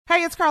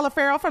Hey, it's Carla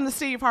Farrell from the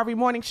Steve Harvey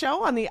Morning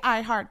Show on the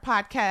iHeart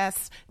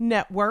Podcast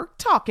Network,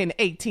 talking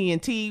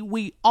AT&T.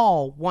 We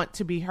all want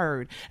to be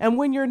heard. And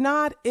when you're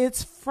not,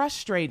 it's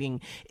frustrating.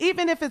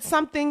 Even if it's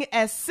something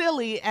as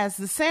silly as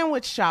the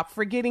sandwich shop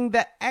forgetting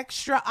the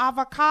extra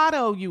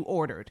avocado you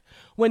ordered.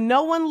 When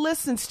no one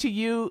listens to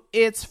you,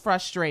 it's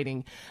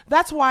frustrating.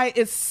 That's why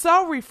it's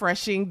so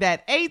refreshing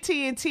that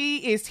AT&T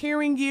is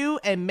hearing you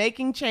and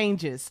making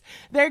changes.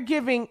 They're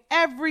giving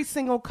every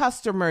single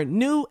customer,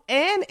 new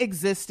and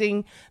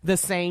existing, the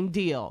same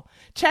deal.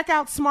 Check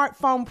out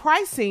smartphone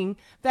pricing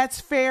that's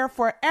fair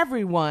for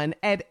everyone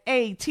at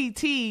att.com/best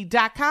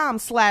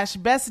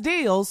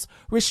deals.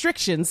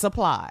 Restrictions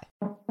apply.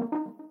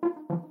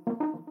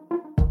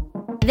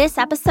 This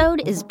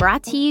episode is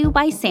brought to you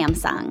by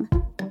Samsung.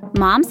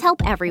 Moms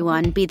help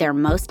everyone be their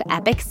most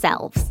epic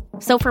selves.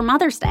 So for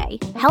Mother's Day,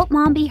 help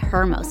mom be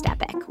her most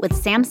epic with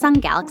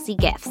Samsung Galaxy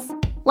gifts.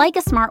 Like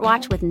a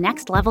smartwatch with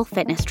next-level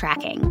fitness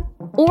tracking.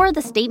 Or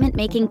the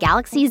statement-making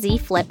Galaxy Z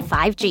Flip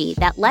 5G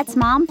that lets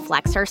mom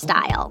flex her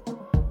style.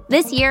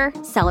 This year,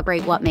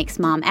 celebrate what makes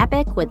mom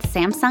epic with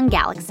Samsung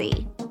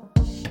Galaxy.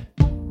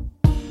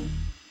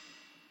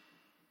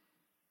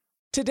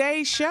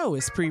 Today's show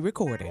is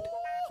pre-recorded.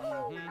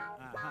 Y'all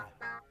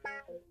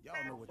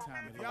know what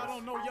time it is. Y'all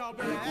don't know, y'all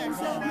better ask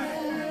somebody.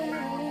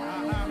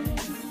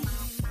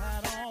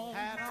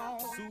 Hat on,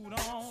 suit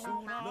on,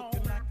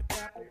 looking like a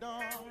dapper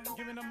dog,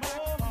 giving them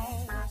all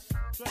on,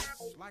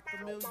 dressed like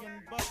 $1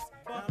 million,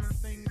 diamond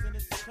things in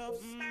its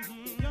cups.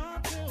 Y'all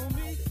tell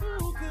me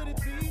who could it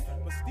be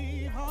but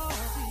Steve Harvey?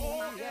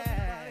 Oh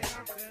yeah,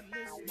 out there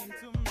listening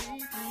to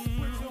me.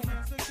 Put your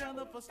hands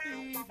together for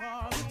Steve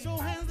Harvey. Put your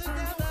hands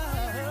together.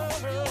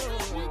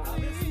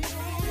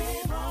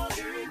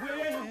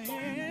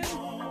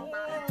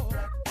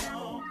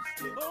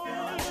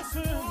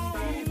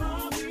 Steve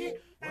Harvey.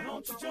 Why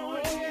don't you join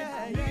in?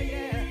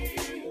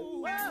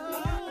 Ooh,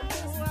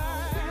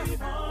 Steve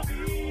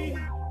Harvey.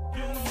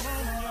 Get them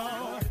on,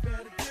 y'all. You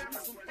better give me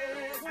some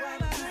eggs while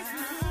I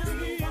listen to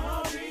Steve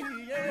Harvey.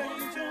 Yeah,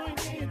 join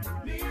in with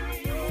me.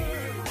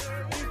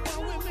 If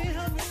you're with me,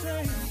 help me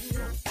say,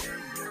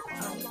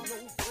 turn your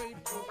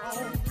radio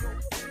on.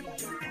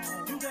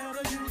 You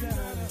gotta turn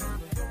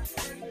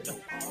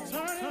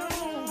it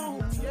on.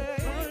 Yeah,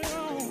 turn it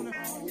on.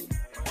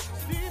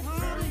 Steve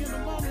Harvey in the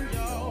morning,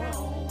 y'all.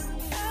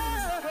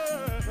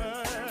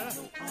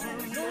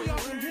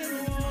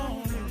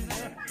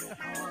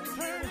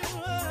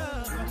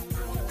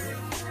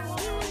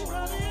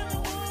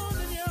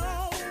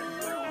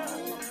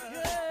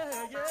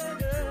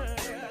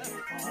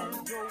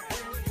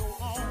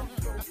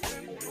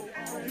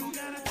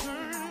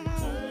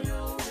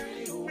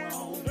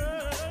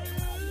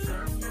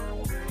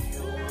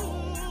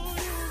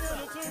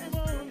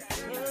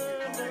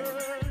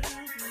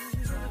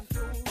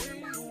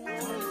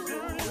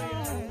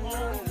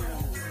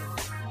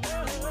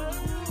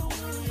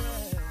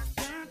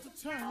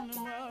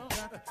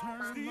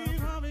 Steve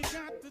Harvey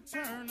got to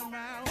turn them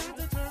out. Got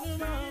to turn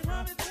them out.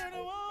 Harvey turn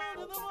them on in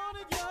the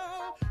morning,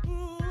 y'all.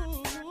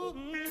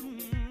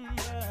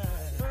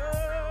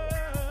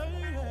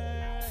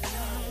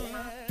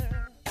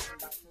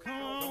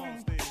 Come on,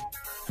 Steve.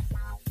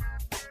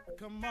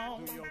 Come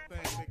on. Do your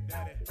thing, Big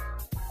Daddy.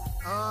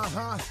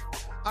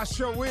 I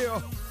sure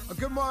will.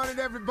 Good morning,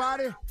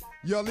 everybody.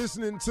 You're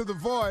listening to The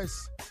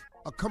Voice.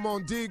 Come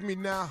on, dig me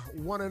now.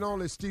 One and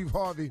only Steve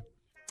Harvey.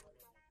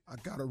 I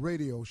got a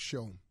radio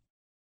show.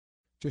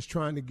 Just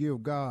trying to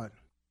give God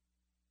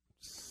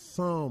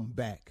some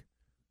back.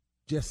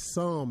 Just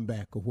some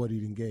back of what he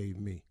done gave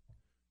me.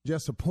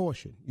 Just a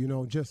portion,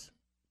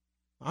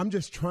 I'm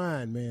just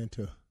trying, man,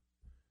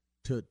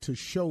 to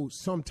show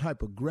some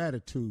type of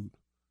gratitude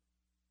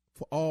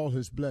for all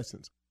his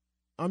blessings.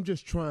 I'm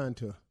just trying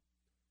to,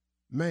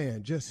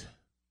 man, just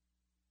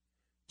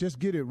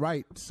get it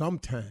right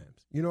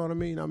sometimes. You know what I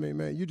mean? I mean,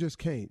 man, you just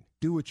can't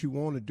do what you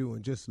want to do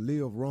and just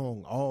live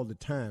wrong all the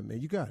time, man.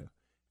 You got to.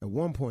 At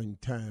one point in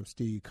time,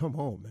 Steve, come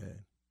on,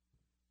 man.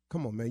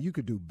 Come on, man. You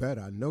could do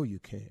better. I know you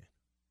can.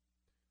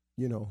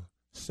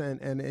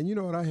 And you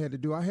know what I had to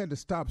do? I had to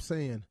stop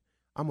saying,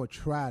 I'm going to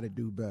try to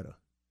do better.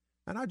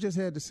 And I just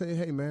had to say,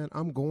 hey, man,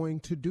 I'm going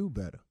to do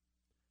better.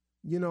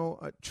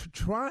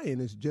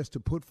 Trying is just to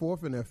put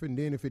forth an effort, and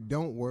then if it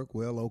don't work,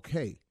 well,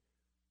 okay.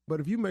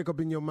 But if you make up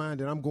in your mind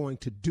that I'm going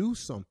to do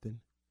something,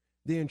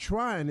 then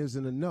trying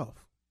isn't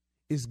enough.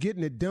 It's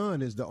getting it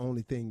done is the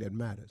only thing that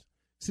matters.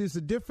 See, it's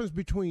the difference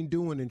between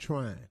doing and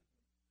trying.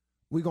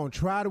 We're going to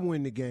try to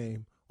win the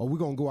game, or we're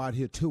going to go out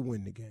here to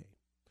win the game.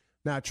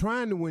 Now,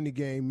 trying to win the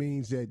game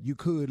means that you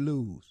could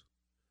lose.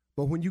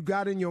 But when you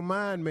got in your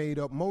mind made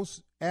up,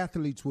 most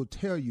athletes will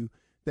tell you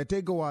that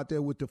they go out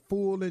there with the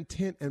full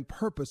intent and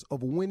purpose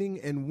of winning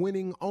and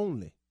winning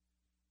only.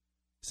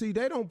 See,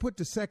 they don't put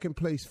the second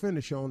place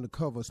finisher on the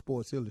cover of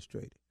Sports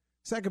Illustrated.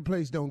 Second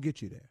place don't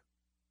get you there.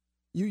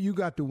 You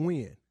got to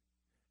win.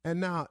 And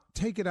now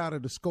take it out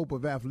of the scope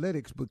of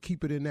athletics, but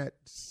keep it in that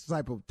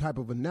type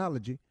of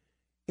analogy.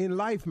 In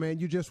life, man,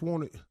 you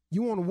want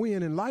to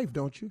win in life,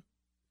 don't you?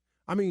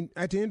 I mean,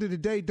 at the end of the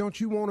day, don't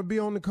you want to be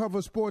on the cover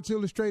of Sports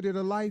Illustrated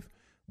or Life?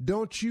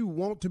 Don't you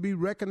want to be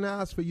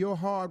recognized for your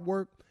hard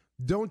work?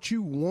 Don't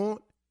you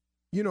want,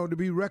 to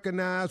be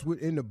recognized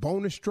in the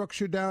bonus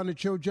structure down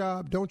at your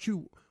job? Don't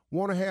you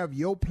want to have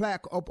your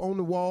plaque up on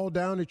the wall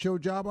down at your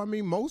job? I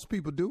mean, most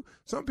people do.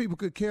 Some people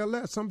could care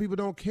less. Some people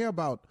don't care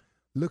about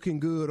looking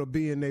good or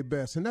being their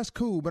best. And that's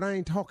cool, but I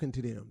ain't talking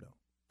to them, though.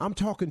 I'm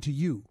talking to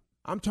you.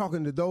 I'm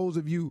talking to those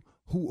of you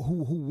who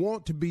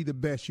want to be the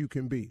best you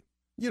can be.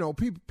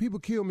 People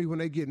kill me when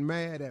they get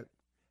mad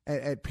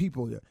at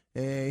people.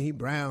 And he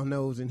brown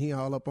nose and he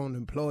all up on the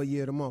employee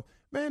of the month.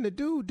 Man, the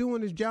dude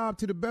doing his job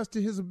to the best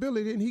of his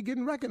ability and he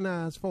getting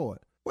recognized for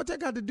it. What that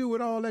got to do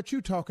with all that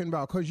you talking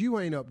about? Because you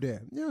ain't up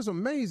there. It's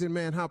amazing,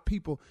 man, how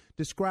people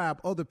describe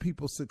other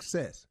people's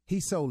success.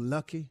 He's so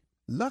lucky.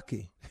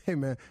 Lucky? Hey,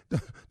 man,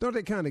 don't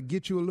they kind of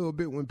get you a little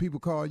bit when people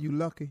call you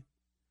lucky?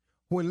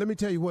 Let me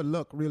tell you what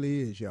luck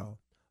really is, y'all.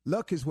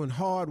 Luck is when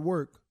hard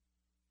work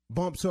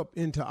bumps up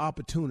into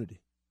opportunity.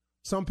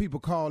 Some people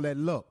call that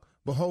luck.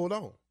 But hold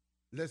on.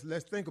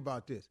 Let's think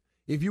about this.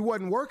 If you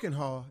wasn't working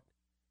hard,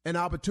 an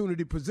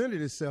opportunity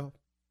presented itself,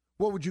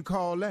 what would you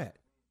call that?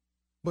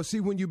 But see,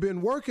 when you've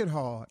been working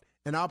hard,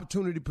 an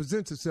opportunity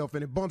presents itself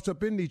and it bumps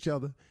up into each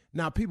other.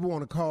 Now people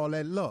want to call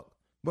that luck.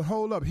 But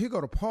hold up, here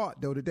go the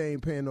part, though, that they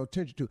ain't paying no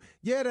attention to.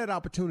 Yeah, that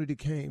opportunity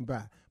came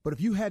by. But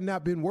if you had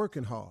not been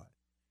working hard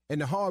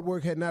and the hard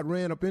work had not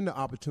ran up into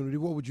opportunity,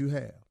 what would you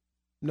have?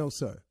 No,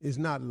 sir, it's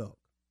not luck.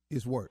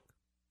 It's work.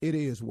 It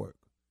is work.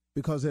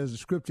 Because there's a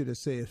scripture that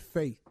says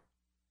faith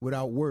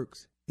without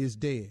works is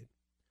dead.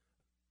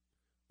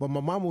 But my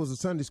mama was a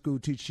Sunday school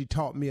teacher. She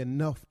taught me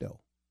enough, though.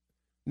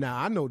 Now,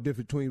 I know the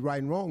difference between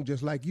right and wrong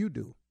just like you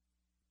do.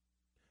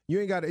 You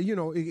ain't got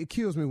to, it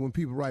kills me when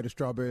people write a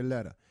strawberry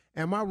letter.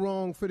 Am I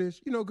wrong for this?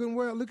 Good and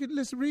well,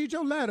 let's read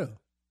your letter.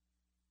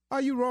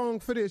 Are you wrong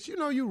for this?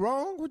 You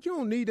wrong, but you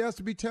don't need us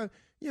to be telling,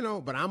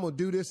 but I'm going to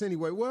do this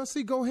anyway. Well,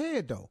 see, go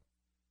ahead, though.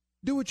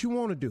 Do what you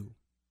want to do.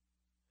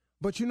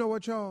 But you know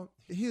what, y'all?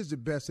 Here's the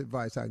best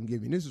advice I can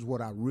give you. And this is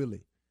what I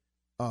really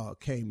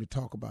came to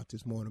talk about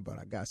this morning, but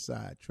I got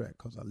sidetracked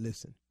because I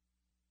listened.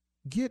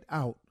 Get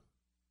out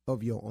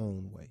of your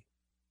own way.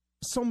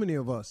 So many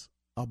of us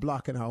are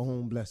blocking our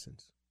own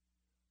blessings.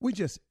 We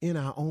just in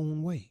our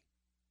own way.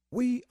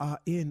 We are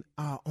in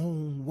our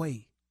own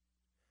way.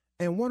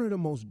 And one of the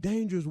most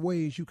dangerous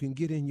ways you can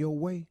get in your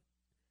way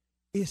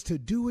is to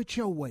do it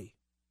your way,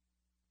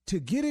 to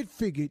get it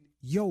figured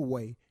your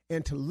way,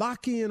 and to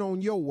lock in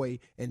on your way,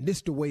 and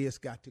this the way it's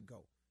got to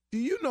go. Do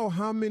you know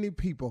how many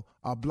people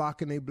are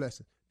blocking their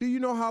blessing? Do you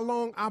know how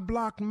long I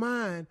blocked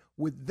mine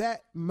with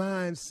that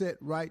mindset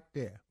right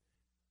there?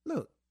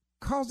 Look,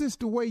 cause this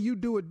the way you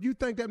do it, you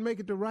think that make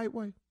it the right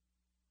way?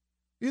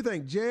 You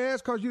think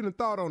just cause you done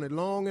thought on it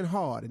long and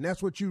hard, and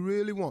that's what you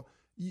really want.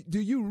 Do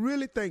you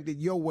really think that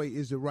your way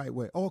is the right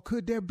way? Or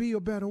could there be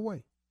a better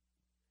way?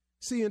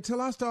 See,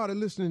 until I started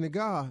listening to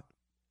God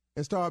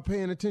and started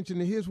paying attention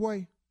to his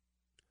way,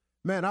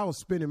 man, I was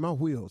spinning my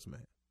wheels,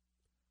 man.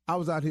 I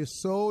was out here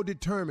so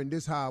determined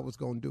this how I was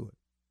going to do it.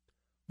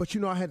 But,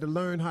 I had to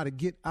learn how to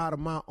get out of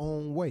my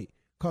own way.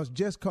 Because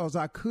just because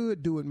I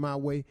could do it my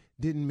way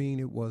didn't mean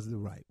it was the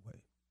right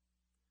way.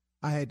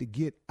 I had to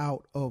get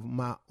out of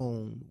my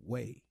own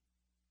way.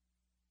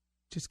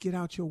 Just get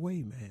out your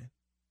way, man.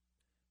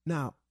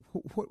 Now,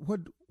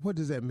 what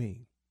does that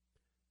mean?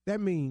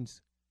 That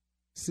means,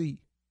 see,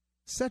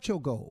 set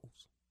your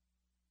goals.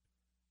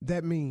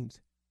 That means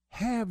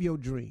have your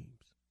dreams.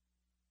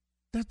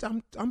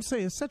 I'm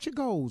saying set your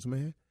goals,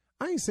 man.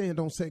 I ain't saying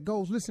don't set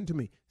goals. Listen to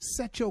me.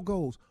 Set your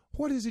goals.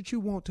 What is it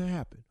you want to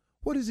happen?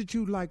 What is it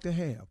you'd like to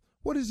have?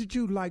 What is it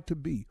you'd like to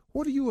be?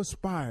 What do you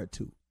aspire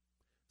to?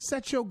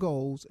 Set your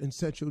goals and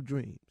set your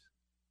dreams.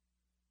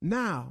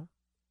 Now,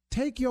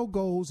 take your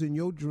goals and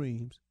your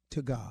dreams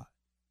to God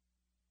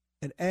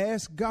and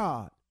ask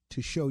God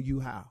to show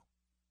you how.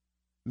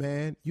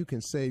 Man, you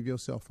can save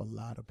yourself a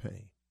lot of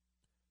pain.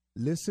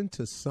 Listen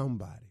to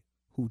somebody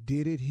who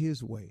did it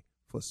his way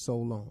for so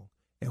long.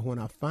 And when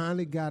I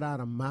finally got out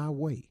of my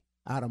way,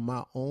 out of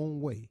my own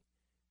way,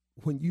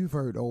 when you've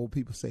heard old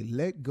people say,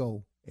 let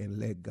go and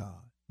let God.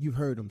 You've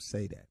heard them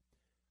say that.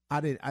 I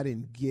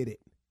didn't get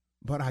it,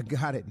 but I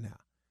got it now.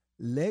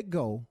 Let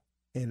go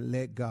and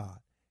let God.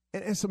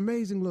 And it's an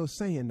amazing little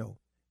saying, though.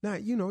 Now,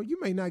 you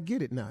may not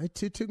get it now. It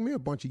took me a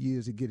bunch of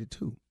years to get it,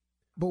 too.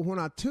 But when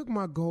I took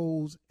my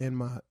goals and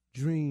my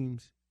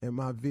dreams and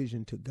my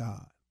vision to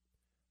God,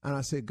 and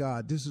I said,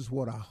 God, this is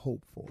what I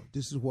hope for.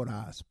 This is what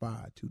I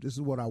aspire to. This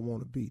is what I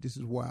want to be. This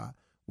is where I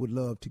would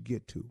love to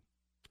get to.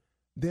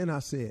 Then I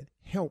said,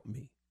 help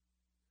me.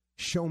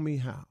 Show me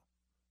how.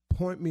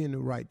 Point me in the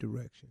right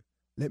direction.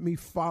 Let me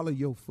follow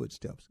your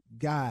footsteps.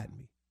 Guide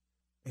me.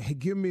 And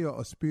give me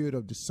a spirit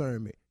of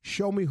discernment.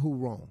 Show me who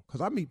wrong.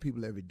 Because I meet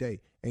people every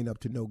day ain't up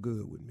to no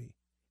good with me.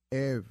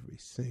 Every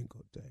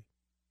single day.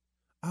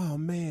 Oh,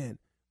 man,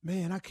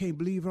 I can't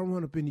believe I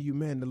run up into you,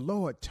 man. The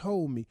Lord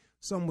told me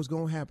something was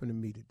going to happen to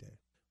me today.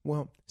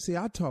 Well, see,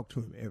 I talk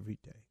to him every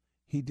day.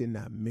 He did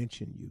not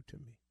mention you to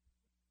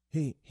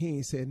me. He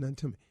ain't said nothing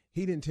to me.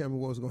 He didn't tell me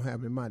what was going to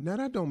happen in mine. Now,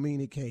 that don't mean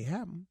it can't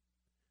happen,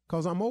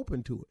 because I'm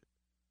open to it.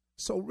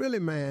 So really,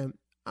 man,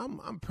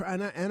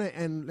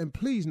 and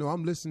please know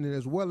I'm listening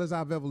as well as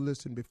I've ever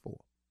listened before.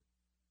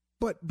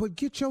 But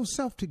get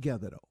yourself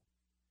together, though.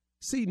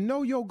 See,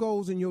 know your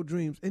goals and your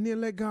dreams, and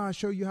then let God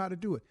show you how to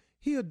do it.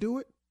 He'll do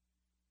it.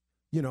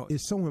 You know,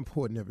 it's so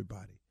important,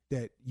 everybody,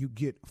 that you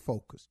get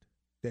focused,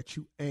 that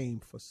you aim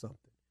for something,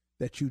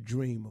 that you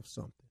dream of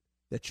something,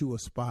 that you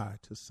aspire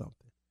to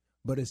something.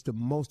 But it's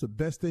the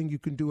best thing you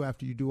can do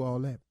after you do all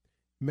that.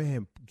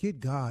 Man, get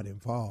God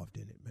involved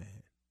in it,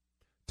 man.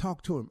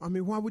 Talk to him. I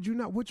mean, why would you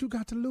not? What you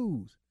got to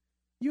lose?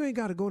 You ain't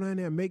got to go down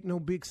there and make no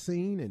big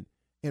scene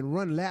and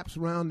run laps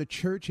around the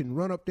church and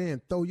run up there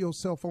and throw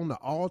yourself on the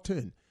altar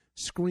and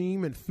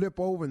scream and flip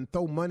over and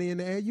throw money in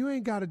the air. You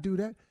ain't got to do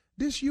that.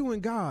 This you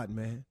and God,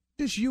 man.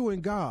 This you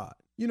and God.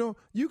 You know,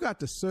 you got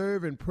to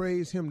serve and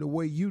praise him the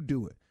way you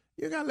do it.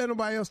 You got to let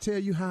nobody else tell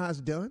you how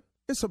it's done.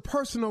 It's a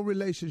personal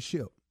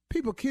relationship.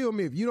 People kill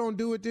me if you don't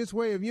do it this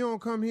way, if you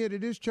don't come here to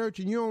this church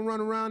and you don't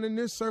run around in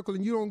this circle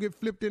and you don't get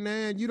flipped in the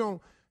air and you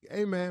don't,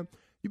 hey, man,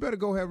 you better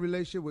go have a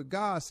relationship with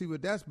God, see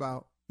what that's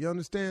about. You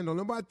understand? Don't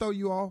nobody throw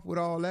you off with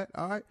all that,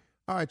 all right?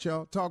 All right,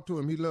 y'all, talk to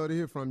him. He'd love to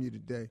hear from you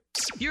today.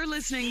 You're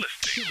listening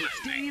to the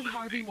Steve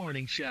Harvey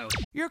Morning Show.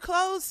 Your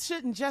clothes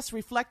shouldn't just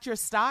reflect your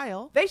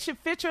style. They should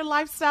fit your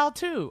lifestyle,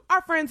 too.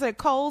 Our friends at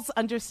Kohl's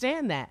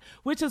understand that,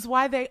 which is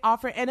why they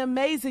offer an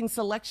amazing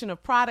selection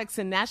of products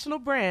and national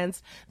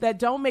brands that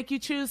don't make you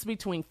choose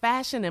between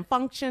fashion and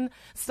function,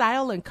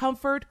 style and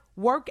comfort,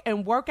 work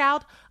and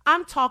workout.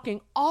 I'm talking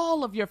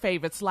all of your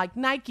favorites like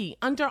Nike,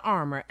 Under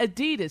Armour,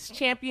 Adidas,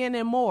 Champion,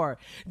 and more.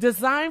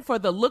 Designed for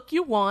the look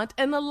you want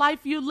and the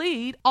life you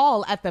lead,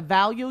 all at the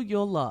value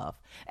you'll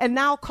love. And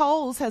now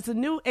Kohl's has a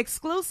new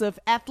exclusive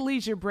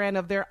athleisure brand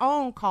of their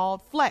own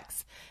called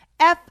Flex.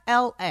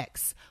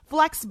 FLX.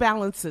 Flex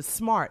balances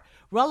smart,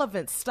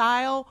 relevant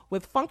style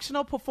with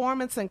functional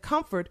performance and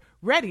comfort,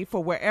 ready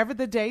for wherever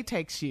the day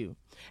takes you.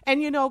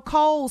 And you know,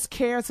 Kohl's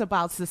cares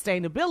about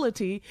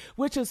sustainability,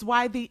 which is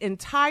why the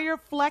entire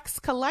Flex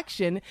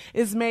collection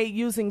is made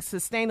using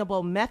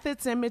sustainable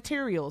methods and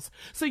materials,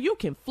 so you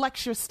can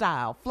flex your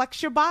style,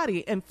 flex your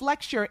body, and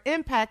flex your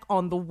impact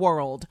on the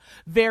world.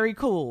 Very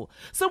cool.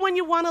 So when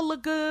you want to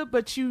look good,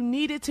 but you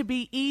need it to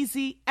be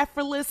easy,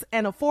 effortless,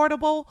 and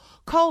affordable,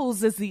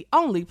 Kohl's is the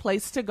only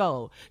place to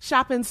go.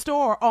 Shop in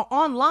store or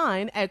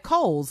online at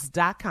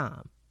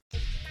Kohls.com.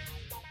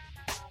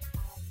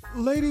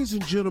 Ladies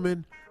and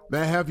gentlemen, may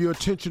I have your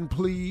attention,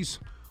 please,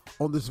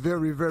 on this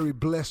very, very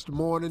blessed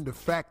morning. The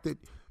fact that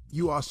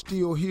you are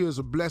still here is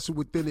a blessing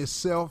within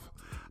itself.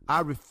 I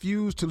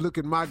refuse to look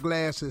at my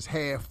glass as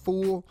half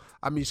full.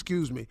 I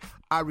refuse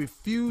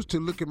to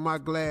look at my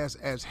glass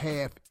as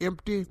half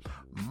empty.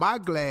 My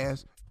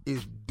glass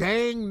is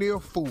dang near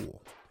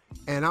full,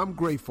 and I'm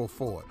grateful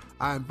for it.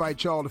 I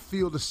invite y'all to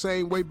feel the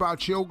same way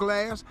about your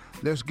glass.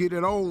 Let's get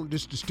it on.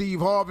 This is the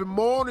Steve Harvey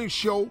Morning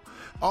Show.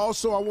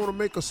 Also, I want to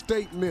make a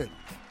statement.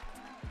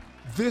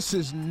 This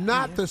is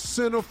not the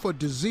Center for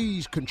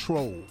Disease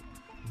Control.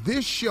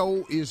 This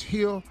show is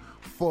here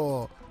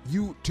for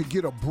you to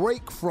get a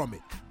break from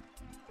it.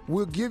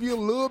 We'll give you a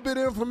little bit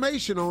of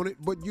information on it,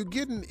 but you're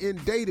getting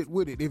inundated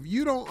with it. If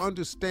you don't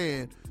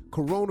understand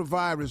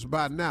coronavirus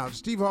by now, the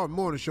Steve Harvey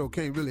Morning Show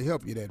can't really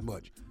help you that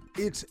much.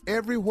 It's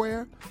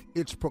everywhere.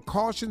 It's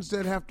precautions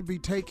that have to be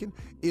taken.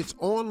 It's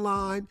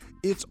online.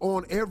 It's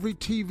on every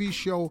TV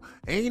show.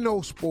 Ain't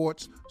no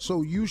sports,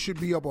 so you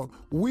should be up on.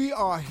 We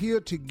are here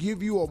to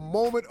give you a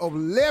moment of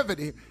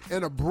levity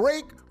and a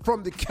break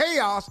from the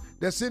chaos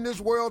that's in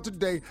this world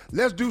today.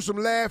 Let's do some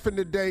laughing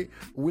today.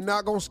 We're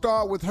not going to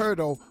start with her,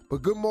 though,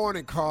 but good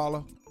morning,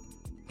 Carla.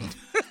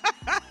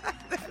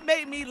 That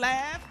made me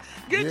laugh.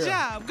 Good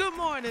job. Good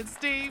morning,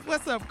 Steve.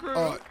 What's up,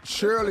 crew?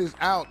 Shirley's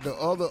out, the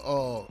other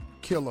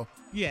killer.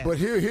 Yeah. But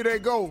here they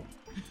go.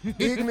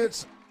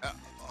 Ignorance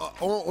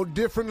on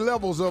different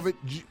levels of it.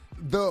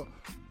 The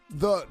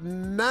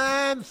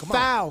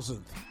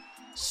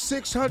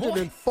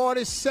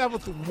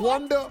 9,647th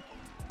wonder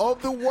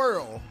of the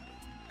world.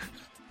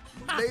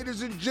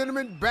 Ladies and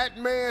gentlemen,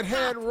 Batman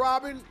had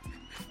Robin.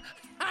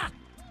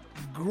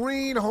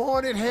 Green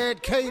Hornet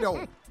had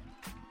Kato.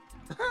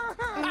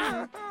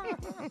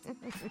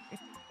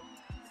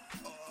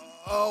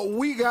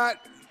 We got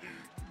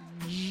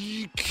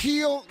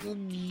Kill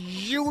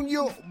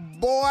Junior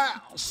Boy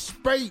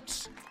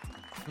Spates.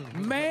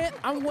 Man,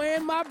 I'm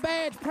wearing my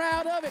badge.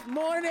 Proud of it.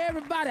 Morning,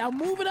 everybody. I'll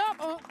move it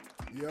up.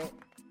 Yep.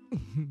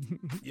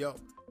 Yep.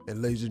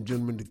 And ladies and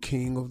gentlemen, the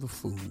king of the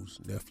fools,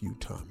 Nephew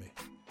Tommy.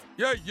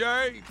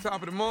 Yay.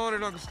 Top of the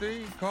morning, Uncle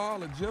Steve,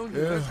 Carl, and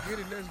Junior. Yeah. Let's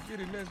get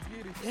it.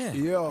 Yeah.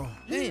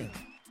 Yeah.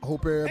 I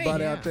hope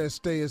everybody out there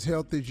stay as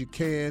healthy as you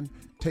can.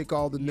 Take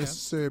all the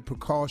necessary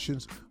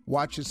precautions.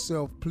 Watch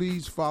yourself.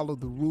 Please follow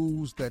the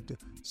rules that the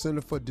Center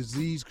for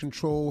Disease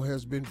Control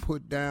has been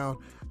put down.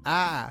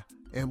 I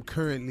am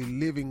currently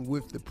living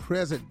with the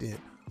president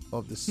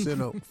of the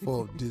Center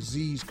for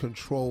Disease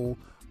Control,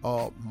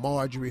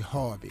 Marjorie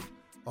Harvey.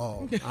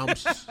 Boy,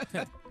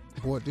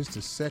 this is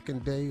the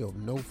second day of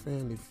No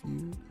Family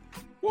Feud.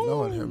 Woo!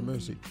 Lord have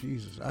mercy,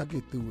 Jesus. I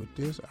get through with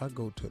this. I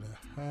go to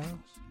the house.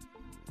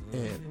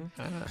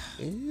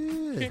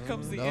 And Here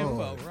comes the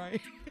Lord. info,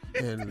 right?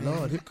 And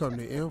Lord, here come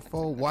the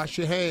info. Wash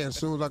your hands as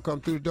soon as I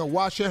come through the door.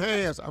 Wash your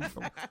hands.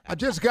 I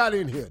just got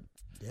in here.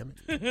 Damn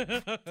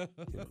it.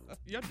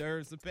 Your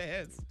nerves are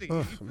bad, Steve.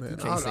 Man,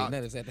 Can't say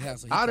nothing's at the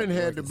house. So he I come done to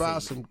had work to and buy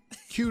say, some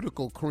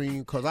cuticle cream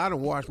because I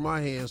done washed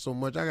my hands so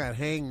much. I got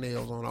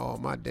hangnails on all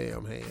my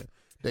damn hands.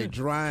 They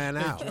drying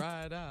out.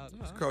 Dried out.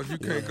 Huh? Because you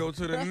can't go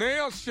to the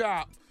nail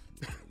shop.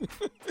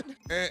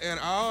 and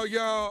all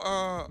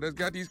y'all that's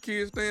got these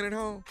kids staying at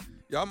home,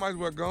 y'all might as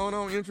well go on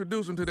and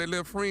introduce them to their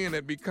little friend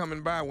that be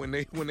coming by when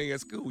they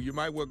at school. You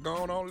might well go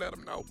on and let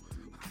them know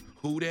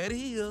who that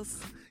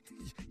is.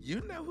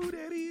 You know who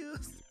that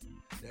is.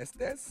 That's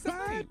that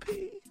side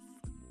piece.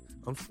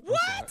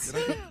 What?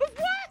 Sorry.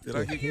 Did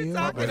I get you my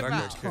talking bad, I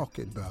about? got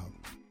Talking about.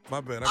 My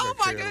bad. I Oh got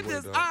my carried away,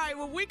 goodness. dog. All right,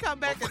 when we come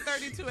back at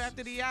 32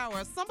 after the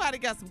hour, somebody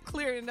got some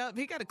clearing up.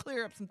 He got to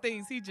clear up some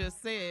things he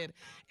just said.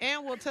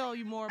 And we'll tell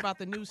you more about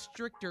the new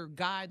stricter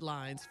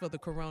guidelines for the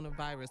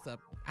coronavirus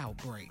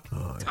outbreak.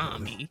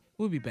 Tommy.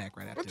 We'll be back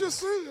right after I'm just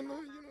saying, you know.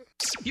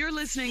 You're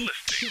listening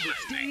to the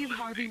Steve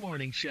Harvey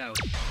Morning Show.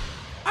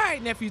 All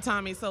right, nephew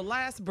Tommy. So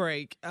last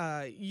break,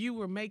 you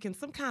were making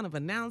some kind of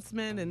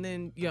announcement, and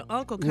then your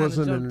uncle It kind of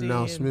wasn't jumped an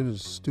announcement. It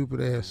was a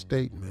stupid-ass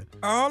statement.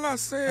 All I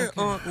said,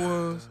 Unc,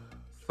 was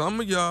some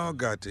of y'all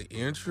got to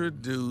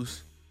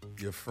introduce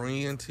your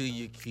friend to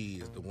your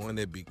kids, the one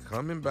that be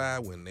coming by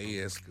when they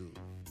at school.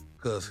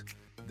 Because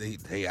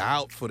they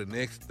out for the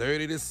next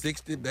 30 to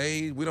 60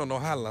 days. We don't know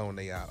how long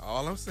they out.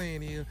 All I'm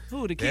saying is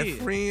Who, the that kid?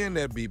 friend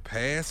that be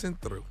passing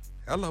through.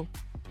 Hello.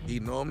 He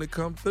normally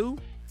come through,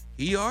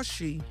 he or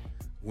she,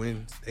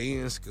 when they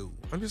in school.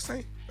 I'm just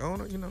saying,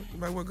 you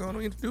might well go on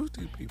and introduce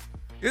these people.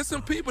 There's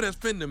some people that's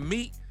finna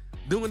meet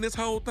doing this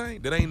whole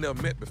thing that ain't never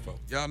met before.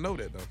 Y'all know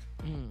that, don't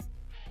you?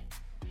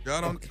 Y'all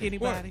don't.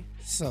 Anybody?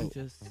 So,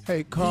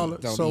 Hey, Carla,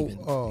 Don't so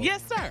even-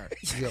 Yes, sir.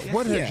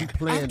 what Yeah, have you I'm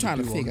planned to trying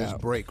to do on figure this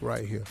out. break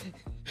right here?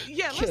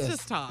 Yeah, let's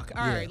just talk.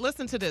 All right,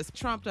 listen to this.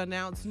 Trump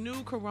announced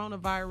new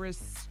coronavirus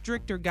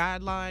stricter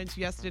guidelines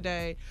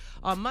yesterday.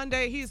 On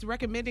Monday, he's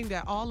recommending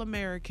that all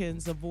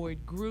Americans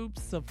avoid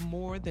groups of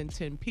more than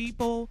 10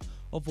 people,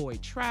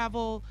 avoid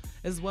travel,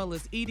 as well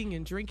as eating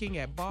and drinking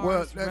at bars, Well,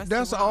 that's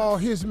restaurants, all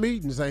his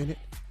meetings, ain't it?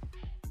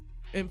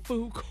 and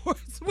food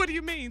courts. What do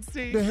you mean,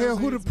 Steve? The hell, Those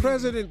are who the his meetings.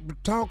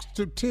 president talks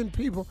to 10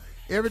 people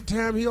every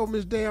time he opens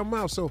his damn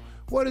mouth. So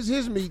what is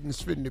his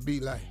meetings fitting to be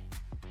like?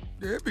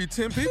 There'd be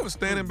 10 people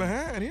standing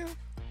behind him.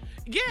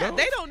 Yeah, No.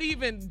 they don't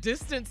even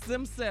distance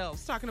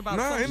themselves. Talking about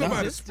Nah, ain't social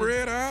nobody distance.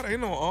 spread out.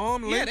 Ain't no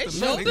arm length. Yeah, they or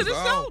shoulder nothing. to It's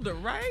all shoulder,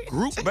 right?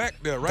 Group back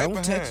there, right don't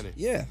behind touch it.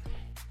 Yeah.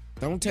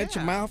 Don't touch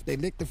your Yeah. mouth. They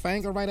lick the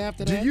finger right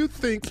after Do that. you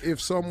think if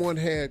someone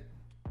had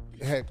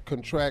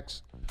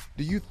contracts,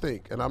 do you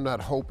think, and I'm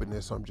not hoping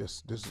this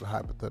is a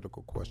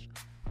hypothetical question.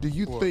 Do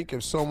you think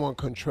if someone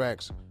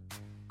contracts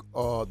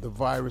the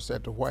virus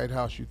at the White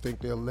House, you think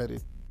they'll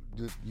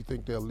you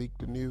think they'll leak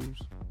the news?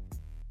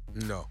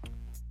 No.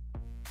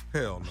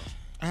 Hell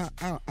no.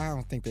 I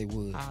don't think they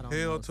would. I don't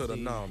Hell know, to the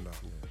Steve. no.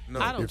 No.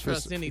 I don't If it's-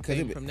 trust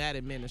anything it- from that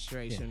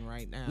administration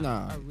right now.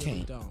 Nah, I really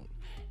can't. don't.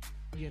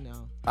 You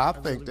know. I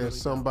really, think there's really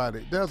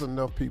somebody, there's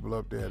enough people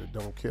up there that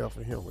don't care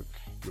for him.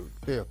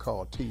 They'll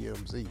call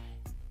TMZ.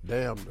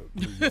 Damn the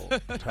New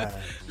York Times.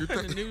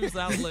 don't. The news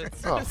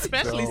outlets, Oh,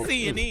 especially no.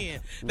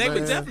 CNN, they would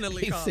Man.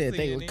 definitely He call said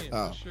they CNN would- for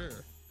oh.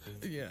 sure.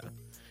 Yeah.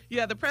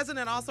 Yeah, the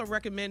president also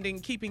recommending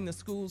keeping the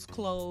schools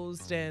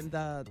closed, and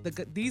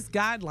these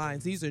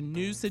guidelines, these are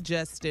new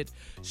suggested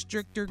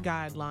stricter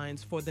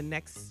guidelines for the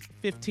next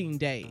 15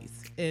 days.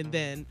 And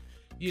then,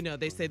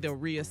 they say they'll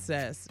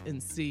reassess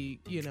and see,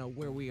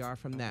 where we are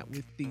from that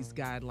with these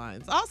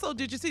guidelines. Also,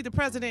 did you see the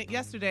president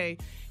yesterday?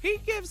 He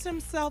gives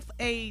himself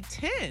a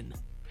 10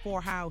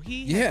 for how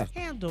he has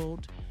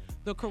handled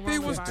the coronavirus. He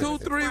was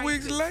 2-3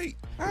 weeks crisis. late.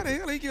 How the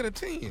hell he get a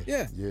 10?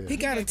 Yeah. Yeah. He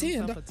got a Gave 10.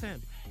 himself dog. a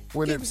 10.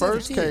 When Give it himself a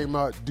first 10. came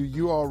out, do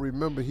you all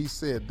remember he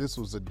said this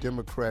was a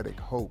Democratic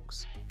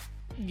hoax?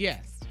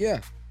 Yes. Yeah.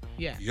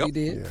 Yeah. Yep. He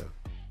did. Yeah.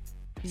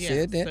 Yeah,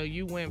 Said that. so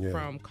you went Yeah.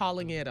 from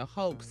calling it a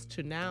hoax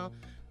to now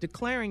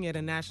declaring it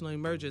a national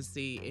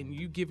emergency, and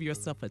you give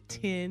yourself a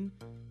 10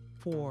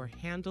 for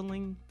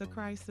handling the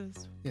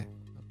crisis? Yeah.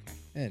 Okay.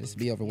 Yeah, this will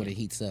be over when it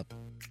heats up.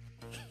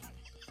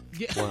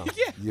 Yeah, Wow.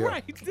 yeah, Yeah.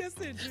 right. That's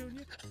it,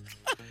 Junior.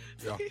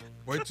 Yeah.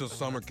 Wait till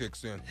summer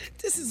kicks in.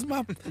 This is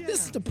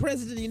the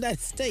president of the United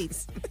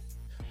States.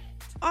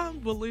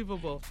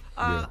 Unbelievable.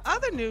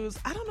 Other news,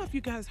 I don't know if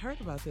you guys heard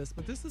about this,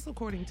 but this is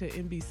according to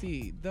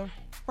NBC. The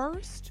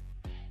first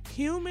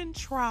human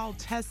trial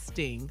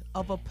testing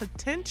of a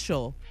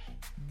potential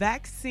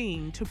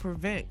vaccine to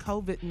prevent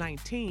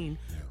COVID-19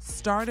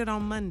 started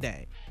on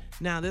Monday.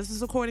 Now, this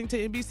is according to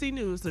NBC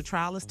News. The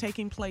trial is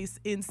taking place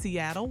in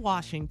Seattle,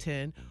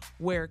 Washington,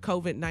 where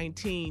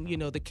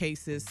COVID-19, the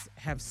cases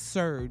have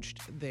surged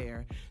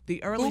there.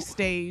 The early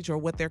stage, or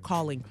what they're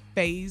calling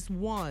phase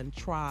 1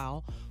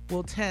 trial,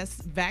 will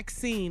test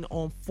vaccine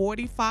on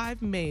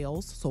 45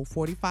 males, so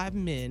 45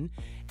 men,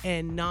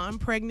 and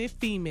non-pregnant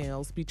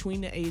females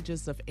between the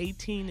ages of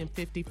 18 and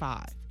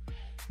 55.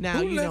 Now,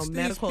 Who you lets know,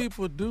 medical these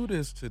people do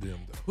this to them,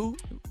 though? Who?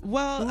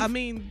 Well, I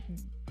mean,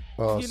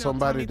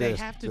 somebody Tommy, they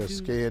that's, have to that's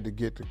do, scared to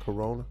get the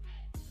corona.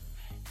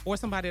 or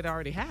somebody that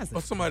already has it.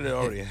 Or somebody that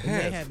already And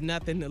has they it. have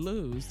nothing to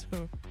lose.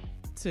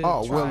 To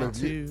Oh, try well, if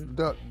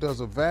to.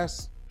 does a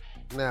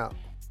now,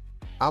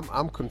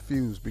 I'm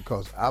confused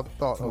because I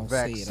thought a Don't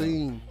say it,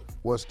 vaccine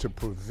was to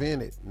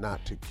prevent it,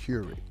 not to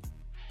cure it.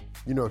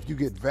 You know, if you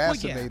get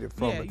vaccinated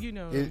from it, you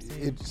know what I'm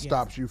saying. it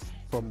stops you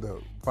from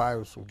the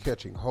virus from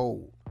catching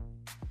hold.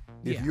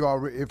 If Yeah. you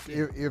already,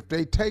 if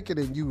they take it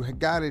and you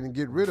got it and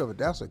get rid of it,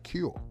 that's a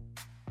cure.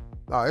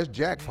 Oh, it's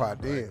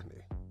jackpot then.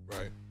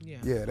 Right.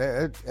 Yeah.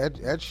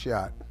 That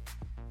shot.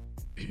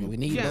 We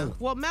need Yeah, both.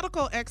 well,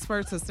 medical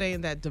experts are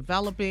saying that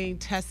developing,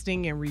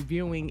 testing, and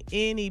reviewing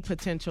any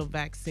potential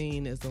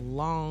vaccine is a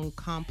long,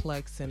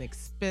 complex, and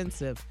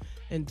expensive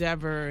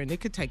endeavor, and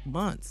it could take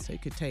months.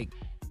 It could take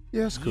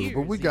Yeah, it's cool,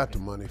 but we years got the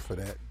even. money for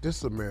that. This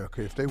is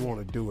America if they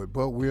want to do it.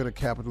 But we're in a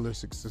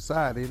capitalistic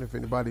society, and if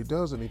anybody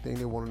does anything,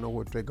 they want to know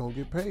what they're going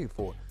to get paid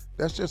for it.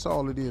 That's just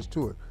all it is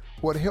to it.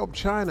 What helped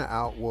China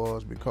out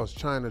was because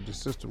China, the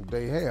system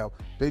they have,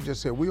 they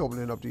just said, we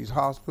opening up these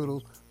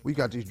hospitals, we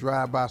got these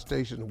drive-by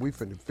stations, and we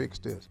finna fix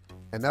this.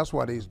 And that's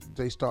why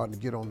they starting to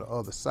get on the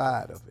other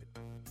side of it.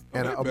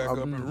 And back up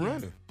and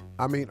running.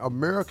 I mean,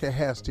 America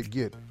has to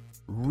get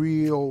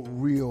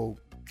real,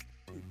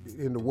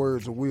 in the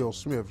words of Will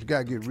Smith, you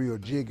gotta get real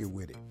jiggy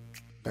with it.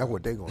 That's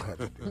what they gonna have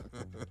to do.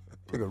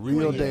 They got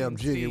real What do you damn think,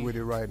 jiggy Steve? with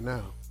it right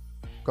now.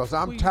 Cause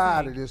I'm What do you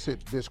tired of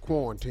think? this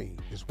quarantine.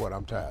 Is what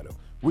I'm tired of.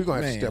 We're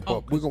gonna have to Man. step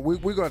up. We're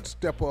gonna have to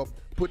step up,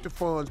 put the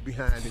funds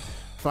behind it,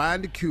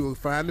 find the cure,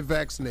 find the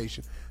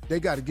vaccination. They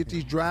got to get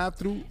these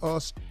drive-through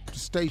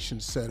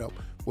stations set up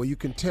where you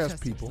can test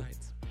Testing people.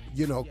 sites.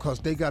 You know, cause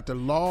they got that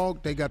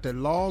log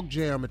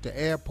jam at the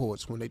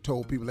airports when they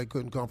told people they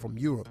couldn't come from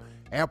Europe.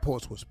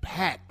 Airports was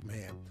packed,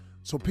 man.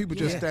 So people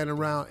just standing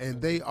around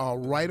and they are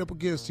right up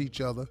against each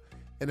other.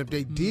 And if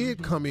they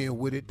did come in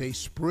with it, they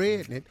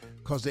spreading it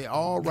because they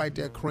all right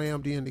there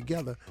crammed in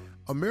together.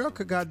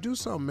 America got to do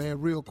something, man,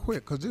 real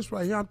quick. Because this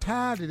right here, I'm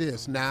tired of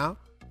this now.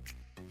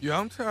 Yeah,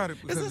 I'm tired of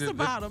it. Is because this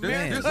about America?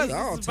 Man, This we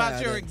all is about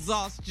tired your of it.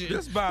 exhaustion.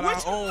 This about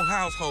our own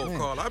household,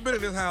 Carl. I've been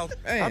in this house.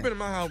 Man. I've been in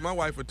my house, my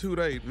wife, for 2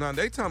 days. Now,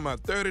 they talking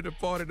about 30 to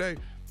 40 days.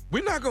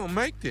 We're not going to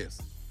make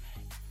this.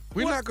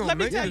 We're Well, not going to let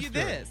me make tell this. you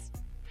journey. this.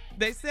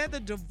 They said the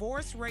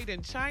divorce rate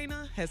in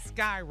China has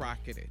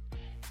skyrocketed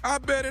I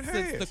bet it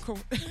since has. the cor-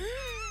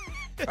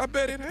 I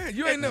bet it has.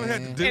 You ain't never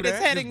had to do and that. it's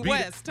heading Just beat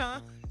it. west, huh?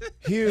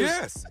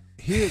 Yes.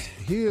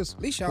 Here's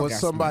least y'all what got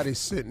somebody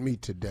sent me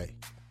today.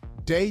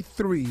 Day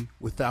 3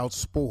 without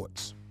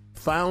sports.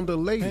 Found a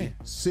lady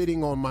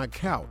sitting on my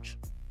couch.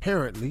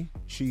 Apparently,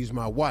 she's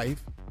my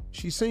wife.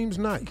 She seems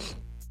nice.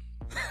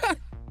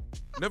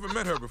 Never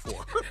met her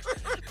before.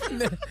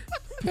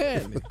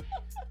 Man.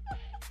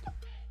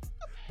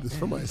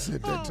 Somebody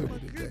said that to me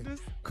today.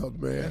 Cause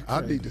man,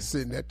 I need to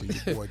send that to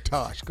your boy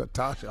Tosh. Cause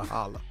Tosh will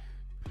holler.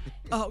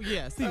 Oh,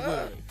 yes, he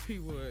would. He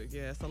would,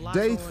 yes. A lot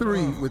Day going 3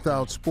 on.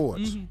 without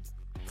sports.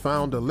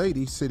 Found a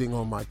lady sitting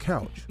on my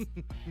couch.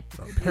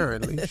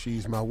 Apparently,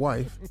 she's my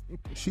wife.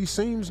 She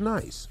seems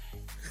nice.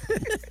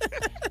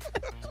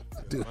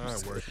 Dude, Mine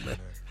worse than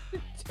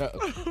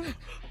that.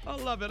 I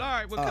love it. All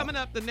right, well, coming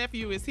up, the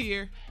nephew is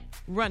here.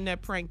 Run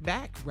that prank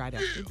back right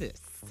after this.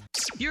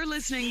 You're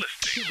listening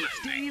to the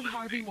Steve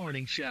Harvey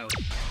Morning Show.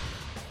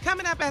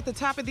 Coming up at the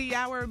top of the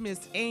hour,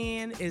 Miss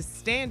Ann is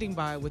standing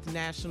by with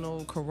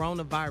national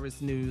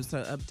coronavirus news.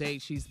 Her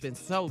update, she's been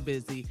so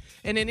busy.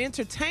 And in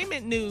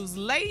entertainment news,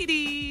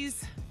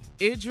 ladies,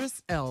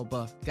 Idris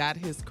Elba got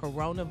his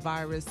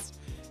coronavirus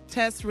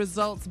test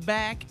results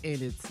back,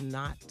 and it's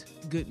not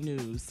good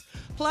news.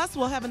 Plus,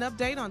 we'll have an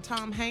update on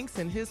Tom Hanks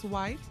and his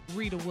wife,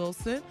 Rita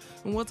Wilson,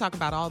 and we'll talk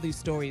about all these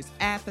stories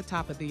at the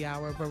top of the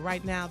hour. But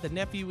right now, the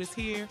nephew is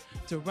here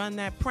to run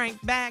that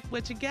prank back.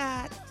 What you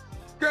got?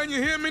 Can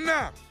you hear me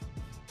now?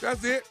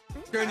 That's it.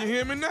 Can you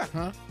hear me now?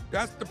 Huh?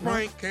 That's the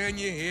prank. Can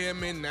you hear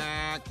me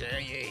now? Can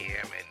you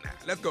hear me now?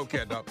 Let's go,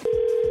 cat dog.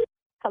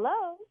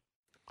 Hello,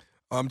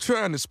 I'm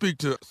trying to speak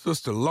to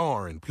Sister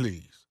Lauren,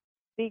 please.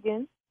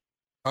 speaking.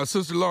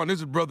 Sister Lauren, this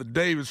is Brother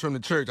Davis from the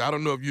church. I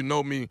don't know if you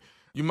know me.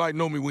 You might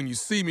know me when you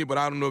see me, but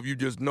I don't know if you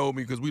just know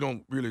me because we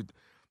don't really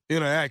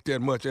interact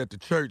that much at the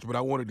church. But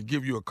I wanted to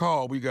give you a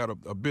call. We got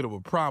a bit of a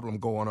problem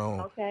going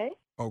on. Okay.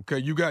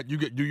 Okay,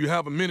 do you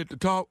have a minute to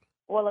talk?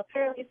 Well,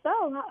 apparently so.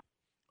 Huh?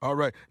 All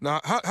right.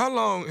 Now, how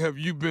long have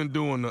you been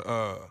doing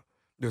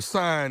the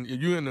sign?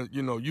 You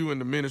in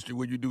the ministry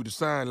where you do the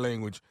sign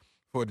language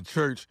for the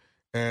church,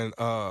 and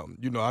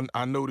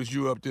I noticed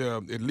you up there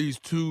at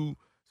least 2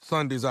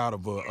 Sundays out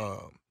of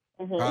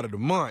the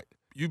month.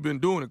 You've been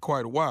doing it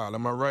quite a while.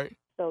 Am I right?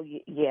 So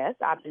yes,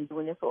 I've been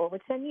doing this for over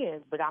 10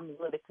 years, but I'm a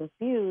little bit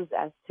confused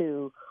as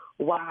to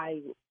why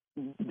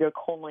you're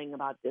calling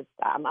about this.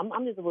 I'm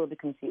just a little bit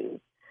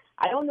confused.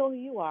 I don't know who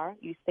you are.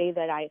 You say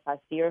that if I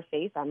see your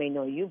face, I may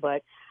know you,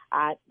 but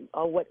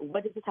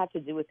what does this have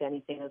to do with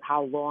anything of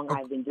how long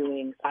I've been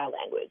doing sign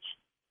language?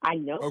 I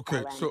know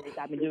sign language.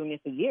 I've been doing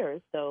it for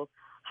years. So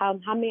how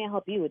may I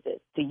help you with this?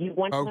 Do you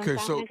want to learn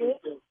sign language?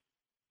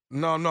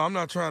 No, I'm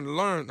not trying to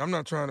learn. I'm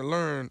not trying to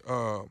learn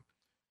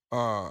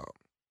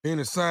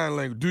any sign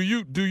language.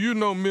 Do you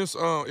know Miss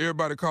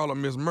everybody call her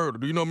Miss Myrtle?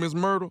 Do you know Miss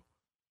Myrtle?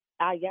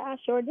 Yeah, I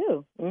sure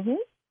do. Mm-hmm.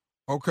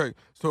 Okay,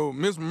 so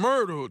Miss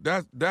Myrtle,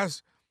 that's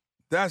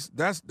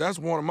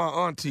one of my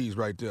aunties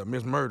right there.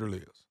 Miss Myrtle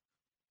is.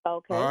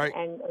 Okay, all right?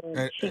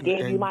 and she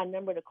gave you my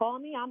number to call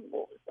me.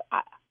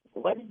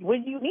 What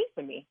do you need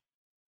from me?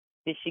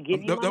 Did she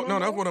give you my number? No,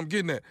 that's what I'm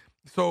getting at.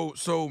 So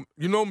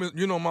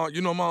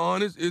my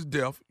aunt is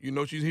deaf. You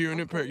know she's hearing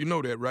impaired. You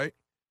know that, right?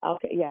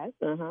 Okay. Yes.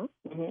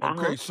 Mm-hmm.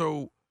 Okay.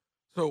 So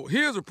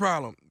here's a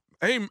problem.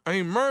 Aunt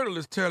Myrtle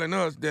is telling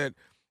us that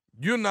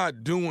you're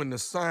not doing the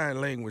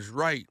sign language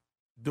right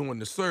during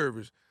the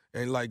service,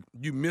 and like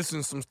you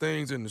missing some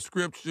things in the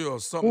scripture or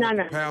something.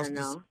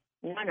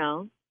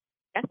 No.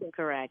 That's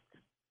incorrect.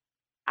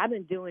 I've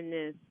been doing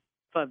this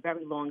for a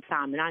very long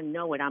time, and I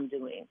know what I'm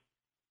doing.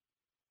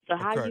 So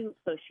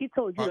so she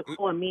told you to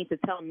call me to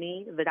tell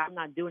me that I'm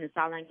not doing the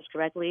sign language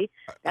correctly.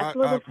 That's a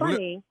little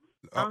funny.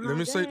 Let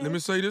me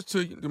say this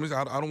to you.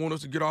 I don't want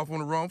us to get off on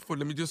the wrong foot.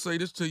 Let me just say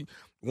this to you.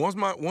 Once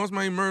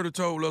my murder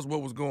told us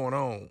what was going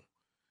on,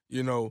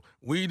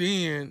 we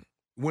then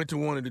went to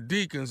one of the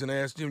deacons and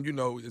asked him,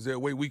 is there a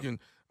way we can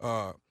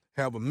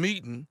have a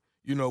meeting,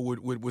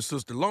 with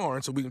Sister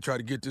Lauren so we can try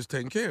to get this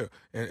taken care of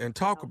and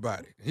talk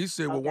about it. He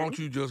said, well, won't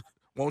you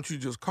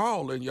just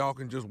call and y'all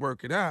can just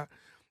work it out.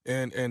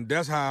 And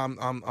that's how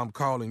I'm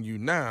calling you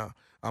now.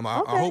 I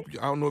hope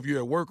I don't know if you're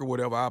at work or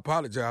whatever. I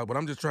apologize, but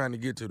I'm just trying to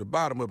get to the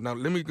bottom of it. Now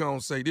let me go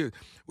and say this: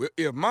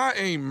 if my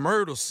Aunt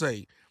Myrtle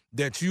say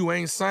that you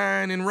ain't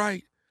signing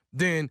right,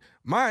 then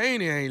my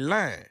auntie ain't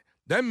lying.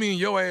 That mean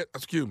your ass.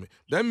 Excuse me.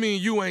 That mean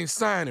you ain't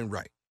signing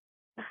right.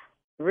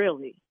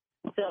 Really?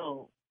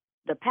 So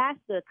the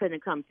pastor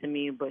couldn't come to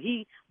me, but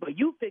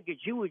you figured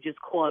you would just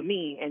call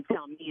me and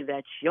tell me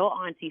that your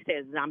auntie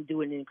says that I'm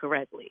doing it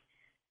incorrectly.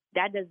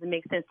 That doesn't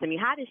make sense to me.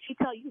 How did she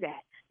tell you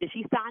that? Did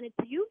she sign it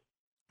to you?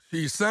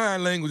 She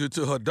signed language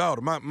to her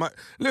daughter.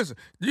 Listen,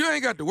 you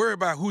ain't got to worry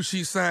about who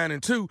she's signing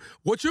to.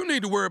 What you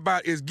need to worry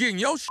about is getting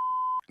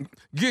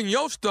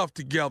your stuff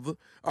together,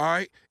 all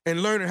right,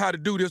 and learning how to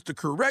do this the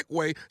correct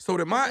way so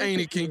that my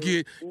auntie can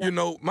get,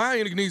 my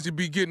auntie needs to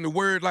be getting the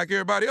word like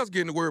everybody else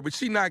getting the word, but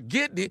she not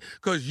getting it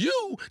because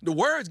the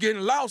word's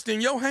getting lost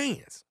in your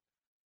hands.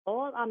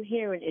 All I'm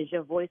hearing is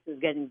your voice is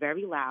getting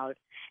very loud,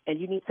 and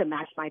you need to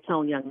match my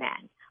tone, young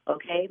man.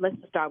 Okay, let's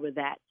just start with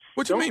that.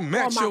 What you mean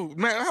match your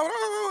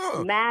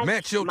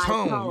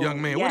tone,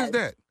 young man? Yes. What is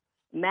that?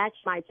 Match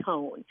my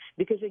tone,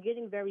 because you're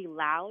getting very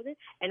loud,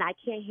 and I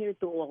can't hear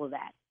through all of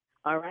that.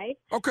 All right?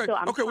 Okay. So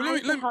Well,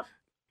 let me.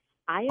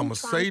 I am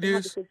trying to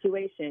help the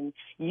situation.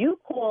 You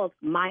called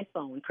my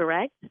phone,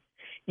 correct?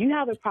 You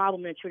have a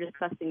problem that you're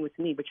discussing with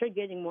me, but you're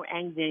getting more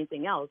angry than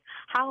anything else.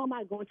 How am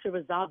I going to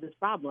resolve this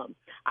problem?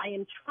 I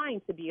am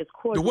trying to be as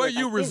cordial. The way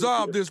you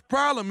resolve this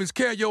problem is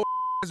carry your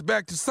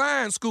back to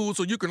science school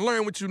so you can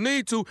learn what you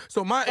need to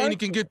so my auntie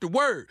can get the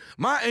word.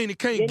 My auntie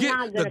can't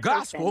get the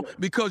gospel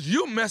because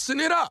you messing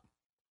it up.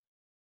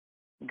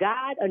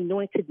 God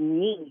anointed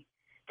me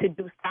to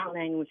do sign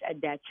language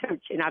at that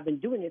church, and I've been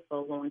doing it for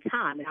a long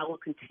time, and I will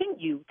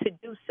continue to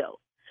do so.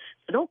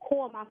 So don't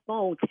call my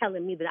phone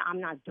telling me that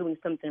I'm not doing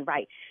something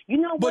right. You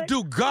know what? But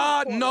do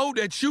God know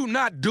that you're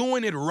not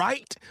doing it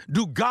right?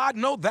 Do God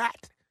know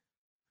that?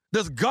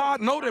 Does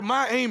God know that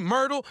my Aunt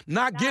Myrtle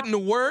not getting the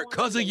word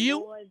because of you?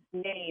 Lord's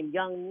name,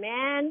 young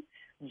man.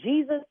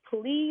 Jesus,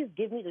 please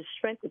give me the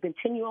strength to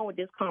continue on with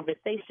this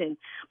conversation.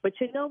 But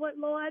you know what,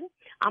 Lord?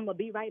 I'm going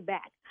to be right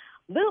back.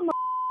 Little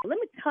let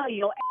me tell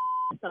you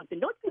something.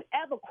 Don't you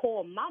ever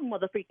call my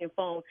mother-freaking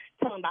phone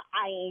telling me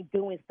I ain't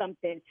doing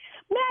something.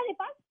 Man, if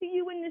I see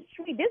you in the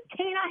street, this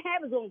cane I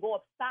have is going to go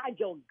upside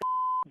your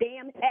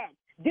damn head.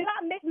 Did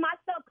I make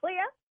myself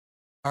clear?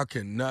 I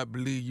cannot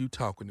believe you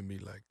talking to me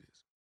like this.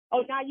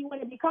 Oh, now you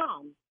want to be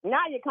calm.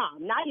 Now you're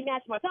calm. Now you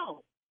match my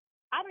tone.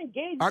 I done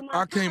gave you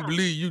my I can't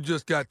believe you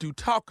just got through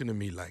talking to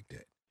me like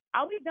that.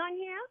 Are we done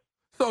here?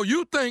 So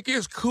you think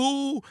it's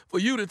cool for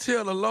you to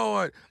tell the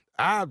Lord,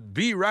 I'll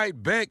be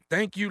right back.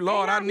 Thank you,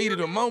 Lord. I needed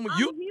a moment. I'm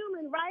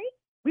human, right?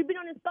 We've been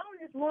on this phone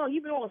this long.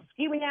 You've been all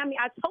screaming at me.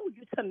 I told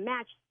you to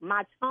match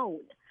my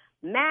tone.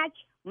 Match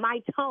my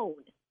tone.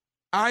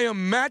 I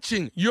am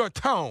matching your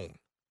tone.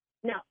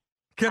 No.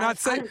 Can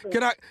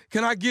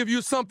I give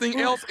you something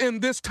else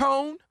in this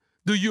tone?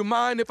 Do you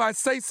mind if I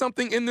say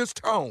something in this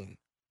tone?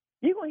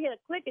 You're going to hear a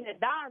click and it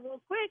die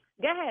real quick.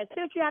 Go ahead.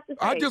 Say what you have to say.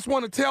 I just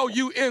want to tell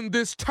you in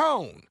this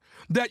tone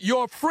that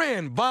your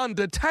friend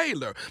Vonda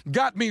Taylor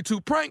got me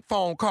to prank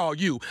phone call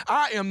you.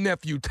 I am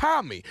nephew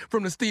Tommy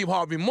from the Steve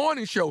Harvey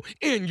Morning Show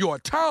in your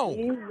tone.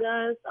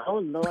 Jesus. Oh,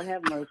 Lord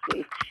have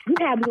mercy. You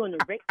have me on the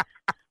Rick.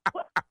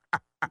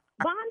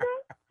 Vonda?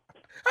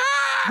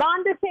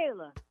 Vonda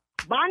Taylor.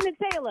 Vonda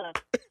Taylor.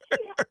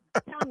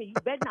 Tommy, you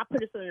better not put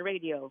this on the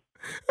radio.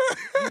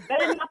 You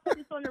better not put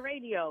this on the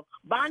radio.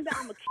 Bonda,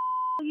 I'm going to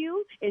kill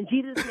you in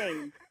Jesus'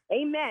 name.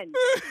 Amen.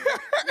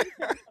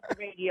 The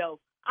radio.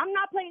 I'm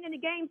not playing any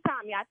games,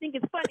 Tommy. I think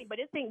it's funny, but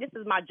this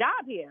is my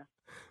job here.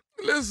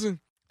 Listen,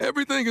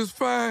 everything is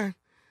fine.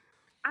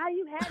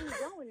 You had me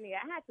going there.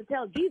 I had to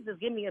tell Jesus,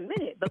 give me a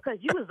minute, because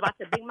you was about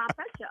to bring my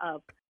pressure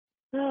up.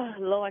 Oh,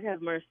 Lord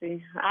have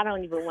mercy. I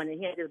don't even want to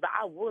hear this, but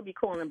I will be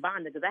calling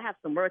Bonda because I have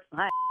some words for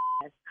her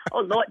ass.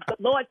 Oh, Lord,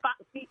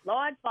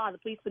 Father,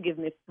 please forgive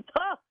me.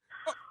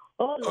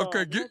 Oh, Lord.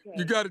 Okay,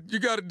 you got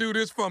to do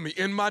this for me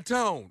in my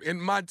tone.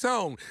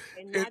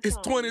 It's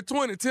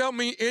 2020. Tell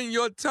me in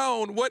your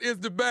tone, what is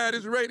the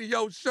baddest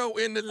radio show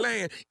in the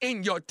land?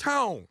 In your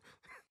tone.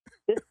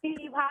 The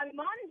Steve Harvey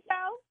Morning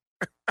Show.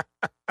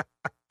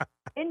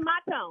 In my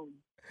tone.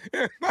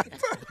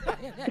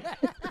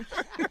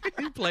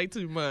 You play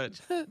too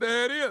much.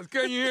 There it is.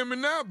 Can you hear me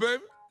now,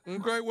 baby?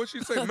 Okay, what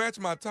she say? Match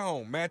my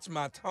tone.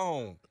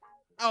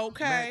 Okay.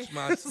 Match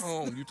my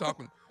tone. You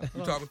talking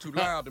too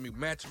loud to me.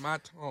 Match my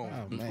tone.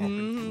 Oh, You man.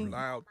 talking too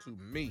loud to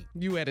me.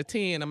 You at a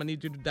 10. I'm going to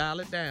need you to dial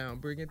it down.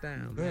 Bring it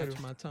down. Match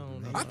my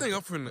tone. I think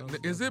I'm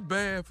finna. Is it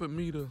bad for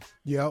me to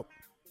Yep.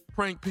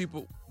 prank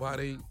people while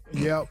they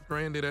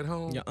stranded at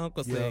home? Your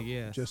uncle said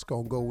yes. Just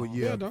gonna go with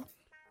Yeah, though.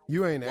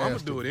 You ain't Well, I'ma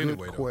asked do a it good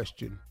anyway, though.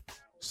 question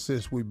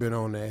since we've been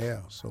on the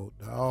air, so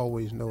I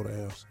always know the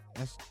answer.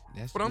 That's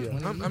But I'm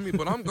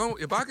going.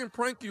 If I can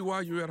prank you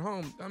while you're at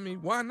home, I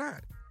mean, why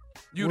not?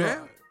 You Well,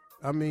 there?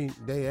 I mean,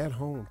 they at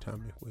home,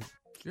 Tommy.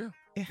 Yeah.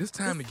 It's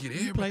time to get You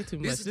everybody. play too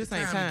much. is This the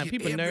ain't to time. get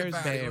People nerves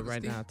everybody bad on the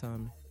right stage. now,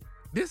 Tommy.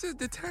 This is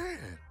the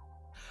time.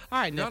 All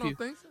right, Y'all nephew.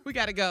 don't think so? We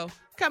got to go.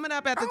 Coming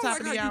up at the I don't top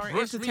like of how the you hour,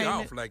 brush me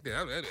entertainment. off like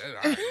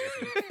that.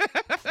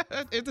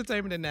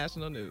 Entertainment and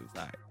national news.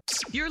 All right.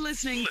 You're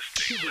listening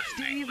to the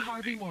Steve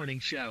Harvey Morning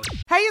Show.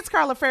 Hey, it's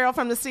Carla Farrell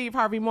from the Steve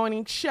Harvey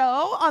Morning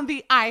Show on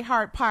the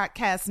iHeart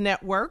Podcast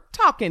Network,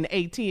 talking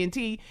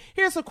AT&T.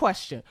 Here's a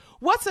question.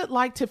 What's it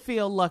like to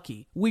feel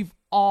lucky? We've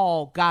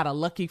all got a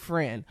lucky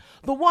friend.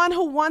 The one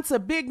who wants a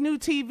big new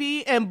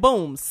TV and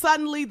boom,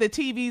 suddenly the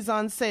TV's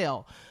on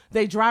sale.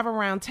 They drive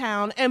around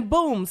town and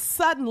boom,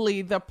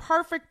 suddenly the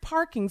perfect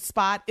parking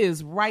spot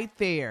is right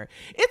there.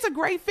 It's a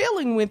great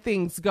feeling when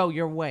things go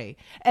your way.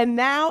 And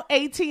now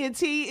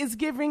AT&T is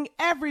giving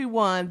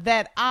everyone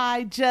that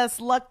I just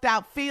lucked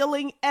out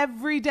feeling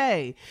every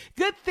day.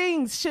 Good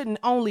things shouldn't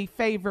only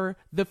favor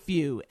the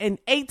few, and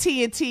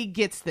AT&T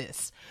gets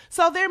this.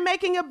 So they're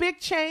making a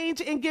big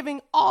change in giving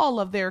all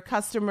of their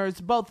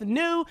customers, both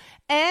new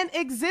and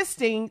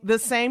existing, the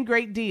same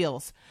great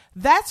deals.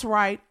 That's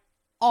right,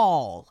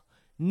 all.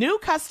 New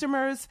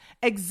customers,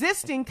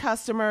 existing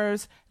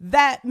customers,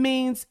 that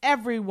means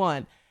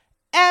everyone,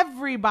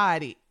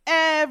 everybody.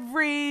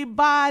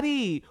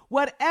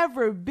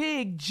 Whatever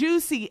big,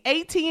 juicy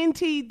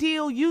AT&T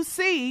deal you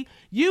see,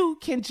 you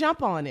can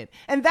jump on it.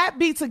 And that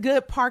beats a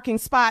good parking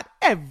spot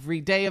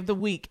every day of the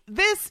week.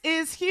 This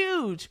is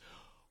huge.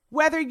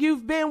 Whether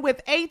you've been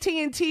with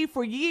AT&T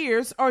for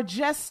years or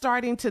just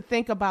starting to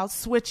think about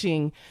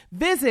switching,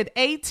 visit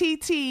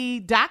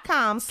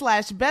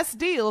att.com/best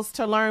deals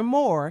to learn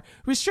more.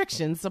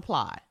 Restrictions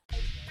apply.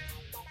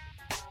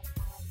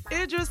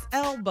 Idris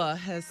Elba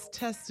has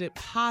tested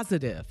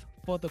positive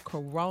for the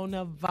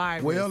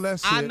coronavirus. Well,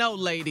 that's I it. know,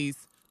 ladies.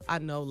 I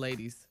know. Well,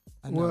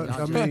 y'all I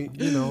just- mean,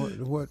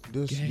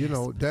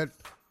 that.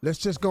 Let's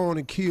just go on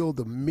and kill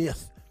the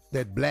myth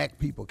that black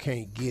people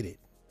can't get it.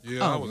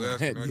 Yeah, I was Oh,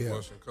 asking that yeah.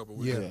 question a couple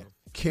weeks Yeah. ago.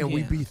 Can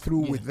we Yeah. be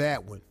through Yeah. with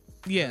that one?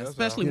 Yeah, that's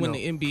especially all. when You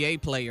the NBA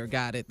player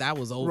got it. That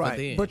was over Right.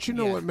 then. But you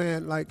know Yeah. what,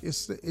 man? Like,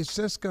 it's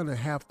just going to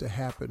have to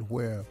happen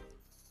where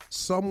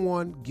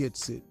someone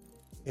gets it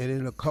and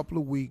in a couple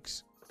of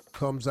weeks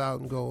comes out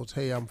and goes,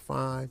 hey, I'm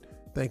fine.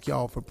 Thank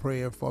y'all for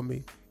praying for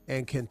me,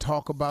 and can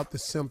talk about the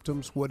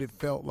symptoms, what it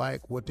felt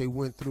like, what they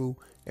went through,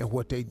 and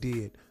what they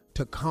did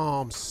to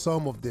calm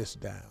some of this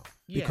down.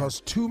 Yeah.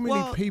 Because too many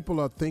Well- people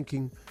are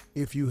thinking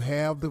if you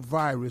have the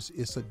virus,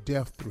 it's a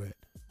death threat,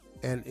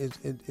 and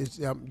it's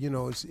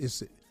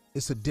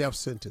a death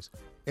sentence,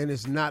 and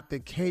it's not the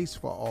case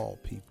for all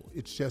people.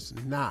 It's just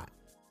not.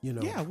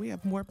 Yeah, we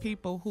have more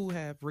people who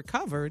have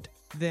recovered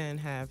than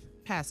have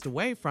passed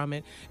away from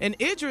it. And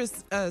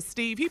Idris,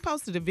 Steve, he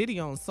posted a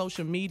video on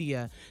social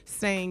media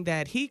saying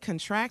that he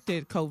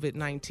contracted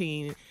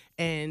COVID-19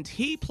 and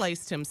he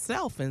placed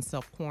himself in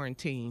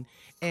self-quarantine.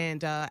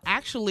 And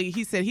actually,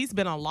 he said he's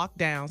been on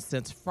lockdown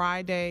since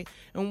Friday.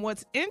 And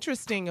what's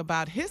interesting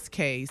about his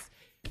case,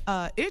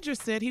 Idris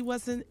said he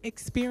wasn't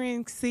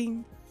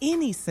experiencing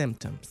any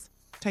symptoms.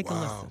 Take a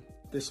listen.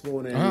 This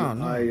morning, Oh,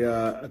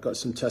 no. I got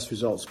some test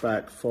results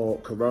back for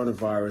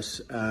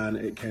coronavirus, and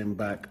it came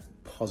back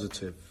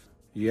positive.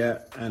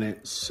 Yeah, and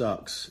it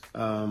sucks.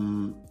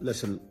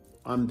 Listen,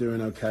 I'm doing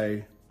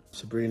okay.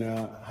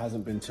 Sabrina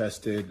hasn't been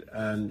tested,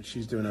 and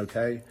she's doing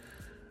okay.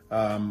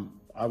 I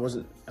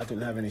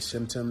didn't have any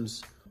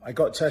symptoms. I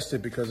got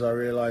tested because I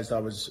realized I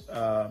was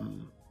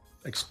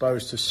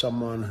exposed to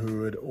someone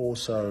who had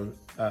also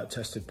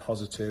tested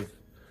positive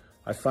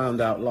I found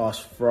out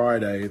last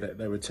Friday that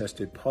they were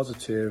tested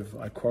positive.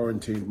 I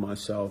quarantined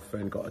myself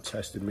and got a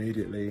test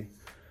immediately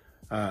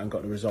and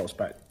got the results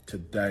back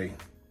today.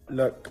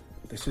 Look,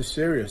 this is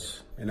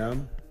serious, you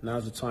know?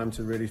 Now's the time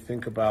to really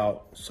think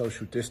about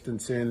social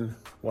distancing,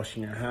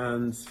 washing your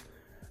hands.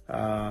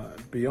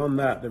 Beyond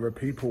that, there are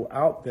people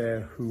out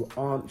there who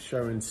aren't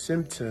showing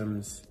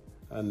symptoms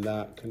and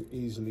that can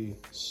easily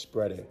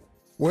spread it.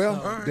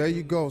 Well, there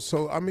you go.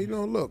 So, I mean,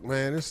 look,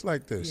 man, it's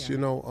like this,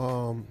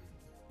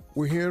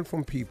 we're hearing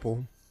from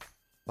people.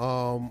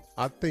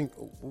 I think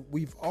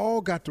we've all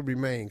got to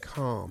remain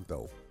calm,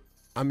 though.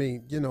 I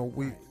mean,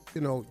 we're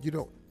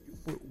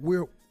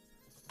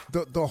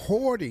the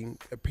hoarding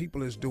that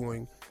people is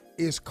doing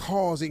is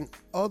causing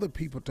other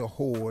people to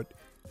hoard,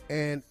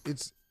 and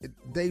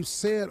they've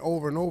said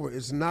over and over,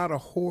 it's not a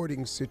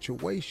hoarding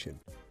situation.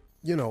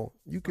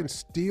 You can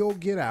still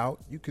get out,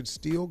 you can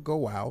still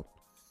go out.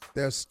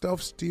 There's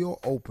stuff still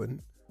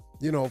open.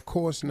 Of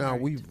course, now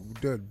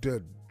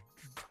the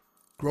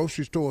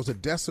grocery stores are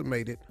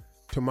decimated,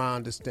 to my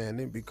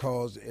understanding,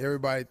 because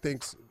everybody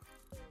thinks,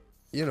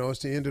 it's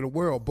the end of the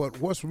world. But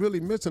what's really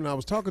missing, I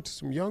was talking to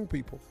some young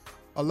people,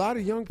 a lot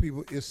of young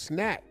people is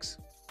snacks.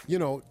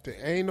 There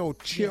ain't no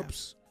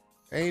chips,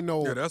 ain't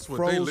no that's what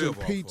frozen they live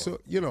pizza, off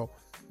of.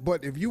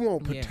 But if you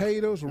want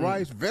potatoes,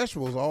 rice,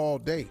 vegetables all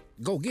day.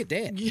 Go get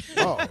that.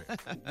 Oh,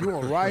 you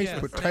want rice,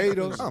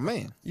 potatoes. Oh,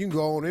 man. You can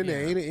go on in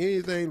there.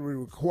 Anything that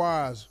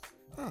requires.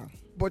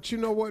 But you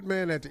know what,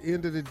 man? At the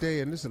end of the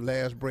day, and this is the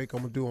last break I'm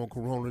going to do on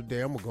Corona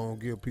today, I'm going to go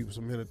and give people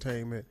some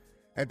entertainment.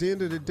 At the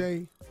end of the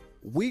day,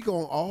 we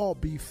going to all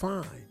be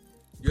fine.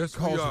 Yes,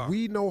 we because are.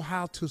 we know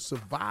how to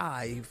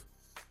survive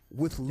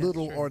with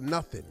little or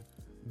nothing.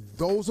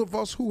 Those of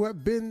us who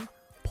have been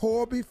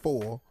poor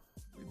before,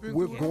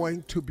 we're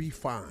going to be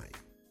fine.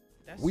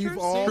 We've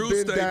all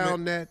been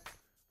down that.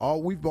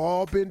 We've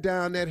all been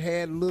down that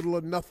had little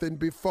or nothing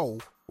before.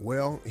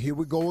 Well, here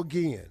we go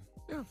again.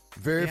 Yeah.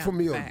 Very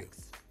familiar.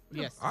 Facts.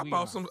 Yes, I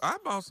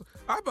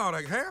bought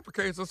like half a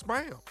case of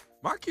Spam.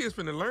 My kids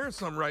finna learn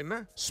something right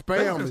now.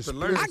 Spam is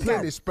there's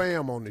plenty of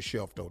Spam on the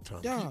shelf though,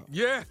 Tom.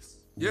 Yes.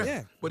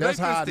 Yeah. But that's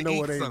they how I to know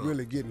eat it ain't some.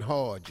 really getting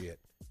hard yet.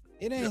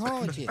 It ain't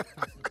hard yet.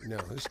 No,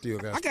 it still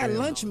got. I got Spam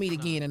lunch on meat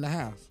again in the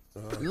house.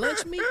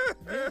 Lunch meat?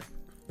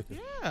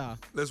 Yeah.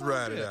 Let's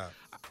ride it out.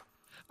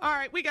 All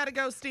right, we got to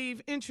go,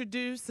 Steve.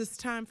 Introduce. It's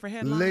time for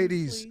headlines,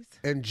 Ladies please.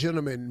 and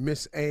gentlemen,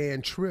 Miss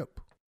Ann Tripp.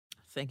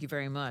 Thank you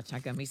very much. I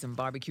got me some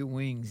barbecue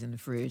wings in the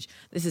fridge.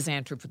 This is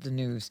Ann Tripp with the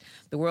news.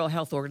 The World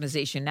Health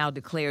Organization now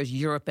declares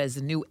Europe as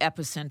the new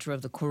epicenter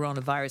of the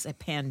coronavirus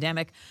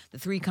pandemic. The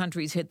three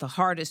countries hit the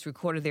hardest,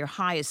 recorded their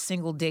highest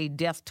single-day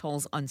death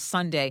tolls on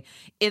Sunday.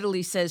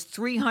 Italy says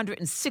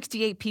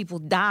 368 people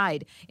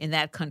died in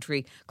that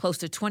country, close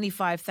to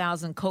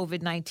 25,000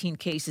 COVID-19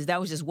 cases. That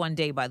was just one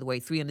day, by the way,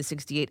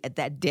 368 at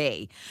that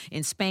day.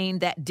 In Spain,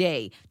 that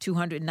day,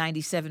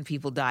 297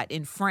 people died.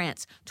 In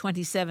France,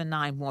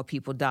 27,900 more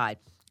people died.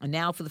 And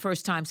now, for the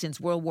first time since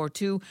World War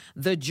II,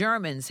 the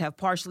Germans have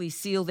partially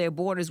sealed their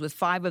borders with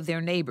 5 of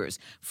their neighbors,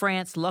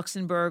 France,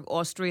 Luxembourg,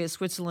 Austria,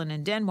 Switzerland,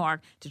 and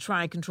Denmark, to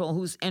try and control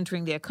who's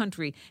entering their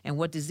country and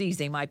what disease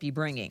they might be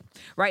bringing.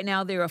 Right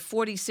now, there are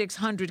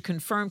 4,600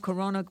 confirmed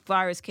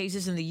coronavirus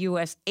cases in the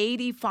U.S.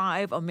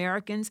 85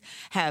 Americans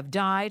have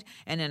died.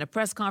 And in a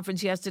press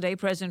conference yesterday,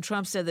 President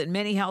Trump said that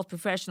many health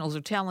professionals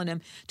are telling him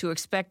to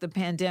expect the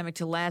pandemic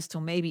to last till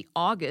maybe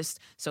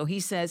August. So he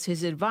says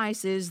his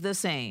advice is the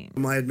same.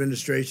 My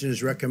administration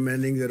is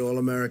recommending that all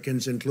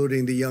Americans,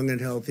 including the young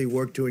and healthy,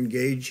 work to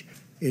engage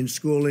in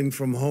schooling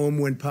from home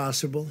when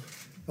possible,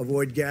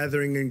 avoid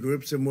gathering in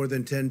groups of more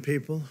than 10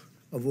 people,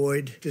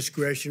 avoid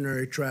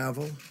discretionary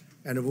travel,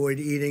 and avoid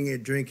eating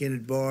and drinking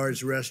at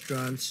bars,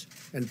 restaurants,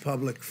 and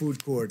public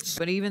food courts.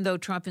 But even though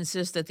Trump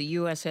insists that the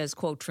U.S. has,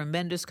 quote,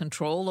 tremendous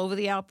control over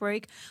the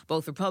outbreak,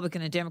 both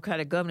Republican and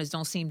Democratic governors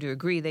don't seem to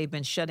agree. They've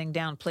been shutting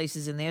down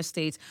places in their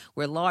states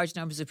where large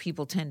numbers of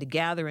people tend to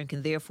gather and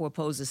can therefore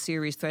pose a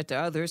serious threat to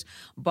others.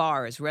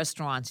 Bars,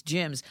 restaurants,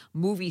 gyms,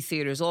 movie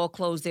theaters all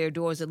closed their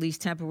doors, at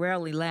least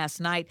temporarily, last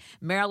night.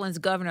 Maryland's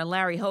Governor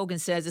Larry Hogan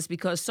says it's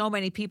because so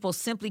many people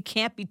simply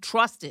can't be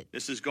trusted.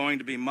 This is going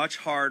to be much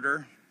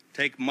harder,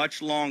 take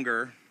much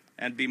longer,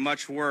 and be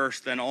much worse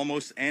than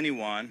almost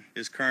anyone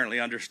is currently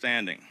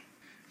understanding.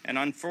 And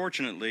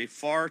unfortunately,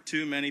 far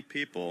too many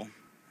people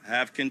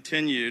have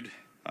continued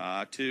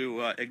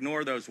to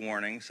ignore those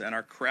warnings and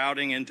are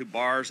crowding into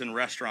bars and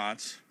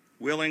restaurants,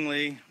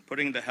 willingly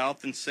putting the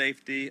health and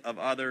safety of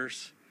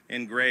others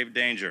in grave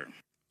danger.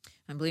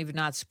 And believe it or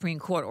not, Supreme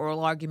Court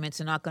oral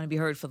arguments are not going to be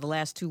heard for the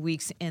last 2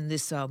 weeks in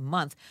this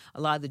month. A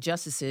lot of the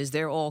justices,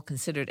 they're all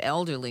considered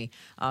elderly,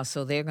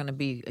 so they're going to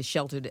be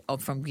sheltered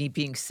from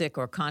being sick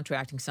or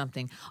contracting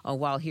something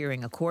while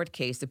hearing a court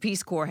case. The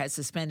Peace Corps has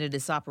suspended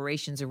its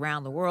operations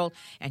around the world,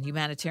 and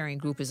Humanitarian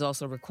Group is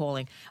also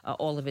recalling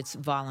all of its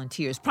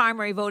volunteers.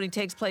 Primary voting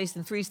takes place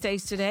in 3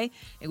 states today.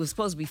 It was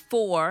supposed to be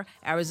 4,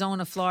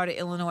 Arizona, Florida,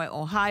 Illinois,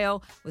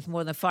 Ohio, with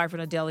more than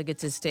 500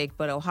 delegates at stake.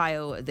 But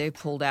Ohio, they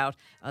pulled out.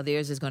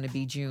 Theirs is going to be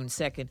Monday, June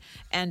 2nd.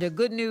 And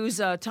good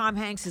news, Tom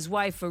Hanks, his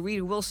wife,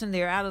 Rita Wilson,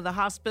 they're out of the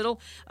hospital.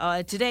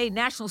 Today,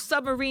 National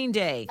Submarine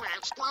Day.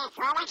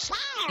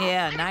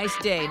 Yeah, nice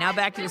day. Now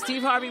back to the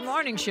Steve Harvey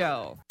Morning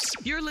Show.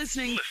 You're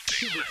listening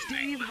to the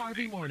Steve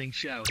Harvey Morning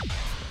Show.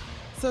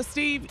 So,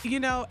 Steve,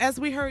 as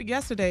we heard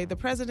yesterday, the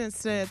president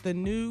said the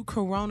new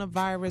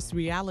coronavirus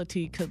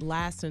reality could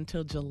last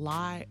until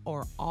July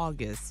or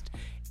August.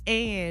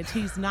 And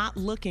he's not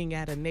looking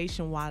at a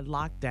nationwide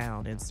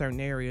lockdown in certain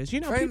areas.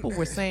 People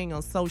were saying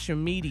on social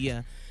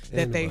media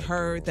that they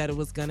heard that it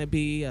was going to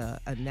be a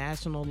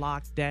national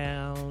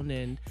lockdown.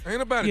 And ain't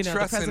nobody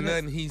trusting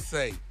nothing he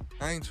say.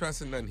 I ain't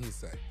trusting nothing he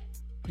say.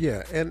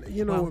 Yeah, and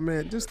what,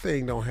 man? This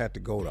thing don't have to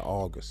go to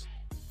August.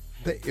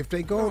 If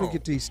they go to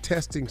get these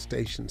testing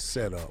stations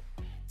set up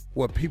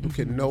where people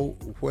can know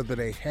whether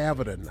they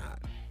have it or not,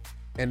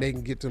 and they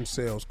can get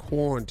themselves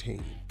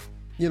quarantined,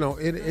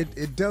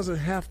 it doesn't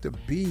have to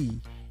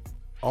be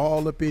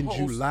all up in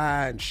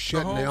July and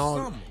shutting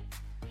down.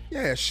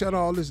 Yeah, shut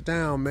all this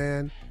down,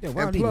 man. Yeah,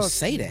 why don't he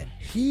say that?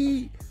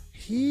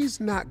 He's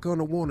not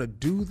gonna want to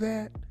do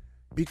that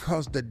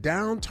because the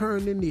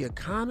downturn in the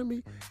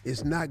economy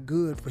is not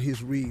good for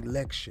his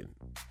re-election.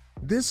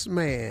 This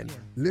man,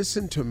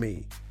 listen to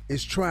me,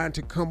 is trying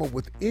to come up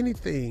with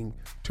anything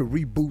to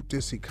reboot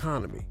this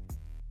economy.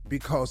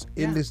 Because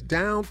in this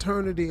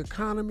downturn of the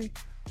economy,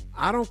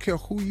 I don't care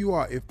who you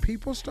are. If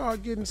people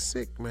start getting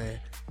sick, man,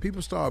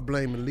 people start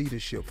blaming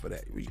leadership for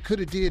that. We could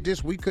have did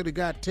this. We could have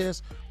got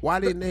tests.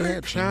 Why didn't they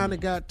have China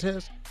got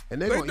tests?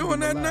 And they doing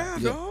that now,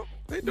 dog.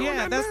 They doing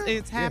that now.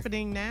 It's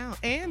happening now.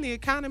 And the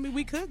economy,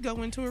 we could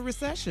go into a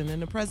recession.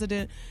 And the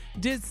president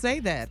did say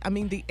that. I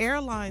mean, the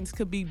airlines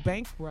could be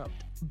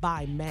bankrupt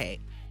by May.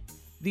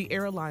 The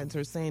airlines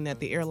are saying that,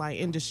 the airline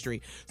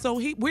industry. So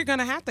we're going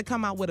to have to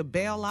come out with a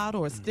bailout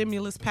or a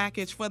stimulus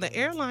package for the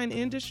airline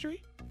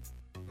industry.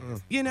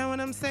 You know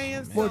what I'm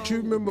saying? But you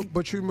remember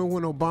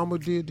when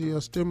Obama did the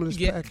stimulus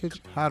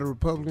package? How the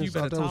Republicans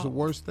thought that was the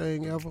worst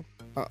thing ever?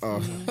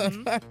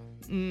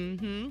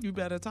 You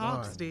better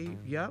talk, Steve.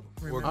 Yep.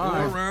 Well,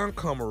 go around,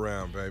 come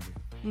around, baby.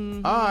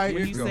 All right.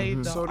 When you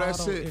saved the so that's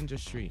auto it.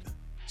 industry.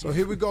 So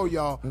here we go,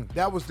 y'all.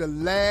 That was the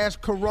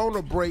last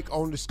Corona break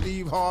on the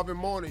Steve Harvey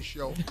Morning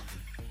Show.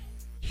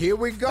 Here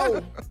we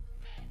go.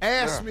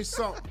 Ask me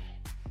something.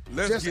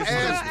 Let's get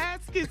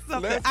ask you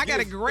something. I got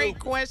a great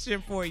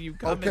question for you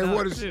coming up,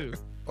 what is too.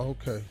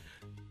 Okay.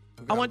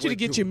 I want you to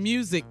get your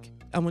music.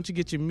 I want you to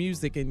get your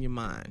music in your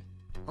mind.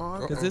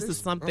 Because this is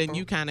something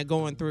you kind of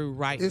going through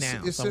right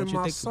now. It's so I want in you to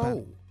my think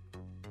soul.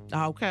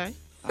 about it. Okay.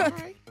 All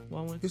right.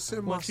 Well, it's in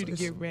I want you to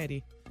get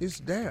ready. It's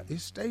there. It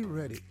stay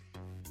ready.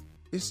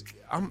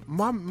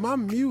 My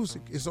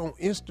music is on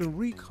instant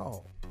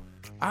recall.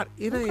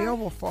 It ain't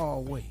ever far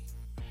away.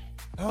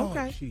 Oh,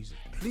 okay. Jesus.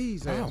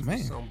 Please ask me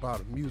something about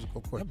a musical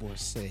question. That boy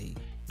say,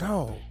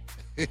 dog.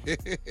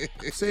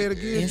 Say it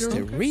again,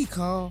 instant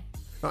recall.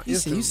 You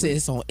said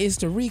it's on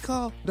instant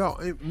recall?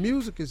 Dog,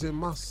 music is in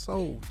my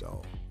soul,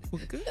 dog.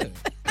 Well, good.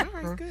 All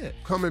right, good.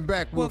 Coming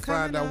back, we'll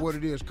find out what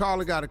it is.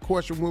 Carla got a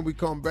question when we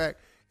come back,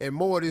 and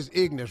more of this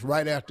ignorance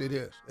right after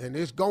this. And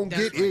it's going to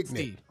get ignorant.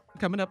 Steve.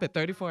 Coming up at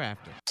 34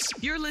 after.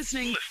 You're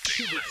listening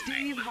to the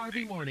Steve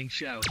Harvey Morning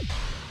Show.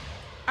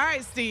 All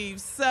right,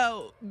 Steve.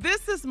 So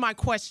this is my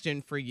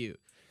question for you.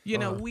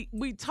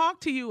 We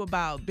talked to you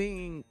about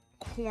being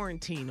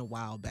quarantined a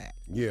while back.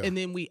 Yeah. And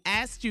then we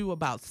asked you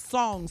about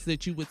songs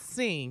that you would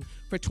sing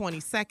for 20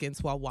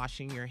 seconds while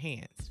washing your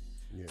hands.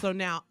 Yeah. So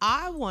now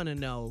I want to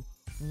know,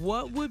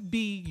 what would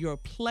be your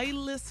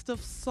playlist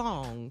of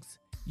songs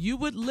you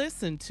would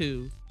listen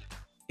to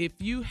if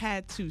you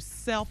had to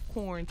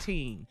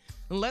self-quarantine?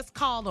 And let's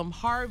call them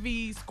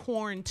Harvey's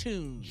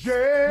Quarantunes.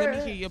 Yeah. Let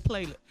me hear your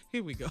playlist.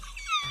 Here we go.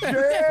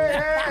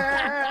 Yeah.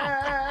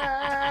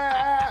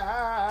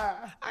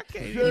 I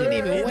can't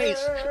even wait.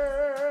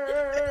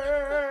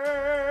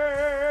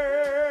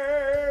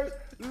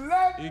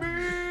 Let me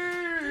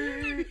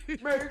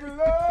make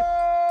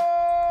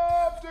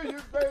love to you,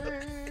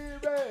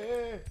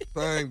 baby.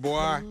 Sing,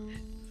 boy.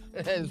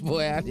 This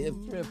boy out here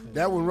tripping.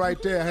 That one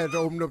right there, I had to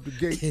open up the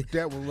gate.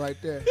 That one right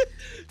there.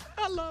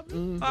 I love it.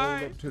 All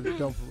right. Up to the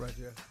dumper right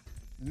there.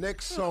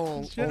 Next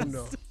song on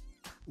the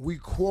We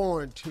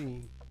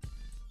Quarantine.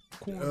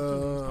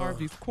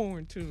 Harvey's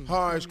Quarantunes.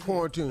 Harvey's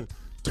Quarantine.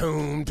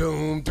 Doom,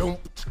 doom, doom.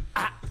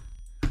 Ah.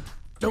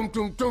 Doom,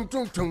 doom, doom,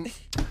 doom, doom.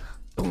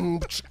 Boom,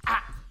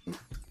 ah.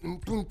 Doom,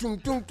 doom,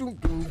 doom, doom,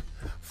 doom.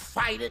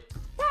 Fight it.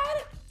 Fight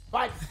it.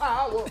 Fight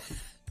power.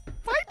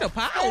 Fight the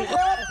power.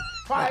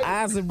 Fight the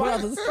Isaac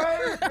Brothers.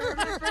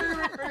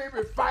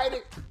 Baby, fight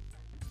it.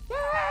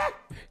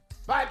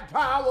 Fight the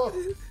power.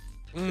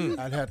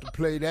 I'd have to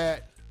play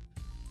that.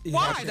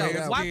 Why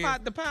though? Why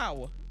fight the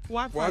power?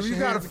 Why fight? Well, you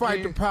got to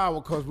fight the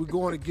power because we're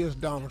going against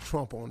Donald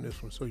Trump on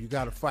this one. So you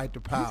got to fight the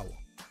power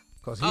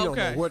because he don't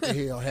know what the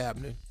hell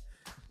happening.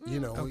 He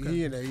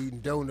in there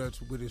eating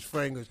donuts with his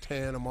fingers,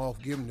 tearing them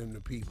off, giving them to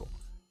people.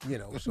 So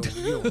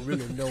you don't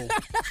really know.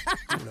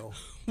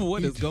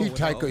 What is going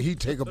on? He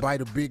take a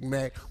bite of Big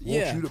Mac,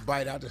 wants you to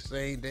bite out the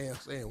same damn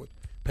sandwich,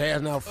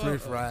 passing out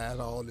French fries,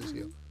 all this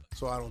here.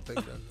 So I don't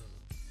think that.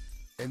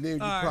 And then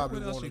you All right, probably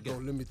what else want to you go,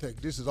 got? let me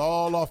think. This is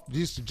all off,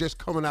 this is just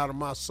coming out of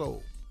my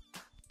soul.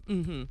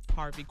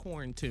 Harvey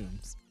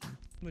Quarantunes.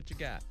 What you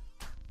got?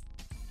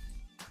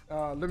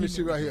 Let me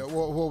see right here.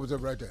 What was it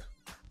right there?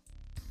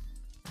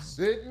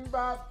 Sitting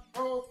by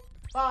the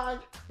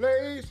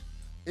fireplace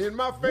in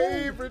my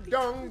favorite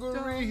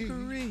dungaree.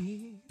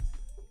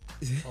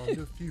 On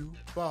the few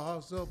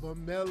bars of a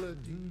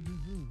melody,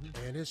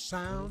 and it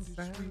sounded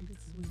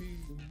sweet.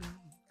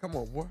 Come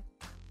on, boy.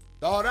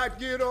 Thought I'd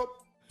get up,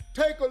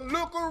 take a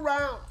look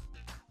around,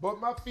 but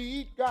my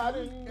feet got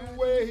in the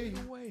way.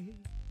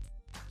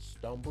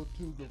 Stumbled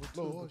to the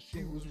floor,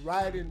 she was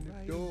right in the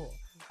door.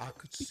 I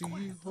could see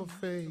her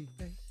face.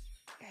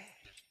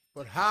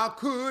 But how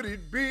could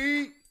it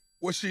be?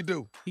 What'd she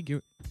do? He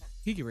get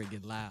ready to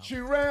get loud. She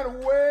ran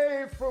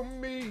away from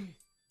me.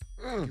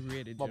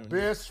 My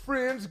best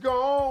friend's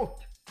gone.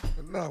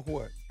 Now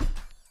what?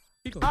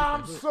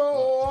 I'm so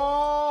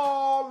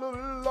all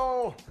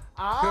alone.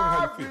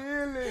 I how you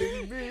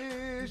really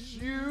miss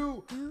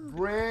you,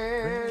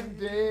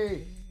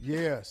 Brandy.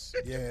 Yes.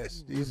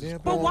 This is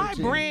But why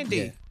quarantine. Brandy?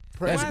 Yeah.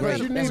 That's Why great. is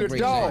You that need a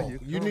great. dog.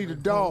 You need a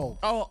dog.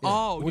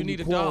 Oh, you when need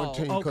a you dog.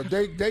 quarantine, because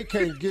they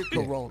can't get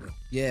corona.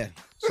 Yeah.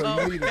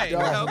 So you need a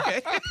dog.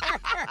 Okay.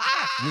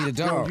 Need a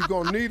So dog. you're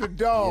going to need a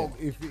dog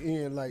if you're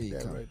in like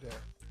that right there.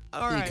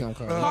 All right. come,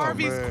 Carl.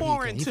 Harvey's man.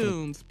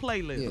 Quarantunes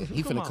playlist. Yeah,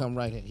 he Come finna on. come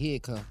right here. Here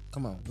it come.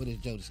 Come on. What is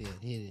Jodeci at?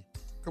 Here it is.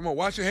 Come on,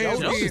 wash your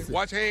hands Jodeci. again.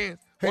 Wash your hands.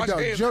 Hey, Wash dog,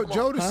 your hands. Come on.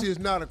 Jodeci is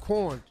not a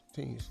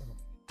quarantine song.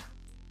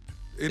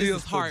 It This is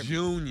is for Harvey.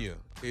 Junior.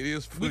 It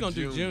is for We're going to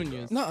do Junior.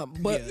 juniors. No,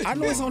 but I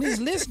know it's on his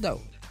list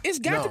though. It's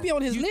got to be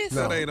on his list.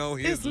 That ain't on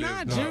his It's list.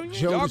 not No. Junior.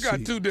 Y'all Jodeci.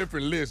 got two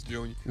different lists,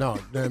 Junior. No,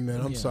 man,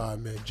 I'm sorry,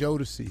 man.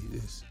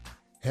 Jodeci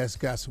has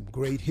got some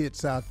great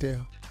hits out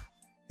there.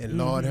 And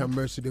Lord have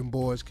mercy, them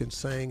boys can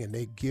sing and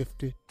they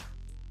gifted.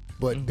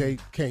 But they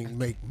can't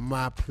make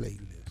my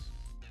playlist.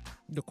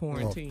 The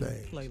quarantine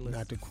things, playlist.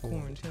 not the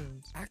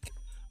quarantine. Quarantunes.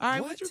 All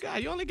right, what you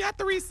got? You only got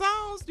 3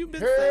 songs. You've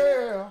been saying.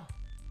 Hey,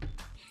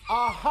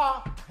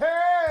 aha,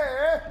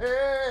 hey,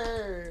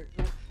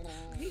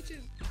 He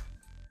just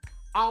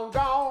I'm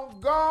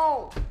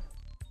gone.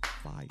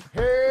 Fire.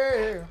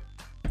 Hey,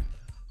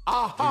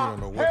 aha,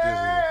 You don't know what this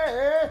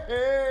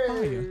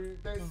hey,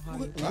 I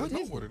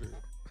know what it is.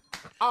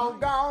 I'm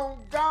gone.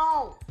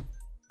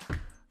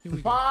 Here we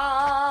go.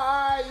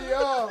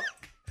 Fire.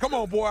 Come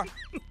on, boy.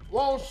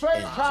 Won't say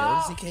and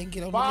how. Jodeci can't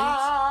get on the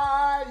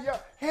Fire.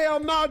 Hell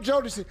no,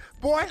 Jodeci.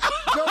 Boy,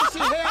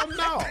 Jodeci, hell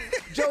no.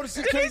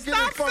 Jodeci can't get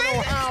in front of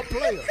Ohio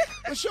players.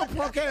 What's your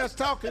punk ass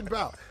talking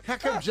about? How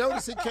come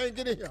Jodeci can't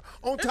get in here?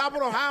 On top of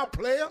the Ohio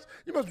players?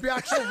 You must be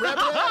out your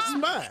rabbit ass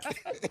mind.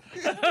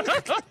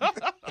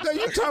 Now,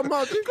 you talking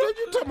about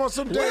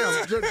some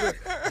damn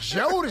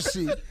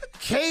Jodeci,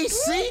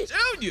 KC,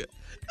 Junior.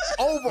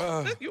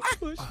 over. You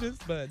push this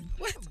button.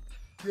 What?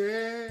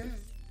 Yeah.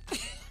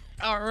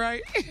 All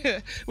right.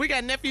 We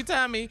got Nephew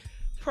Tommy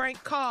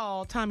prank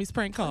call. Tommy's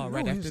prank call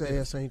right after His this.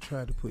 ass ain't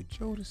tried to put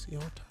Jodeci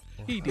on top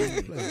of He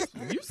did.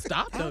 You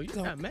stopped, though. You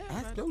got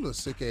mad. Your little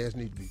sick ass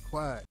need to be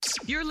quiet.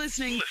 You're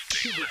listening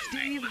to the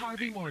Steve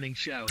Harvey Morning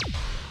Show.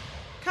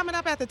 Coming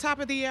up at the top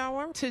of the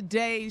hour,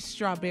 today's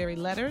Strawberry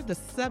Letter. The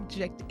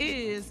subject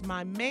is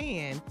my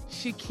man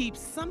should keep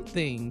some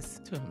things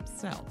to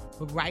himself.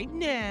 But right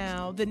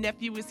now, the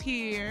nephew is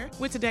here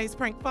with today's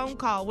prank phone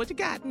call. What you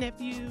got,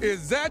 nephew?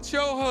 Is that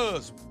your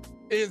husband?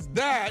 Is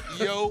that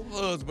your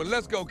husband?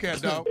 Let's go,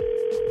 cat dog.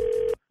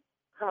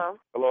 Hello,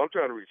 I'm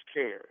trying to reach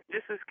Karen.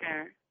 This is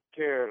Karen.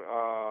 Karen,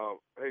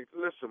 hey,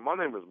 listen, my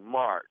name is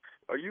Mark.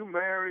 Are you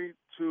married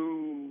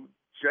to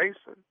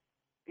Jason?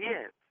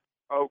 Yes.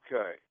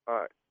 Okay, all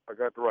right, I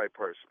got the right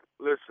person.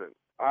 Listen,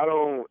 I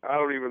don't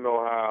even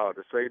know how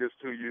to say this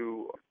to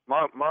you.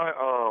 My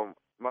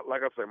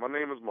like I say, my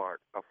name is Mark.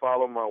 I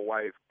follow my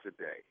wife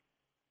today,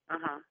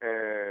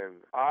 and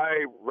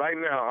right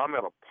now I'm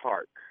at a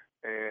park,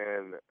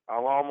 and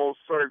I'm almost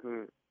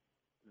certain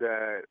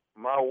that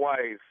my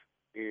wife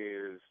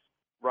is.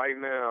 Right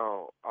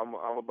now, I'm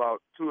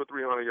about 200 or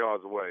 300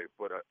 yards away,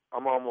 but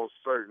I'm almost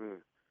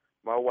certain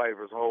my wife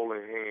is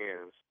holding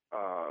hands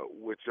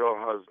with your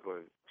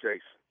husband, Jason.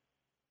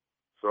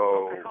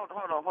 So. Okay,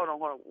 hold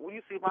on. When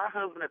you see my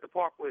husband at the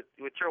park with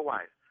your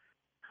wife,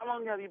 how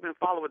long have you been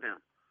following them?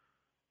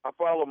 I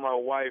followed my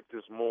wife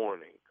this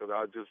morning because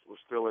I just was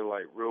feeling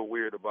like real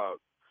weird about,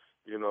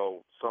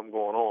 something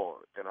going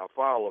on, and I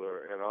followed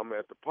her, and I'm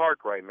at the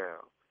park right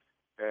now,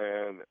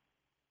 and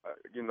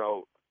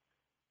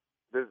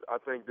I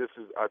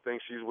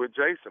think she's with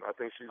Jason. I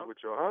think she's with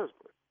your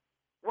husband.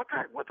 What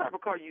type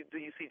of car do you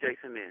see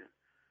Jason in?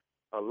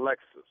 A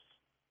Lexus.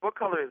 What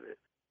color is it?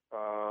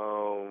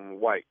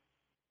 White.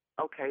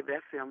 Okay,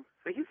 that's him.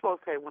 So he's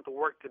supposed to have went to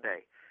work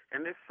today,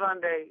 and this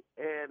Sunday,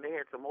 and they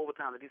had some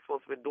overtime that he's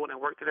supposed to be doing at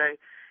work today,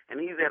 and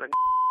he's at a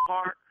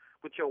park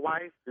with your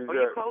wife. Are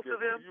you close to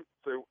them?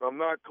 I'm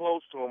not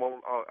close to him.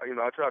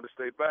 I tried to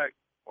stay back.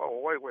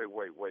 Oh, wait,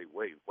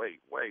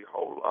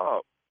 hold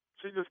up.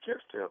 She just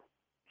kissed him.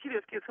 She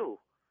just kissed who?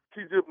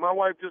 My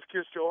wife just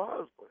kissed your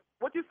husband.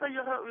 What you say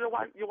your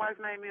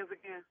wife's name is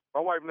again?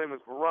 My wife's name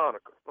is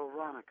Veronica.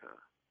 Veronica.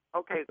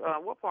 Okay,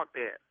 what park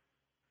they at?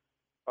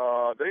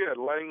 They at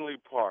Langley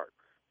Park.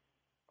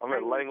 I'm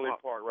at Langley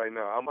Park right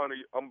now. I'm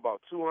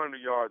about 200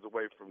 yards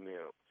away from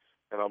them,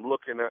 and I'm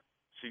looking at.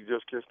 She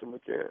just kissed him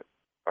again.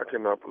 I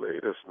cannot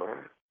believe this,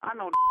 man. I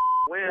know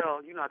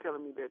well. You're not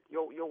telling me that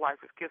your wife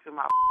is kissing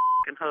my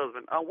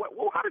husband. How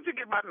did you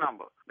get my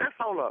number? Let's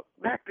hold up.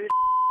 Back this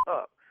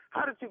up.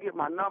 How did you get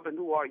my number, and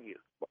who are you?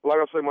 Like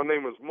I say, my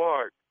name is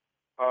Mark.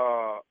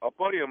 A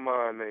buddy of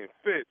mine named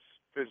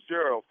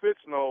Fitzgerald.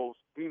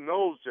 He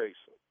knows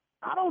Jason.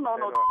 I don't know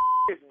no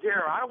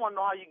Fitzgerald. I don't want to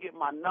know how you get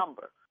my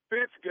number.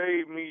 Fitz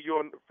gave me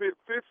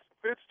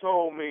Fitz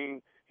told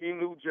me he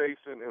knew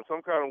Jason and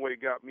some kind of way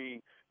got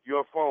me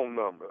your phone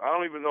number. I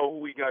don't even know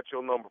who he got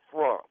your number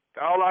from.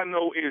 All I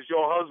know is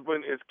your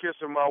husband is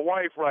kissing my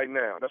wife right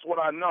now. That's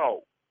what I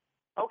know.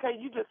 Okay,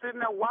 you just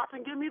sitting there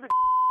watching. Give me the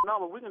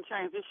number. We can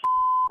change this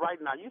right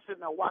now. You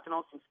sitting there watching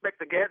on some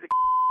Spectre Gadget.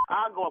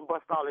 I'll go and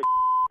bust all this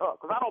up,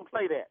 because I don't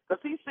play that.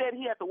 Because he said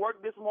he had to work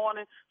this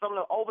morning, some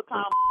little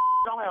overtime.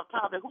 Don't have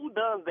time. Who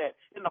does that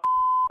in the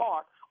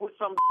park with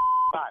some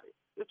body?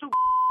 It's too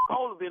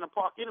cold to be in the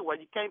park anyway.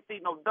 You can't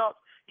feed no ducks.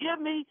 Give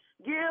me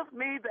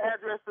the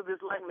address to this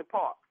Langley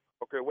Park.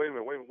 Okay, wait a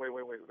minute.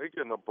 They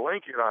getting a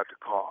blanket out the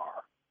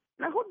car.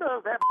 Now, who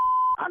does that?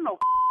 I know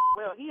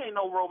well, he ain't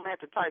no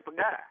romantic type of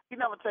guy. He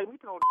never take me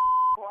to no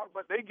park,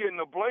 but they getting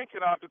a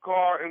blanket out the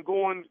car and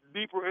going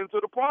deeper into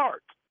the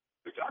park.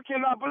 I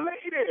cannot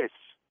believe this.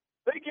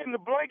 They getting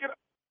the blanket.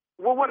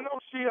 Well, I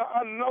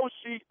know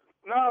she.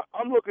 Now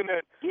I'm looking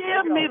at.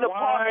 Give me the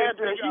park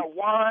address. They got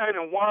wine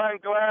and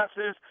wine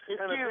glasses.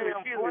 Excuse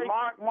me,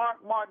 Mark.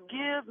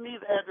 Give me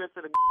the address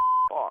to the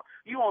park.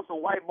 You want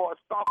some white boy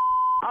stuff?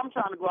 I'm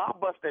trying to go. I'll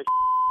bust that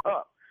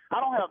up. I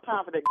don't have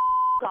time for that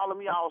calling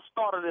me all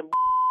started and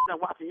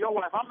watching your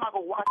wife. I'm not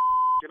gonna watch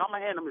and I'm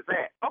gonna hand him his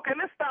ass. Okay,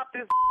 let's stop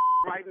this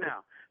right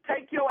now.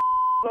 Take your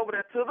over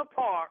there to the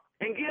park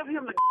and give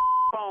him the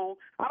phone.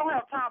 I don't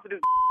have time for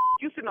this.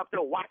 You sitting up there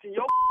watching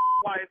your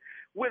wife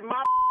with my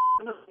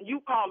you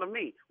calling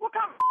me. What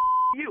kind of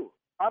you?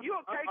 You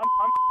okay?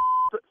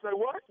 Say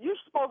what? You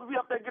supposed to be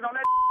up there getting on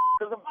that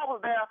because if I was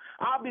there,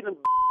 I'd be the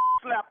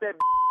slap that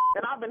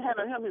and I've been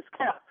handing him his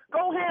cap.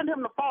 Go hand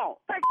him the phone.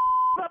 Take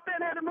up there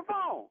and hand him the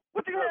phone.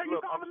 What the hell you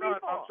calling me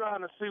for? I'm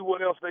trying to see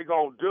what else they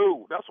gonna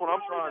do. That's what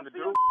I'm trying to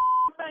do.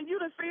 You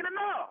done seen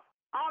enough.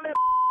 All that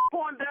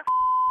porn that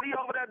he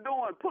over there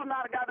doing, putting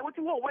out a guy. What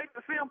you want? Wait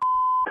to see him?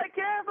 Take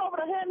your ass over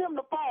there, hand him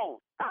the phone.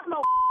 I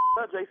know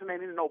Jason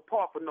ain't in no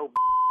park for no.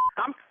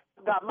 I'm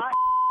got my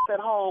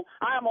at home.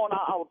 I am on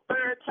our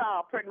third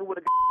child pregnant with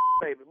a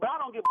baby, but I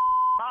don't give.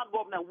 I'll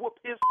go up there and whoop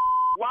his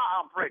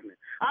while I'm pregnant.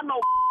 I know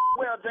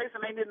well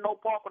Jason ain't in no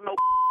park for no.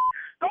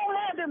 Go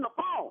hand him the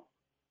phone.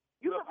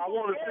 Look, I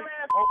want to see.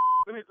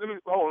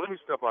 Let me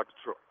step out the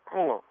truck.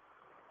 Hold on.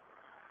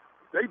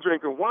 They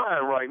drinking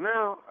wine right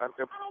now. I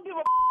don't give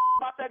a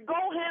about that. Go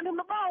hand him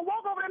the phone.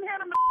 Walk over there and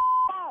hand him the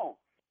phone.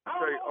 I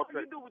don't know what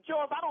you do with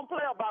yours. I don't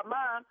play about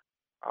mine.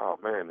 Oh,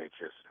 man, they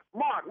kissing.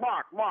 Mark.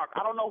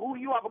 I don't know who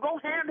you are, but go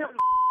hand him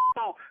the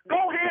phone.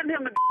 Go hand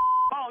him the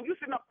phone. You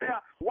sitting up there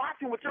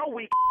watching with your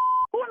weak.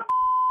 Who in the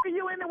are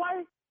you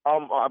anyway?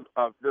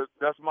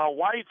 That's my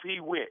wife he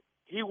with.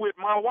 He with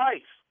my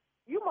wife.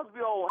 You must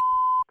be old.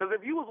 Because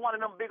if you was one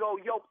of them big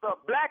old yoked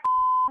up black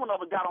one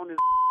of them got on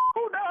this.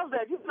 Who does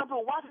that? You sit up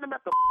there watching them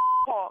at the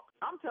park.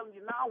 I'm telling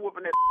you now, I'm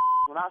whooping that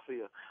when I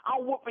see her.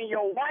 I'm whooping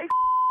your wife.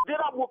 Then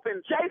I'm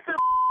whooping Jason.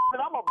 Then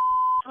I'm going to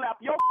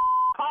slap your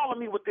calling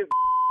me with this.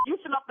 You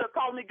sitting up there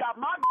calling me, got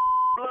my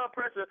blood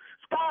pressure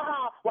sky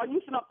high while you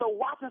sitting up there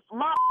watching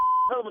my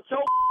husband,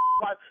 your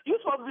wife.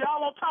 You supposed to be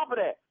all on top of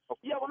that.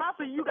 Yeah, when I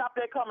see you got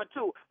that coming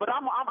too. But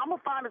I'm going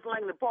to find this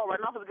Langley Park right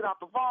now. I'm going to get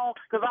off the phone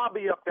because I'll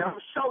be up there. I'm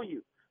going to show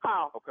you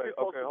how. Okay,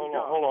 hold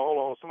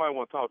on. Somebody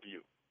want to talk to you.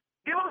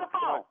 Give him the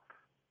phone.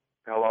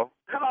 Hello?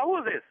 Hello, who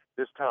is this?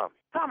 It's Tommy.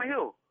 Tommy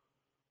who?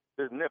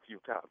 His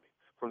nephew, Tommy,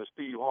 from the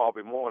Steve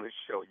Harvey Morning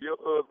Show. Your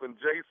husband,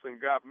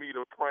 Jason, got me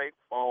to prank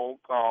phone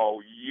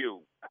call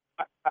you.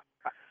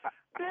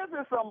 This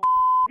is some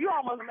you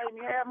almost made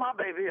me have my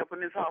baby up in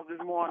this house this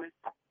morning.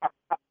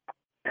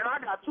 And I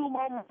got 2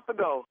 more months to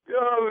go.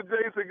 Your husband,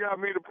 Jason,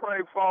 got me to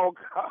prank phone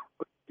call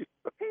you.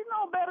 He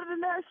know better than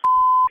that.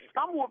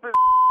 I'm whooping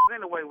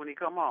anyway when he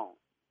come home.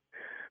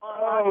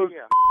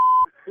 Yeah.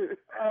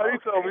 He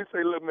told me, he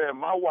said, look, man,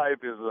 my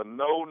wife is a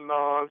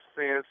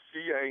no-nonsense.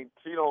 She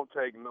don't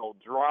take no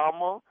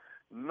drama,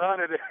 none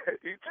of that.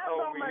 He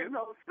told me. That don't make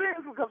no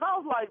sense because I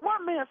was like,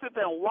 what man sit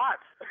there and watch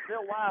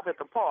their wife at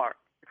the park?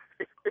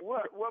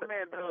 What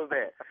man does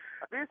that?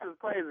 This is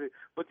crazy.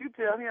 But you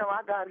tell him,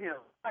 I got him.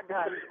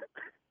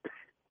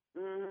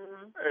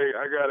 Mm-hmm. Hey,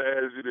 I got to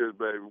ask you this,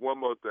 baby. One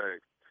more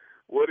thing.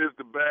 What is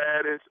the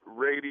baddest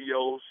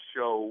radio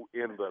show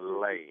in the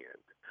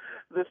land?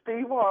 The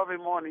Steve Harvey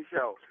Morning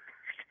Show.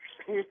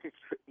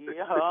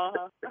 Yeah.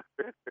 I'm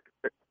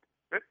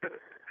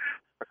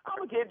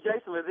going to get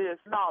Jason with this.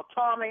 No,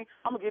 Tommy,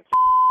 I'm going to get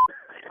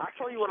I'll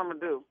show you what I'm going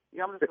to do.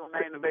 Yeah, I'm just going to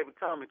name the baby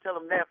Tommy. Tell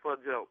him that for a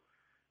joke.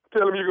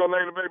 Tell him you're going to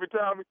name the baby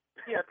Tommy?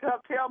 Yeah, tell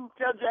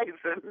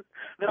Jason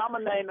that I'm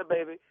going to name the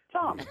baby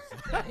Tommy.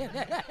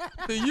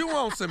 So you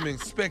want some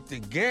Inspector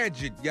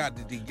Gadget?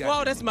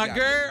 Whoa, that's my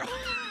girl.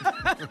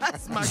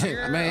 That's my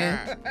girl.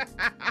 Man.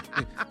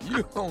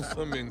 You want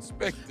some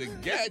Inspector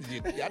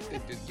Gadget?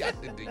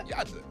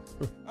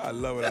 I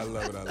love it. I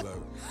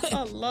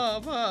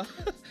love her.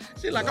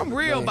 She like, I'm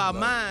real about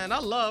mine. I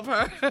love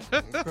her.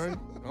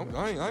 Okay.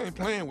 I ain't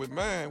playing with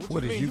mine.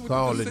 What is you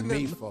calling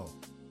me for?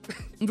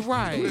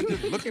 Right.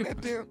 Just looking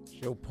at them.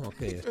 Your punk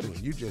ass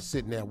doing. You just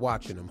sitting there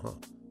watching them, huh?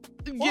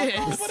 Yes.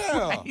 Over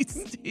there. Right,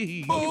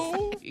 Steve.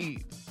 Oh. Yeah.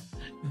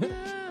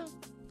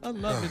 I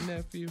love it,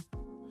 nephew.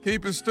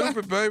 Keep it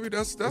stupid, baby.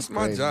 That's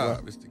my crazy, job,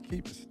 bro. is to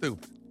keep it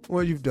stupid.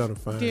 Well, you've done a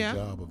fine Yeah.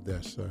 job of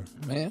that, sir.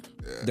 Man,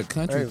 the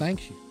country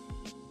thanks you.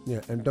 Yeah,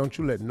 and don't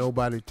you let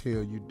nobody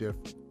tell you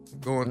different.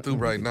 Going through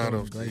right now,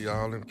 though, Steve,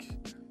 y'all.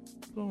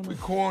 We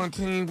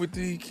quarantined with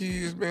these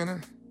kids,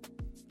 man.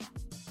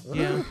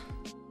 Yeah.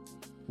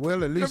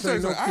 Well, at least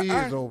ain't no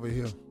kids over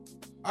here.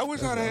 I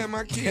wish I'd had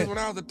my kids when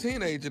I was a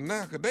teenager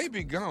now, because they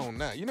be gone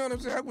now. You know what I'm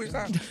saying? I wish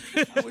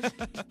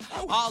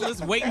All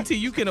this waiting till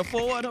you can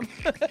afford them.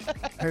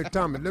 Hey,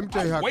 Tommy, let me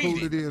tell you how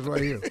cool it is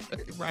right here.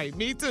 Right,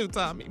 me too,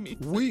 Tommy. Me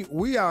too.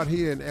 We out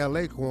here in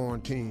L.A.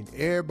 quarantined.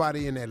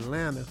 Everybody in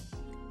Atlanta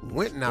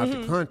went out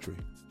the country,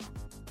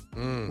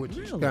 which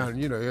is kind of,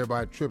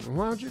 everybody tripping.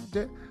 Why don't you,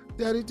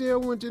 Daddy Dale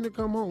Winton to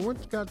come home?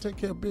 Winton got to take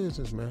care of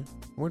business, man.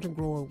 Winton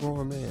grown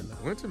man now.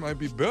 Winton might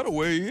be better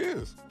where he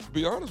is, to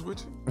be honest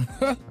with you.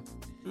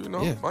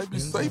 Might be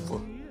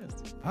safer.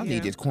 I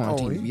need this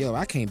quarantine. Yo,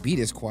 I can't be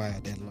this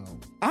quiet that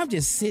long. I'm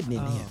just sitting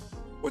in here.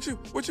 What you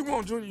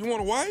want, Junior? You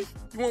want a wife?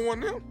 You want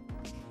one of them?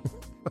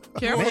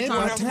 Careful, Man,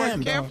 my Tommy.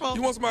 time, Careful.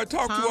 You want somebody to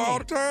talk to all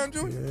the time,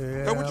 Junior?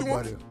 Yeah, That what you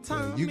want? buddy.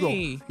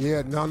 Tommy.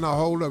 No,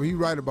 hold up. He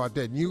right about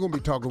that. You're going to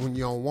be talking when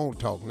you don't want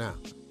to talk now.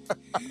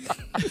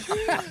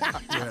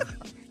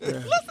 Listen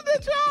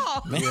at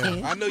y'all.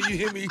 Man. I know you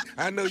hear me.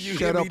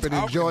 Shut up and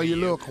enjoy your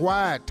little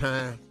quiet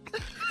time.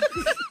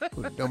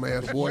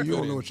 Dumbass boy, you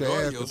don't know what you're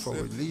asking for.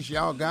 At least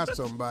y'all got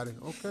somebody.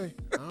 Okay,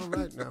 all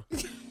right now.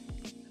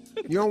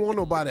 You don't want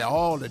nobody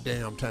all the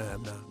damn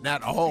time now.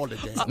 Not all the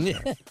damn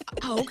time.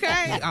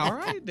 Okay, all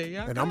right. There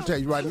y'all And go. I'm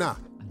telling you right now,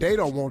 they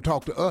don't want to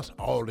talk to us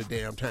all the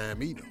damn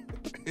time either.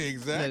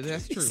 Exactly. Yeah,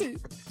 that's true.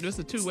 It's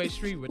a two-way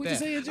street with What'd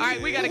that. you say, All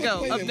right, we got to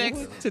go. Wait a Up minute,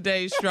 next, what?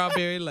 today's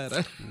Strawberry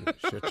Letter.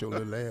 Shut your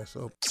little ass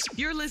up.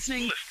 You're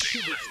listening to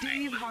the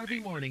Steve Harvey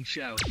Morning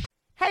Show.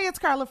 Hey, it's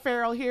Carla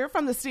Farrell here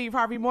from the Steve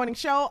Harvey Morning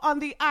Show on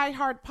the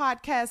iHeart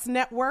Podcast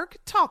Network,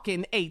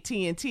 talking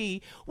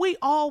AT&T. We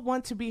all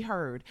want to be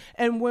heard,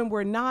 and when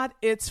we're not,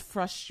 it's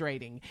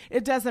frustrating.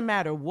 It doesn't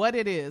matter what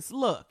it is.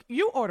 Look,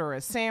 you order a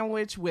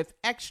sandwich with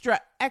extra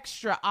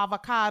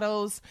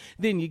avocados,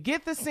 then you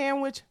get the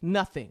sandwich,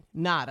 nothing,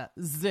 nada,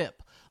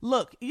 zip.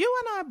 Look, you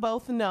and I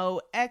both know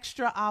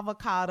extra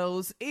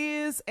avocados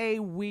is a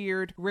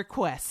weird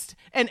request.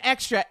 And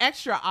extra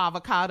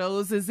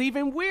avocados is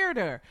even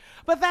weirder.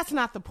 But that's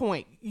not the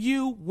point.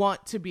 You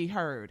want to be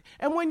heard.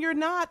 And when you're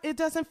not, it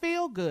doesn't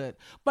feel good.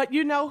 But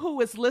you know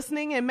who is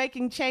listening and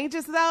making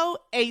changes though?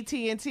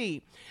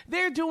 AT&T.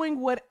 They're doing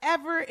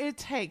whatever it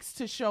takes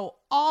to show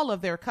all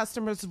of their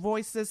customers'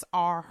 voices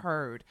are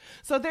heard.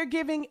 So they're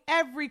giving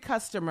every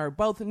customer,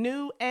 both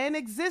new and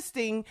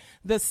existing,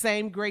 the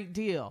same great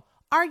deal.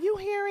 Are you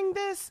hearing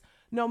this?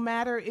 No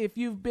matter if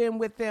you've been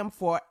with them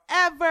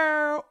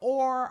forever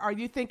or are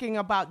you thinking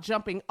about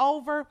jumping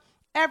over,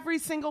 every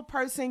single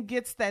person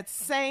gets that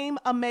same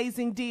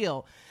amazing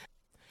deal.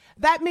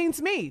 That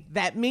means me.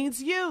 That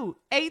means you.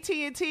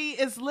 AT&T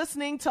is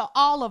listening to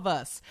all of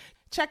us.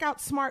 Check out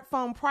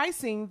smartphone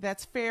pricing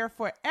that's fair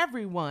for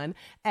everyone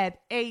at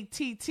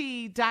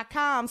att.com/best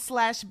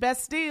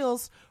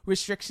deals.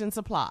 Restrictions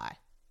apply.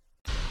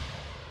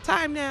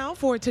 Time now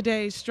for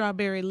today's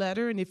Strawberry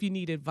Letter. And if you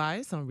need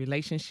advice on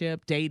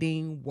relationship,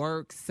 dating,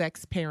 work,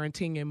 sex,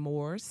 parenting, and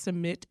more,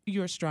 submit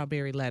your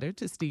Strawberry Letter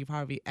to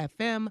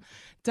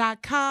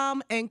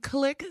steveharveyfm.com and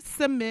click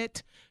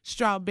Submit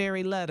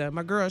Strawberry Letter.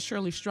 My girl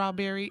Shirley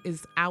Strawberry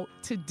is out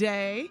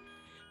today.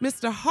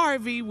 Mr.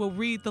 Harvey will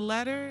read the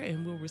letter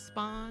and we'll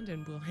respond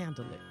and we'll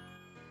handle it.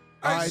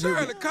 Hey,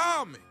 Shirley,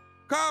 call me.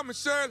 Call me,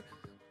 Shirley.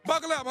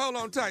 Buckle up. Hold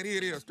on tight. Here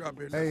it is,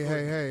 Strawberry.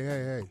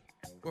 Hey.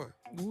 What?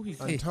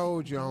 I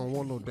told you I don't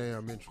want no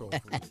damn intro.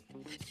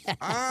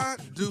 I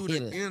do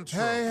the intro.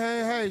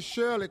 Hey,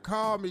 Shirley,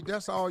 call me.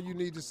 That's all you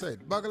need to say.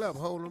 Buckle up,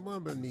 hold on.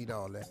 I'm gonna need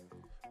all that.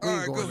 We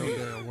ain't going no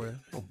damn where.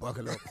 Oh,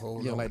 buckle up, hold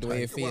on. You don't like the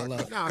way it feel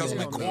up? Because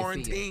we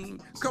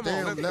quarantine. Come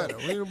on, let's letter.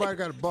 Ain't nobody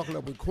got to buckle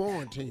up with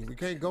quarantine. We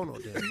can't go no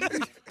damn.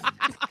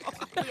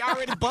 We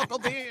already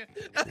buckled in.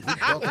 We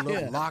buckle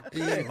up, locked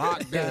in,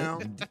 locked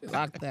down.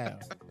 Locked down.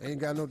 Ain't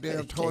got no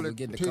damn toilet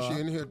tissue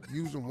in here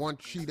using one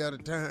sheet at a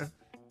time.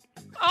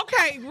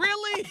 Okay,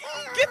 really?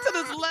 Get to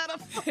this letter.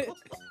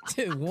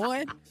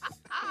 One.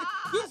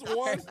 Just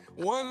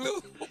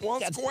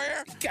one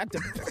square. Got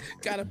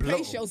to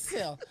pace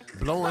yourself.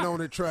 Blowing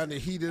on it, trying to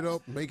heat it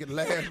up, make it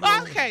last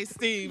longer. Okay,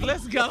 Steve,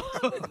 let's go.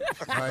 All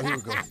right, here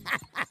we go.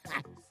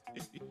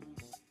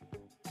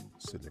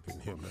 Sitting up in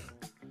here now.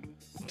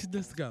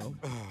 Let's go.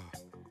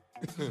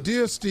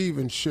 Dear Steve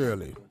and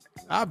Shirley,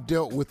 I've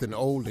dealt with an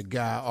older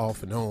guy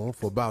off and on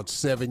for about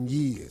 7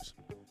 years.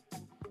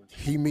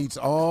 He meets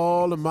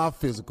all of my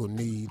physical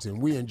needs,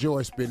 and we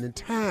enjoy spending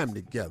time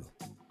together.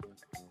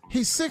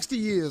 He's 60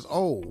 years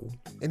old,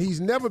 and he's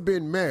never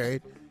been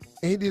married,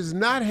 and he does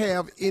not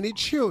have any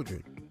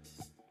children.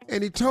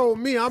 And he told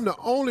me I'm the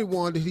only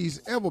one that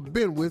he's ever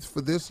been with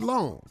for this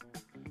long,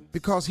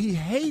 because he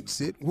hates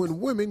it when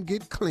women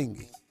get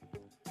clingy.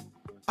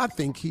 I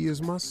think he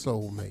is my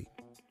soulmate.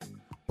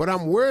 But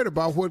I'm worried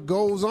about what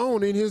goes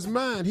on in his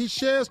mind. He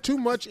shares too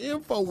much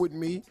info with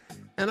me,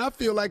 and I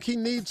feel like he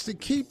needs to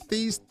keep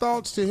these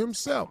thoughts to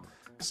himself.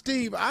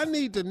 Steve, I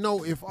need to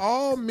know if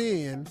all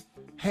men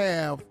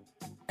have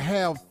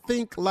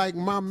think like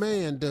my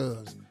man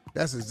does.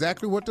 That's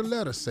exactly what the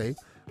letter say.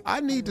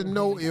 I need to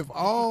know if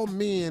all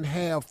men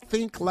have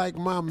think like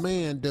my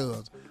man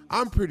does.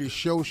 I'm pretty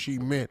sure she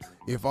meant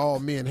if all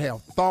men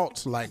have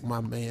thoughts like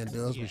my man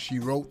does when she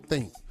wrote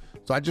think.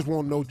 So I just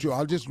want to know, Joe,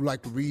 I'd just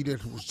like to read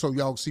it so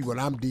y'all see what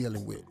I'm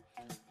dealing with.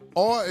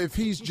 Or if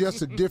he's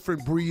just a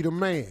different breed of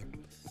man.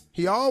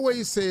 He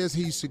always says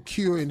he's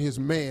secure in his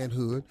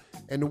manhood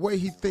and the way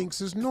he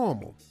thinks is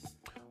normal.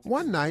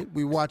 One night,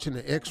 we watching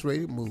an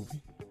X-rated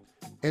movie,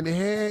 and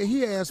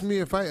he asked me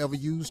if I ever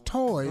used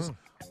toys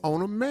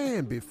on a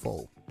man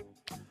before.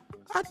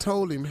 I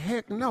told him,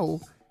 heck no,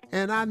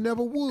 and I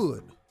never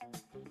would.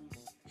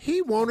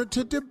 He wanted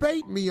to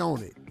debate me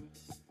on it.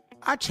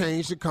 I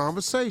changed the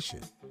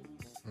conversation.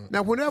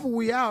 Now, whenever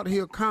we out,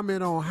 he'll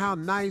comment on how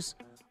nice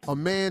a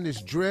man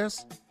is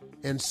dressed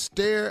and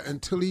stare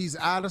until he's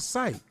out of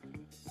sight.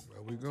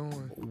 Where we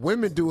going?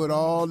 Women do it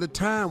all the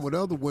time with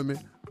other women,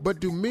 but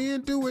do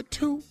men do it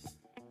too?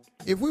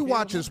 If we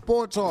watching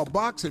sports or a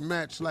boxing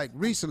match like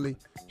recently,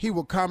 he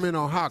will comment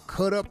on how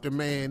cut up the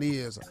man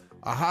is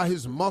or how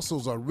his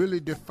muscles are really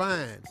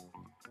defined.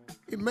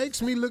 It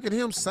makes me look at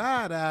him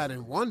side-eyed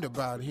and wonder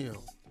about him.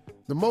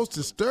 The most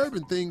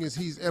disturbing thing is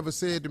he's ever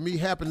said to me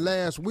happened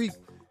last week,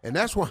 and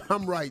that's why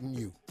I'm writing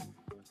you.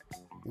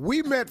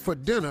 We met for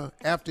dinner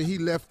after he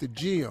left the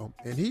gym,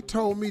 and he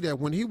told me that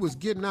when he was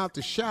getting out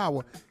the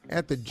shower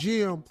at the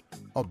gym,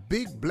 a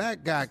big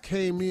black guy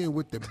came in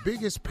with the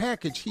biggest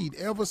package he'd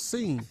ever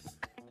seen.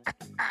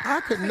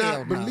 I could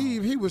not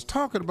believe he was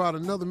talking about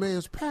another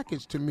man's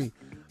package to me.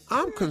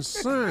 I'm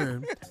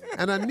concerned,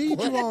 and I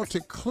need you all to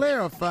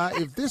clarify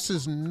if this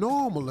is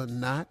normal or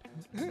not.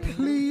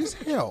 Please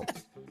help.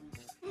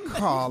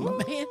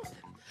 Carla.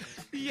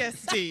 Yes,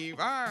 Steve.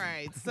 All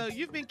right. So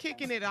you've been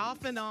kicking it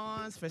off and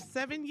on for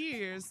 7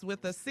 years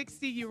with a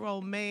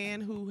 60-year-old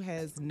man who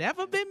has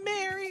never been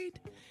married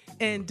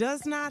and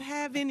does not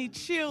have any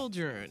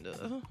children.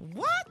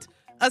 What?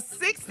 A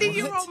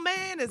 60-year-old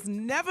man has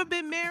never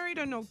been married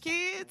or no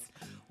kids?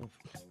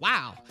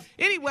 Wow.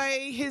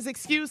 Anyway, his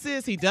excuse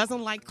is he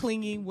doesn't like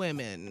clingy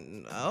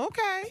women.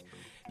 Okay.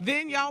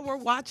 Then y'all were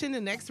watching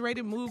an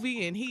X-rated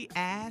movie and he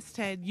asked,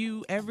 had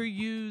you ever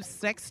used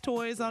sex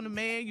toys on a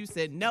man? You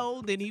said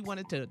no. Then he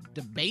wanted to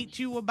debate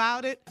you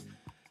about it.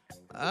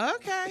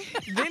 Okay.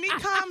 Then he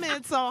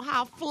comments on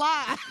how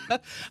fly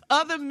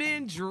other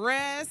men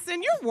dress.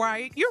 And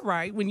you're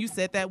right. When you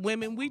said that,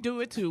 women, we do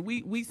it too.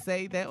 We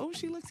say that, oh,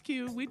 she looks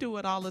cute. We do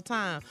it all the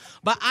time.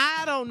 But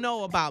I don't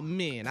know about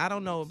men. I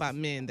don't know about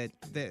men that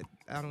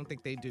I don't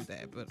think they do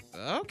that. But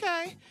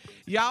okay.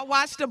 Y'all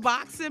watched a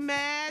boxing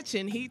match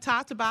and he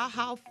talked about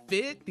how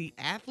fit the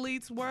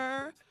athletes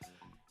were.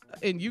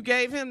 And you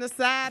gave him the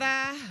side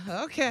eye?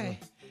 Okay.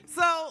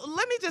 So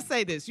let me just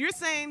say this. You're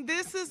saying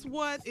this is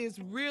what is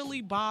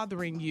really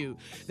bothering you,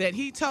 that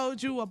he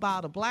told you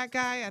about a black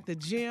guy at the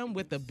gym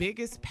with the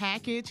biggest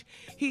package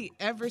he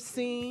ever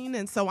seen.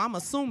 And so I'm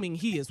assuming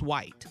he is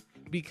white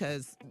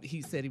because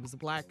he said he was a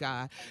black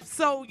guy.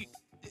 So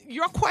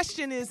your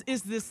question is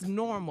this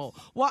normal?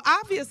 Well,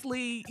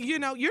 obviously, you're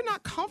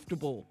not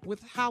comfortable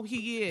with how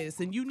he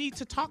is, and you need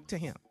to talk to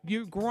him.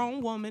 You're a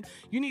grown woman.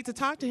 You need to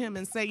talk to him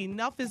and say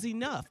enough is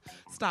enough.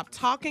 Stop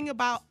talking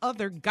about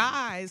other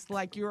guys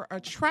like you're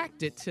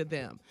attracted to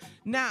them.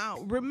 Now,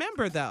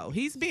 remember, though,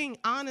 he's being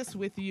honest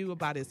with you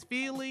about his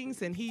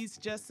feelings, and he's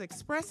just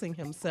expressing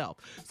himself.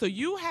 So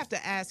you have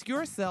to ask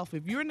yourself,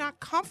 if you're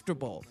not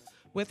comfortable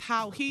with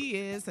how he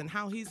is and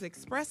how he's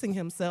expressing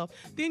himself,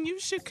 then you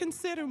should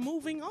consider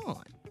moving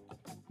on.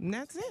 And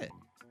that's it,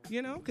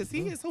 because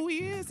he is who he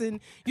is, and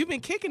you've been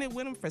kicking it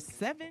with him for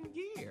 7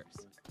 years.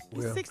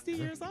 He's 60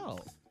 years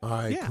old. All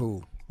right,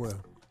 cool.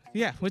 Well,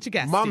 yeah, what you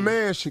got, my Steve?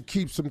 man should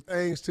keep some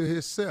things to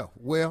himself.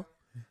 Well,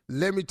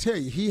 let me tell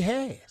you, he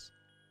has.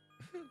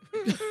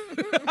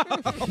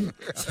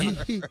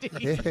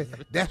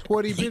 That's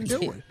what he's been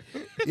doing.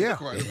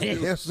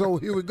 Yeah. So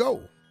here we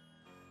go.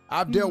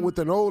 I've dealt with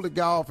an older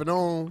guy off and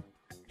on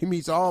He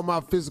meets all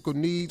my physical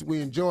needs.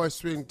 We enjoy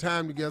spending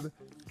time together.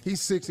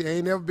 He's 60,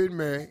 ain't never been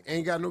married,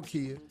 ain't got no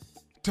kids.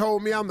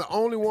 Told me I'm the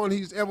only one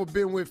he's ever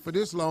been with for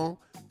this long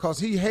because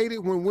he hated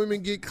when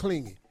women get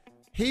clingy.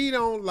 He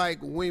don't like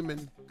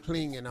women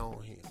clinging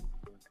on him.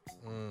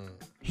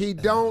 He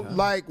don't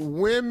like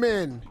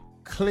women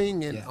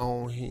clinging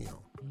on him.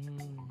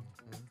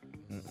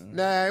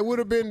 Now, it would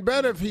have been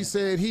better if he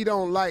said he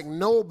don't like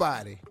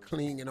nobody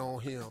clinging on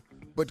him.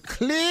 But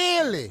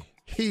clearly,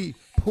 he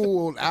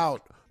pulled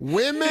out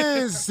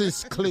women's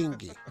is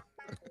clingy.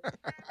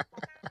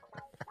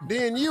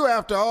 Then you,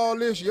 after all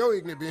this, your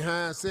ignorant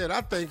behind said,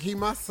 I think he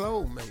my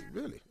soulmate.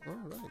 Really? All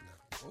right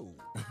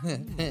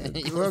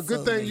now. Well,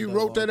 good thing you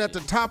wrote that at the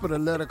top of the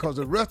letter, because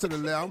the rest of the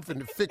letter, I'm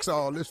finna fix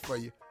all this for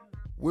you.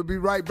 We'll be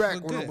right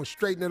back when I'm gonna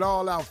straighten it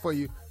all out for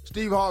you.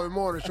 Steve Harvey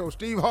Morning Show.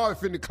 Steve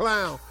Harvey finna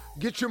clown.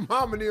 Get your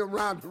mama and them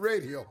around the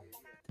radio.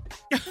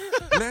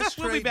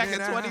 We'll be back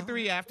at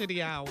 23 after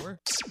the hour.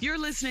 You're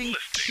listening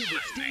to the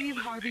Steve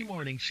Harvey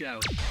Morning Show.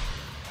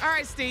 All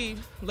right,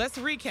 Steve, let's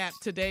recap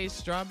today's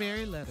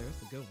strawberry letter.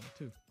 It's a good one,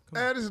 too.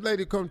 This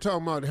lady come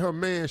talking about her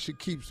man should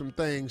keep some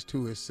things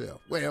to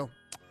himself. Well,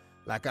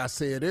 like I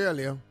said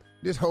earlier,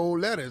 this whole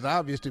letter is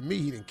obvious to me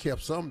he done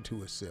kept something to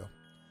himself.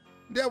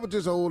 That was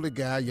this older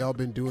guy. Y'all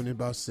been doing it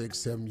about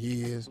 6-7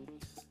 years.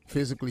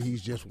 Physically,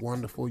 he's just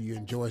wonderful. You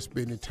enjoy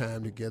spending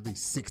time together.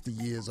 He's 60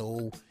 years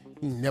old.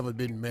 He never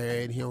been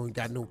married. He ain't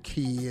got no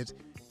kids.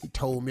 He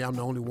told me I'm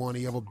the only one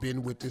he ever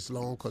been with this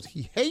long because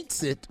he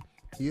hates it.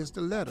 Here's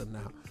the letter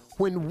now.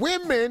 When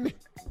women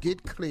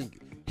get clingy.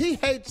 He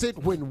hates it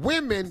when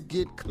women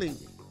get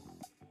clingy.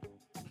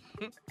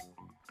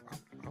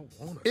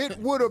 It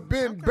would have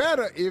been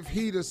better if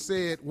he'd have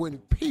said when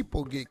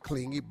people get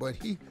clingy, but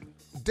he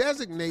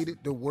designated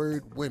the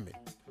word women.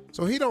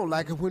 So he don't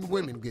like it when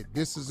women get.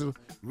 This is a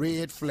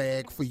red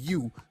flag for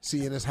you,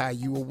 seeing as how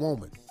you a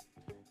woman.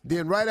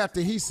 Then right after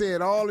he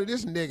said all of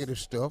this negative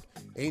stuff,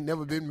 ain't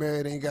never been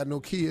married, ain't got no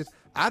kids,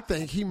 I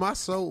think he my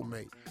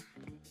soulmate.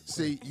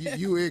 See,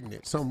 you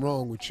ignorant. Something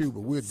wrong with you,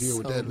 but we'll deal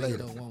with that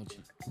later.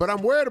 But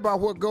I'm worried about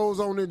what goes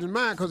on in his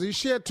mind because he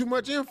shared too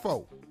much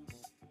info.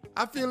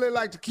 I feel they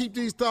like to keep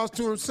these thoughts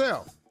to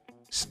himself.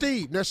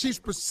 Steve, now she's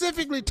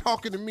specifically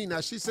talking to me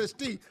now. She says,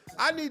 Steve,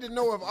 I need to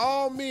know if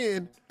all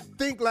men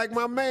think like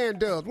my man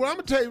does. Well, I'm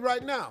going to tell you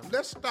right now.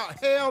 Let's start.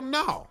 Hell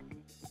no.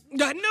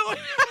 I knew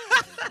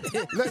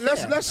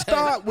it. Let's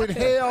start with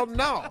hell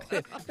no.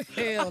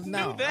 Hell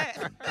no.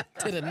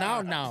 To the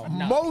no.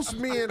 Most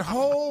men's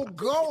whole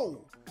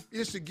goal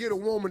is to get a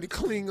woman to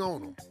cling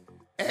on them.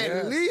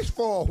 At least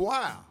for a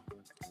while.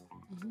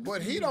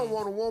 But he don't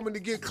want a woman to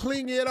get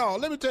clingy at all.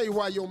 Let me tell you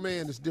why your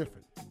man is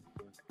different.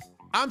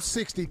 I'm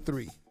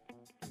 63.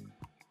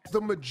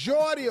 The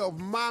majority of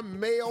my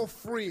male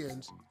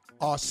friends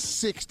are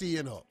 60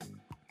 and up.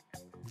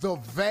 The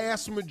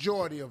vast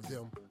majority of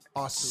them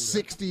are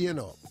 60 and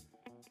up.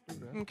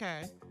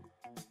 Okay.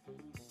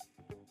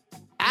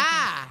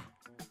 I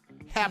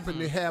happen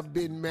to have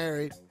been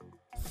married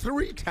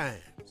 3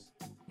 times.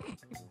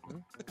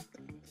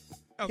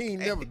 He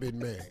ain't never been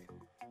married.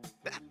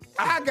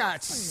 I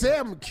got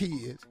 7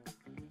 kids.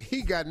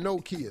 He got no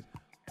kids.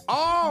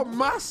 All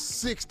my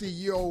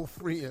 60-year-old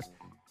friends,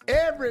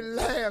 every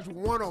last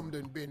one of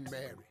them done been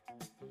married.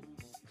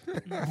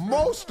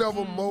 Most of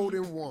them more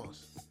than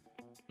once.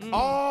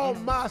 All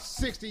my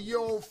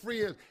 60-year-old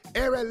friends,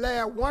 every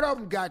last one of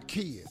them got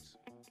kids.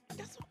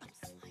 That's what I'm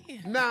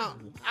saying. Now,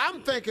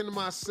 I'm thinking to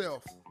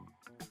myself,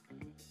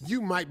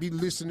 you might be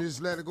listening to this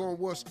letter going,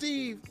 well,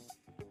 Steve,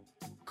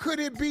 could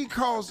it be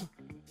because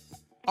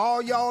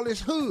all y'all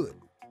is hood?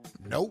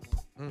 Nope.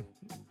 No.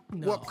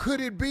 Well,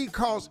 could it be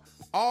because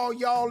all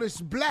y'all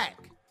is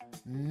black?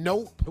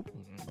 Nope.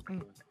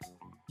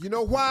 You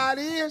know why it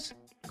is?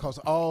 Because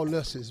all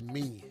us is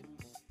men.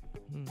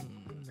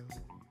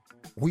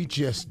 We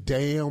just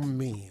damn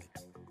men.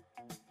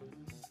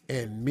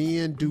 And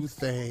men do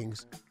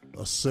things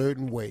a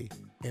certain way.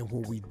 And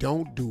when we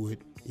don't do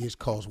it, it's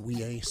because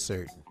we ain't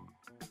certain.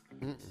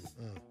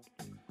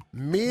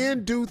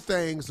 Men do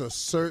things a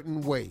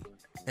certain way.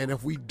 And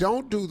if we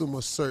don't do them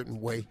a certain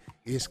way,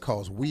 it's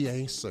because we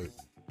ain't certain.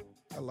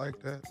 I like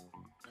that.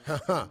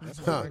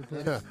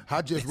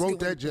 I just wrote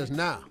that just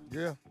now.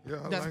 Yeah.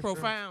 That's like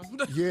profound.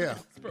 That. Yeah.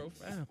 That's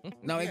profound.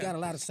 No, it got a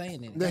lot of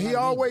saying in it. Now, he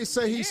always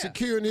say he's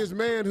secure in his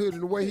manhood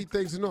and the way he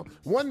thinks.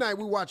 One night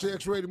we watched an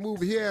X-rated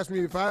movie. He asked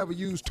me if I ever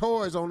used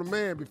toys on a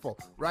man before.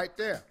 Right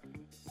there.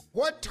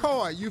 What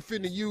toy you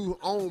finna use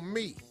on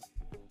me?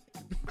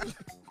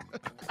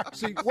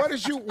 See, what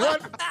is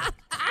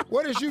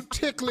you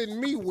tickling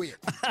me with?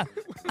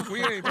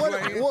 We ain't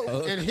playing.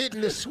 And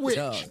hitting the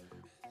switch.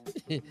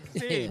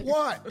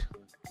 What?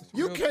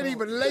 You can't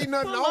even lay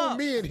nothing on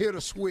me and hit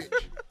a switch.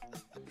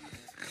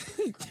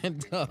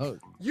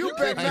 You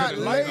better not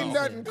lay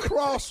nothing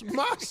cross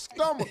my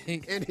stomach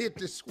and hit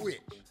the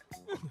switch.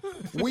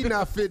 We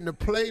not fitting to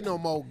play no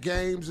more.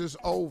 Games is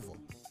over.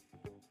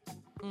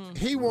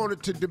 He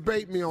wanted to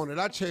debate me on it.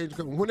 I changed.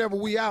 Whenever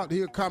we out,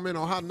 he'll comment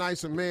on how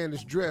nice a man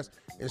is dressed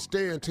and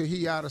stay until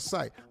he out of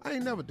sight. I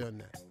ain't never done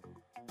that.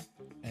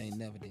 ain't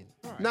never did it.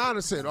 Now I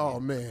done said, oh,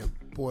 man,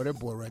 boy, that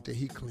boy right there,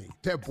 he clean.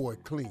 That boy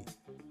clean.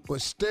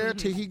 But stare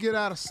till he get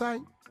out of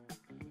sight.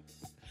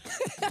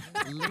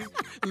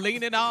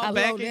 Leaning all How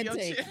back long in that your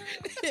take?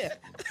 chair.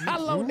 How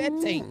long that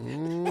take?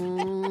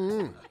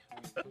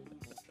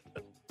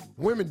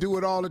 Women do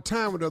it all the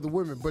time with other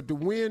women, but the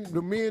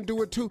men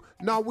do it too?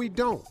 No, we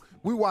don't.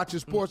 We watch a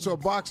sports or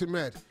boxing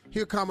match.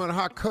 Here come on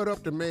how cut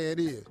up the man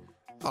is.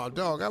 Oh,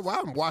 dog,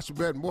 I'm watching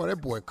that boy. That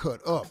boy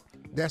cut up.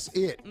 That's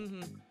it.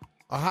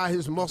 Or how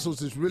his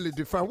muscles is really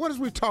defined. What is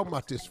we talking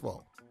about this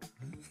for?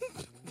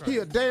 He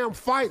a damn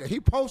fighter. He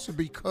supposed to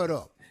be cut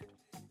up.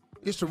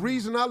 It's the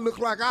reason I look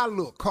like I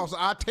look, because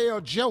I tell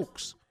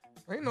jokes.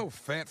 Ain't no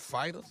fat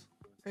fighters.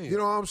 You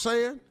know what I'm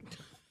saying?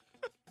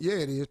 Yeah,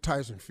 it is.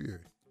 Tyson Fury.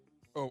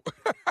 Oh.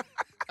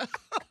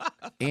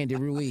 Andy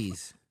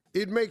Ruiz.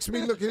 It makes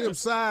me look at him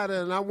side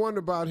and I wonder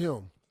about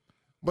him.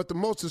 But the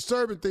most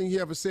disturbing thing he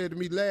ever said to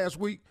me last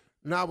week,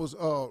 and I was,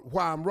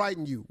 while I'm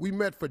writing you, we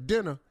met for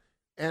dinner,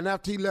 and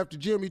after he left the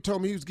gym, he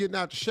told me he was getting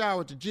out the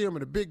shower at the gym,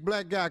 and a big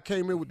black guy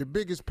came in with the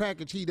biggest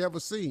package he'd ever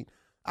seen.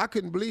 I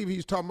couldn't believe he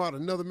was talking about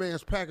another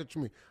man's package to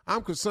me.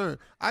 I'm concerned.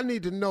 I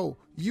need to know,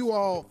 you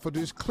all, for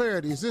this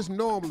clarity, is this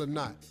normal or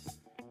not?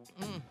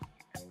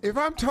 If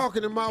I'm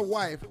talking to my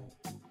wife,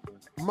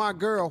 my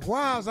girl,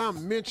 why is I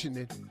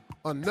mentioning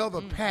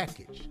another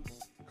package?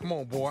 Come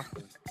on, boy.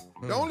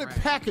 The only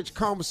package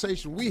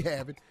conversation we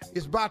having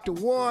is about the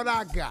one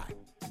I got.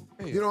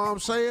 You know what I'm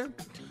saying?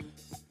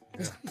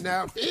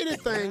 Now, if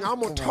anything, I'm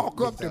going to talk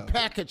up the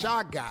package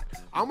I got.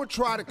 I'm going to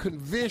try to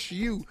convince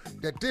you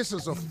that this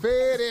is a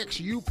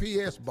FedEx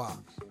UPS box.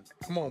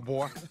 Come on,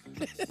 boy.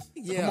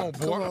 Yeah, come on,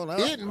 boy. come on,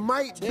 It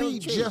might be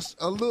just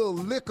a little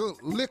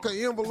liquor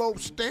envelope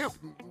stamp,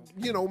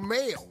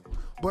 mail.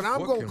 But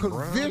I'm going to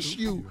convince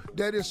you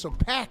that it's a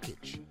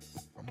package.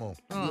 Come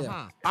on.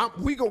 Yeah.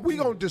 We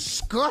gonna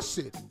discuss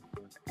it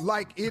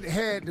like it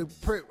had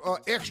the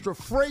extra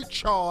freight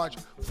charge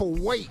for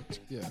weight.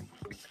 Yeah.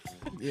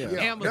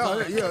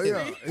 Amazon.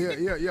 Yeah.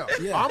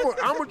 I'm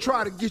gonna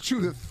try to get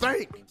you to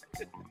think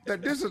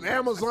that this is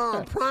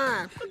Amazon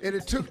Prime and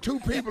it took two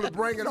people to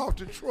bring it off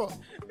the truck.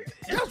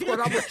 That's what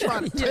I'm gonna try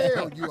to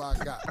tell you I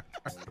got.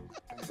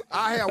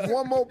 I have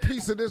one more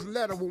piece of this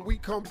letter when we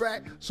come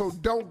back, so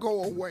don't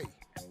go away.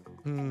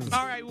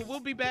 All right, well, we'll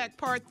be back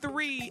part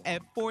 3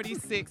 at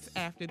 46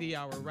 after the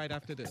hour, right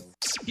after this.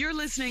 You're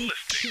listening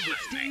to the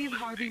Steve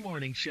Harvey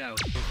Morning Show.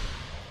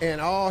 And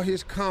all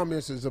his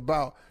comments is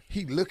about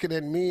he looking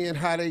at men,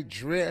 how they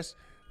dress.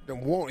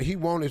 He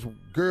want his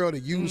girl to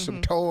use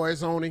some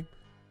toys on him.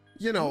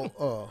 He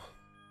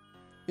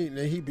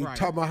be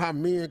talking about how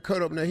men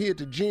cut up. Now, he at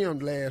the gym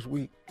last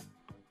week.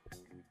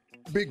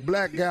 Big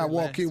black guy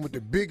walk in with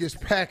the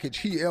biggest package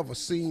he ever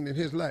seen in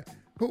his life.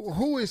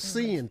 Who is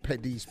seeing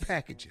these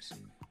packages?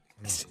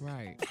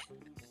 Right.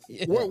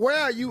 Where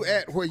are you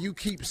at where you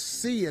keep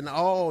seeing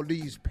all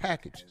these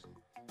packages?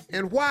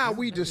 And why are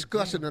we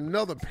discussing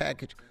another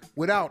package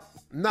without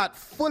not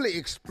fully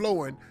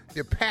exploring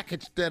the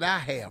package that I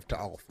have to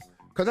offer?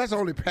 Because that's the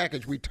only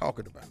package we're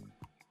talking about.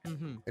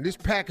 And this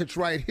package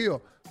right here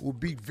will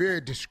be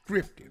very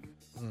descriptive.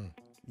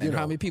 And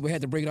how many people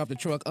had to bring it off the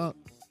truck?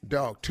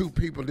 Dog, 2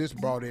 people. This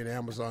brought in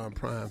Amazon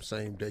Prime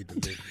same day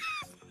delivery.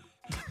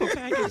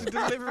 Package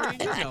delivery.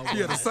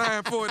 You had to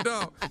sign for it,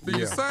 dog. Do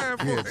you sign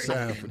for it?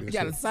 Sign for this. You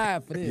got to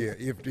sign for this.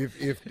 Yeah,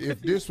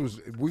 if this was,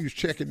 if we was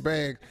checking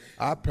bags,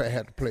 I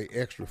had to play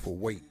extra for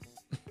weight.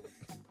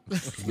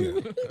 Yeah.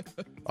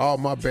 All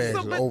my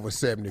bags are over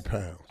 70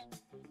 pounds.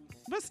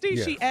 But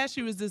Steve, she asked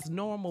you, is this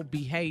normal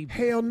behavior?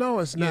 Hell no,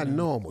 it's not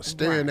normal.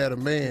 Staring at a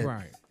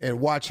man and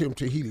watch him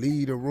till he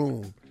leave a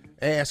room,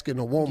 asking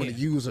a woman to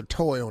use a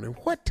toy on him.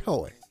 What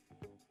toy?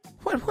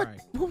 What?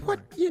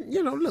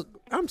 Look,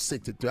 I'm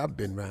 62. I've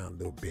been around a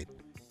little bit.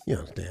 You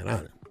understand?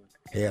 I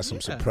had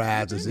some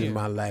surprises in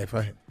my life.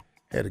 I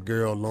had a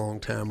girl a long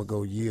time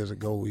ago, years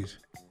ago. We was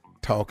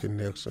talking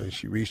next, and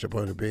she reached up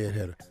on the bed,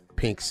 had a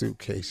pink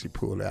suitcase. She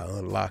pulled out,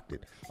 unlocked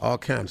it. All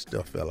kind of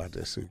stuff fell out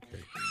that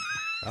suitcase.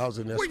 I was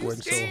in there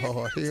sweating so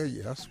hard. Hell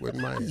yeah, I was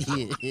sweating my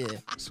ass. Yeah.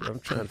 So I'm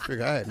trying to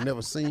figure. I had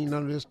never seen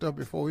none of this stuff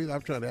before either.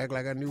 I'm trying to act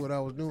like I knew what I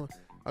was doing.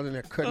 I was in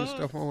there cutting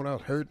stuff on. I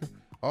was hurting.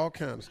 All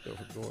kind of stuff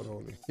was going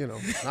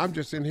on. I'm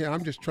just in here.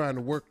 I'm just trying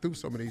to work through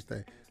some of these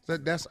things. So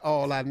that's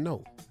all I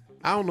know.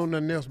 I don't know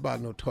nothing else about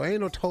no toy.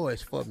 Ain't no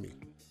toys for me.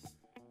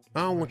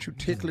 I don't want you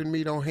tickling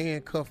me. Don't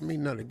handcuff me.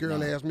 None. The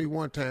girl asked me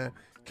one time,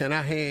 "Can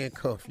I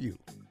handcuff you?"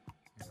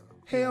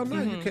 Hell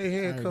no, you can't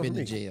handcuff I've been me.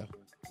 to jail.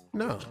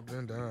 No. I've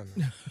been done.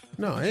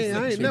 No, I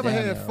ain't never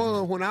had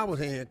fun when I was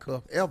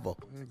handcuffed, ever.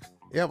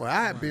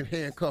 I have been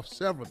handcuffed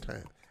several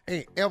times.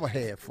 Ain't ever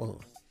had fun.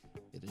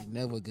 It ain't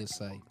never a good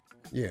sight.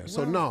 Yeah,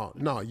 so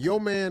no, your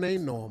man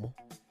ain't normal.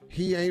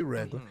 He ain't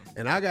regular.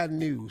 And I got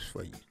news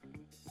for you.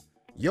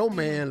 Your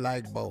man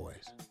like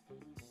boys.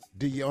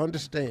 Do you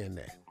understand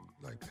that?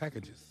 Like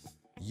packages.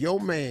 Your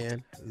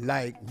man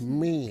like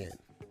men.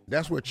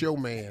 That's what your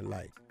man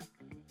like.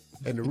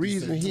 And the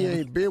reason he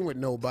ain't been with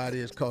nobody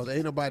is because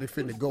ain't nobody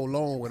finna go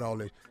along with all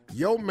this.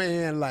 Your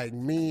man like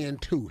men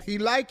too. He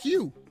like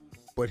you,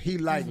 but he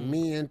like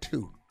men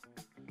too.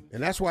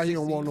 And that's why he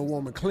don't want no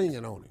woman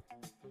clinging on him.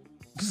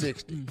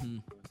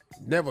 60.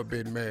 Never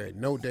been married,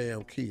 no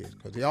damn kids,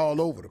 because they all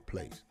over the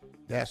place.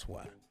 That's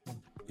why.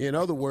 In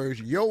other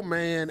words, your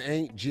man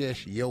ain't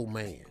just your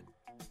man.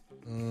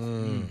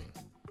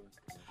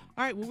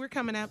 All right, well, we're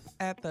coming up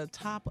at the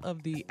top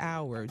of the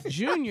hour.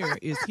 Junior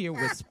is here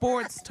with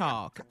Sports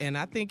Talk, and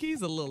I think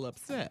he's a little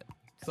upset.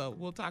 So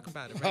we'll talk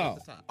about it right at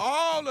the top.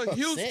 All of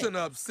Houston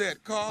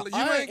upset, Carla.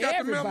 You ain't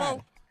got the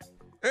memo?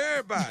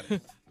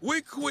 Everybody.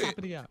 We quit. Top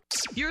of the hour.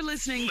 You're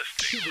listening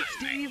to the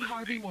Steve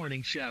Harvey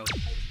Morning Show.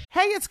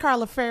 Hey, it's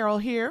Carla Farrell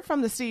here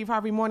from the Steve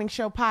Harvey Morning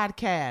Show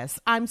podcast.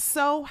 I'm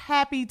so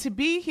happy to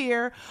be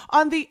here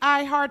on the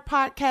iHeart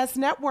Podcast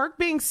Network,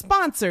 being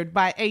sponsored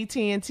by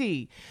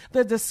AT&T.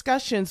 The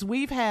discussions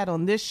we've had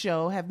on this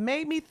show have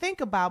made me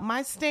think about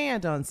my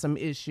stand on some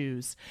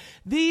issues.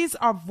 These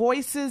are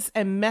voices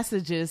and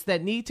messages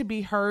that need to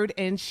be heard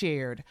and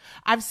shared.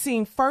 I've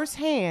seen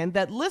firsthand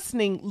that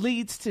listening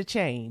leads to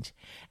change.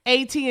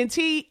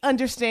 AT&T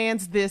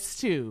understands this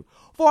too.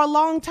 For a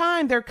long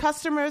time, their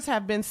customers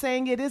have been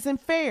saying it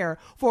isn't fair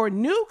for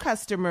new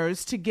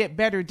customers to get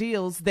better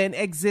deals than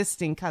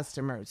existing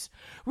customers.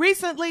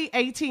 Recently,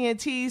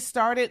 AT&T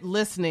started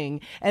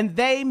listening, and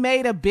they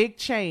made a big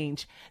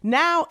change.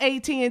 Now,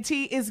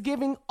 AT&T is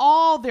giving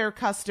all their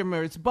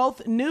customers,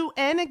 both new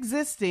and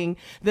existing,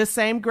 the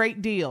same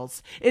great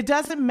deals. It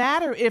doesn't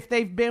matter if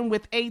they've been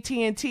with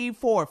AT&T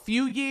for a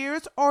few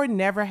years or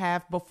never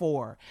have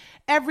before.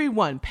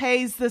 Everyone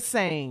pays the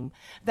same.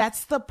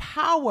 That's the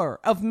power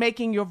of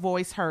making your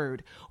voice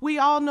heard. We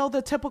all know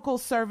the typical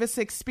service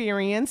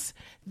experience.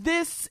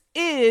 This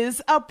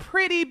is a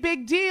pretty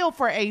big deal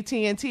for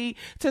AT&T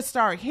to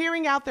start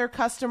hearing out their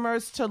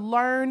customers to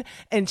learn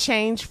and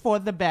change for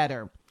the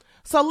better.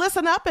 So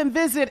listen up and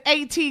visit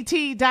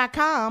att.com/best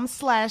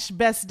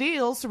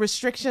deals.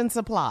 Restrictions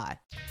apply.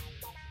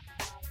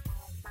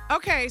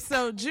 Okay,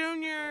 so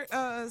Junior,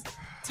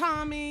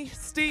 Tommy,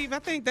 Steve, I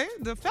think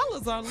the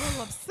fellas are a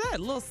little upset, a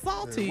little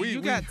salty.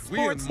 You got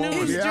sports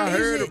news. Yeah, I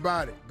heard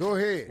about it. Go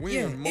ahead.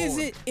 Is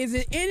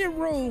it any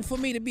room for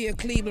me to be a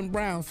Cleveland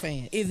Brown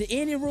fan? Is there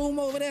any room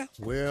over there?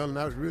 Well,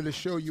 not really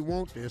sure you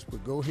want this,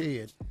 but go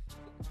ahead.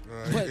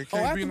 It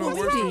can't be no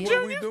worse than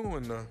what we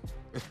doing now.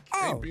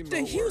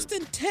 The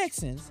Houston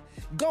Texans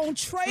gonna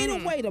trade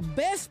away the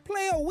best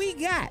player we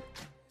got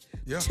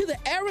to the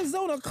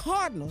Arizona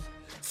Cardinals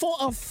for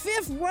a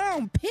 5th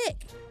round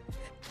pick.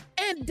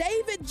 And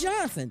David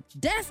Johnson,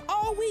 that's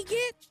all we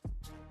get?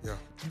 Yeah.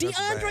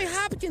 DeAndre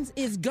Hopkins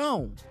is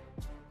gone.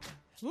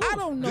 I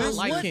don't know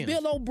what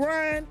Bill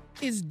O'Brien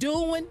is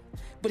doing,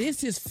 but it's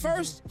his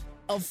first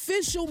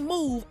official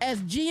move as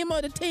GM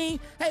of the team.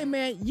 Hey,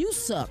 man, you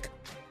suck.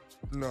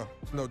 No,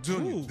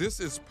 Junior,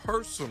 this is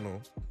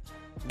personal.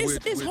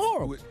 It's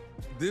horrible.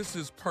 This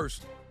is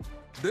personal.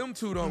 Them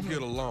two don't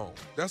get along.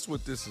 That's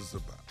what this is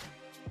about.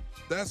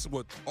 That's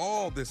what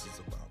all this is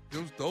about.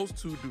 Those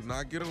two do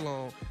not get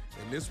along,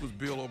 and this was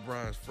Bill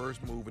O'Brien's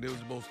first move, and it was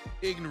the most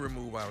ignorant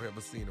move I've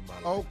ever seen in my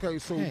life. Okay,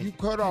 so you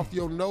cut off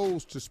your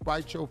nose to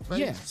spite your face?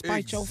 Yeah,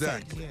 spite your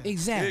face.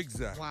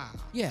 Exactly. Wow.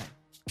 Yeah.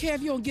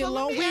 Kev, you don't get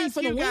along. We ain't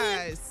for the win.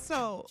 Guys,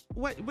 so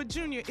what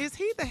Junior, is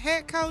he the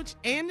head coach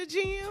and the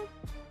GM?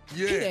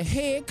 Yeah. He the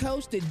head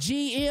coach, the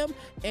GM,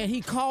 and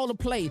he called the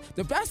play.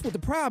 That's what the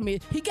problem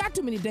is. He got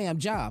too many damn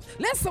jobs.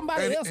 Let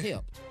somebody else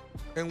help.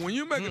 And when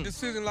you make a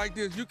decision like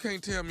this, you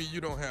can't tell me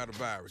you don't have the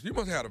virus. You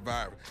must have the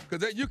virus.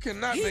 Because you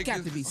cannot make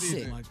this decision. He got to be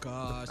sick. Oh, my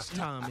gosh,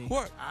 Tommy.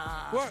 What?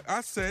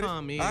 I said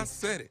Tommy. it. I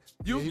said it.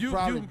 You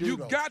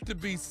got to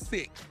be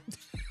sick.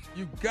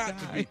 You got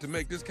to be to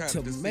make this kind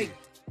of decision.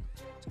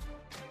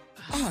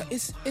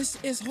 It's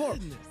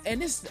horrible.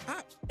 And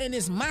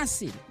it's my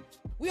city.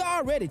 We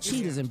already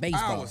cheaters in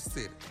baseball. Our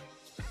city.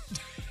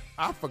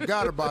 I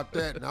forgot about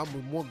that, and I'm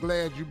more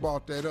glad you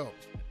brought that up.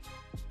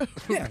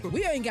 Yeah,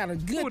 we ain't got a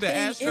good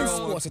thing in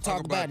sports to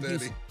talk about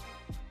this.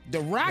 The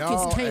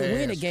Rockets can't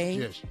win a game.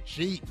 Just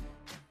cheating.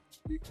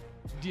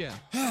 Yeah.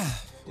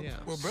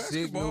 Well,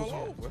 basketball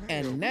over.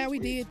 And now we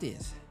did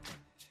this.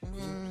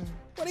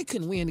 Well, they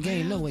couldn't win the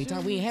game no way,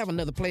 Tom. We ain't have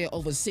another player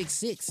over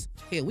 6'6".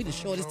 Hell, we the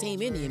shortest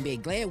team in the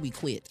NBA. Glad we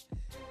quit.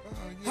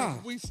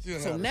 We still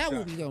so now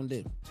what we gonna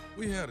do?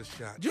 We had a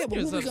shot. Yeah, but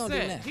what we gonna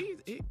do now?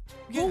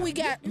 Who we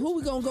got? Who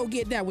we gonna go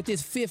get now with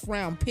this 5th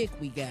round pick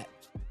we got?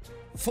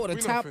 For the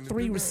top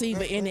 3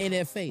 receiver in the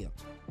NFL.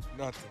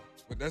 Nothing.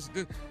 But that's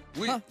good.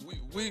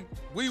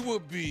 We will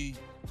be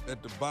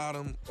at the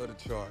bottom of the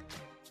chart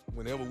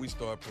whenever we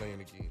start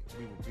playing again.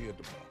 We will be at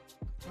the bottom.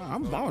 I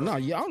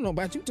don't know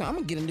about you, Tom. I'm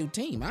gonna get a new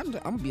team. I'm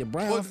gonna be a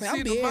Brown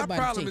fan. My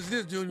problem is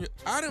this, Junior.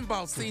 I didn't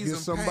bought season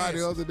pass.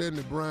 Somebody other than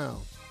the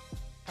Browns.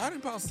 I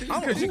didn't bought season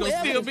pass. Because you're gonna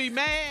still be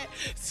mad.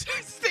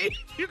 Steve,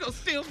 you're gonna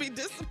still be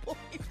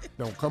disappointed.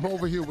 Don't come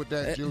over here with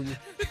that, Junior.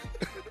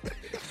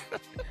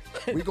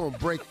 We gonna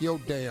break your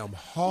damn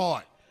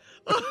heart.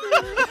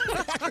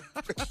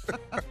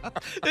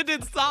 It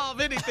didn't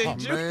solve anything,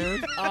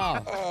 Junior.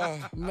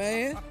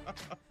 Man.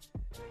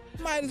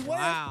 Might as well.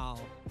 Wow.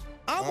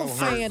 I'm a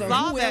fan of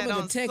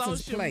whoever the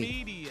Texans play.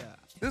 Media.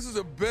 This is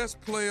the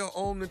best player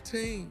on the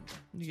team.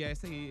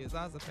 Yes, he is.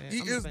 I was a fan. He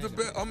is the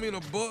best. I mean,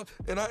 above,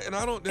 and I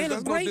don't. And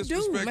that's a great no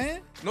disrespect. dude,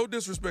 man. No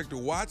disrespect to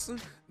Watson.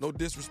 No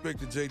disrespect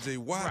to J.J.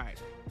 Watt. Right.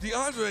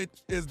 DeAndre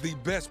is the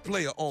best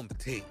player on the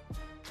team.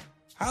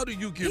 How do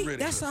you get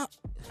rid of him?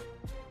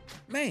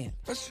 Man.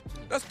 That's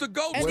the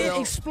GOAT. And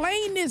then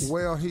explain this.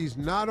 Well, he's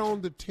not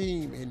on the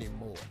team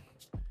anymore.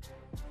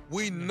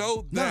 We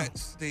know that,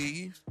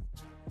 Steve.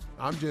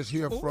 I'm just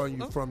here from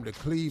you from the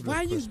Cleveland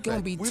Why you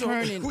gonna be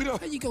turning? We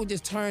don't. How you gonna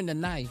just turn the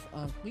knife?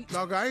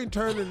 Look, I ain't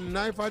turning the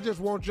knife. I just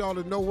want y'all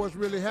to know what's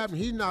really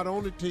happening. He's not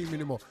on the team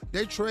anymore.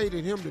 They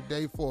traded him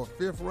today for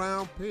a 5th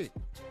round pick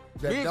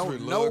that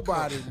don't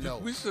nobody know.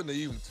 We shouldn't have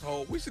even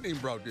told. We shouldn't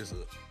even brought this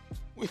up.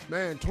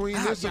 Man, between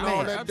this and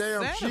all that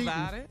damn cheating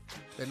about it.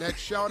 and that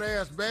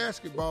short-ass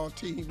basketball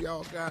team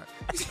y'all got,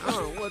 I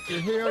don't know what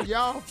the hell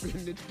y'all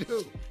finna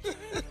do.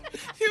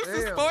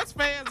 Houston sports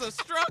fans are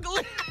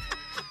struggling.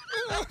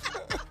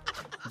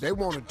 They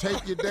want to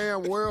take your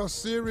damn World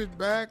Series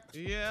back.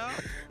 Yeah.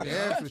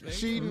 After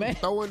cheating,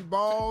 throwing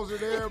balls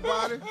at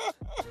everybody.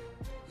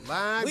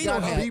 Line We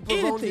got don't have beepers on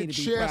your anything to be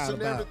chest proud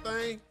and about.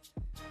 everything.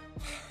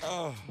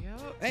 Oh,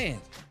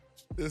 Man.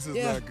 this is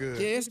Yeah, not good.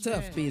 yeah, it's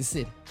tough being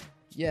city.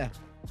 Yeah.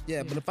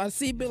 But if I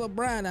see Bill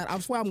O'Brien out, I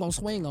swear I'm gonna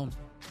swing on him.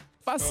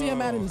 If I see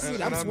him out in the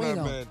city, I'm swinging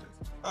on him.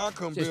 I'll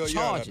come Just bail you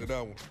out charge after him.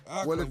 that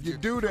one. Well, if you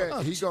do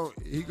that, he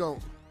gon'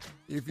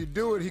 if you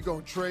do it, he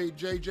gonna trade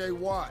J.J.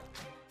 Watt.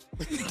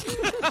 You're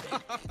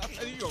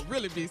going to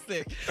really be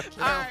sick.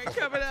 All right,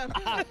 coming up.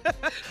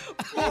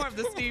 More of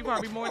the Steve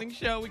Harvey Morning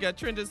Show. We got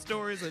trending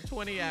stories at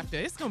 20 after.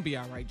 It's going to be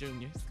all right,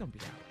 Junior. It's going to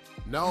be all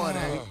right. No, it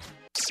ain't.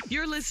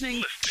 You're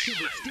listening to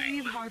the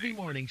Steve Harvey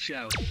Morning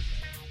Show.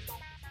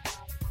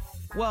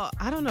 Well,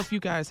 I don't know if you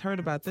guys heard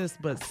about this,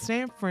 but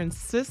San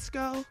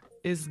Francisco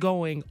is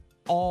going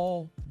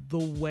all the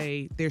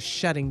way. They're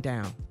shutting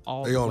down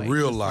all They the on way.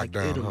 real just like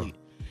lockdown, Italy.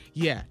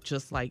 Yeah,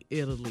 just like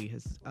Italy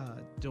is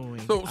doing.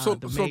 So,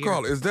 the so mayor-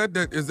 Carl, is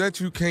that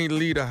you can't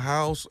leave the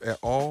house at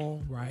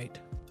all? Right.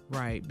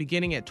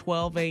 Beginning at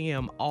 12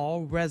 a.m.,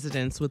 all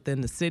residents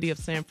within the city of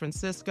San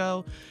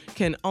Francisco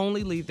can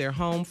only leave their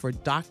home for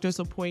doctor's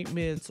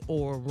appointments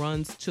or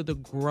runs to the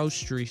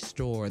grocery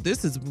store.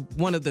 This is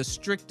one of the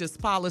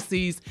strictest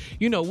policies.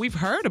 You know, we've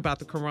heard about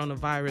the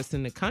coronavirus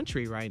in the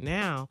country right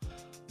now.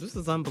 This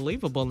is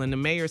unbelievable. And the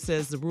mayor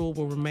says the rule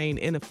will remain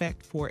in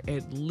effect for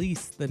at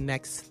least the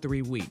next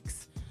 3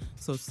 weeks.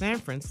 So San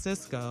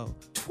Francisco.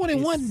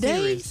 21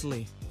 days?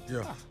 Seriously.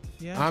 Yeah.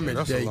 Yeah. I'm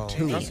at day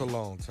 2. That's a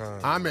long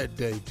time. I'm at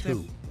day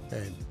 2,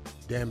 and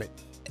damn it.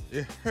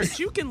 But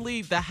you can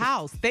leave the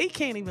house. They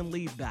can't even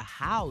leave the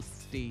house,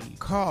 Steve.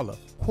 Carla,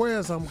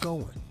 where's I'm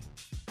going?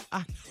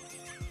 But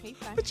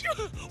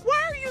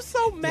why are you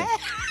so mad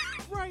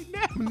right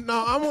now?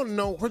 No, I want to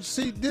know.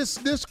 See,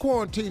 this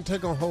quarantine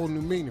take on a whole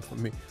new meaning for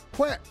me.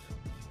 Where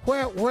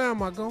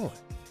am I going?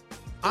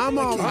 I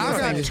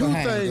got 2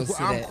 things.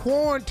 I'm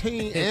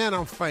quarantined and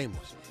I'm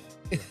famous.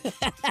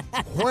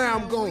 Where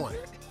I'm going?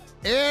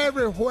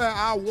 Everywhere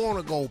I want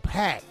to go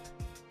packed.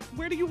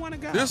 Where do you want to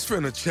go? This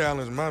finna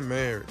challenge my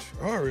marriage.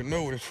 I already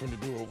know what it's finna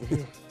do over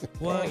here.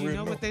 Well, you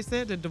know what they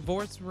said? The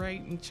divorce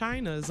rate in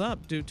China is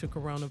up due to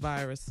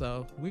coronavirus.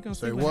 So we're going to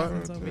see Say what what?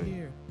 happens over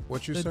here.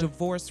 What you The say?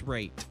 divorce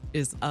rate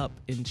is up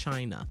in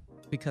China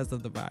because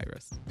of the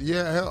virus.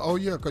 Yeah,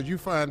 because you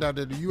find out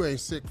that you ain't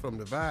sick from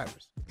the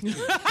virus.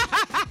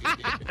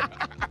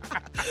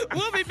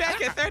 We'll be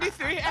back at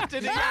 33 after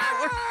the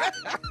hour.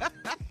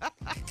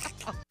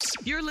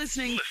 You're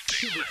listening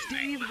to the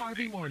Steve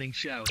Harvey Morning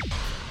Show.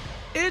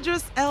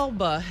 Idris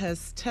Elba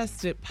has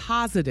tested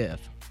positive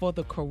for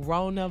the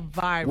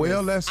coronavirus.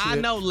 Well, that's I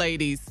it. know,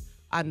 ladies.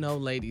 I know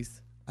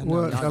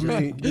Well, y'all I just-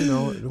 mean,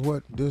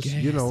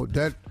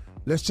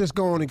 let's just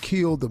go on and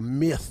kill the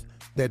myth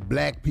that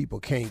black people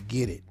can't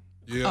get it.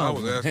 Yeah, I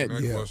was asking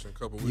that yeah. question a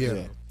couple weeks Yeah.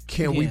 ago.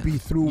 Can we Yeah. be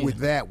through Yeah. with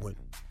that one?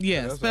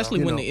 Yeah, especially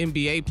You when know. the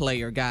NBA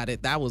player got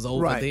it. That was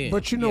over Right. then.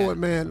 But you know Yeah. what,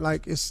 man?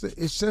 Like, it's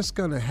just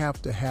going to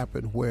have to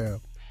happen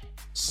where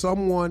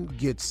someone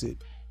gets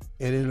it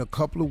and in a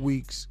couple of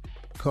weeks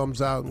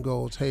comes out and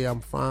goes, hey, I'm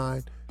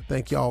fine.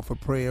 Thank y'all for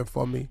praying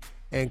for me.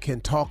 And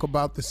can talk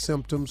about the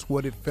symptoms,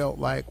 what it felt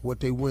like, what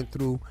they went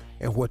through,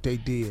 and what they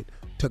did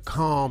to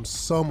calm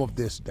some of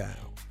this down.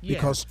 Yeah.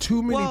 Because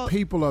too many Well-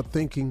 people are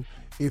thinking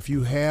if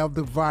you have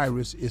the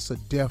virus, it's a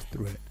death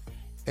threat.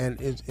 And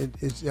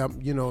it's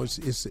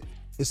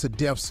a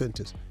death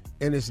sentence.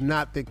 And it's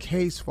not the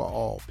case for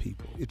all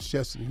people. It's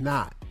just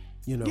not,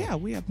 Yeah,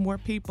 we have more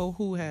people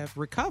who have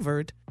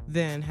recovered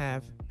than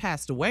have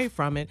passed away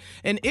from it.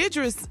 And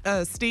Idris,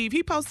 Steve,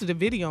 he posted a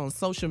video on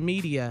social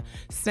media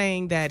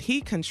saying that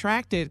he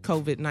contracted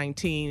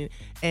COVID-19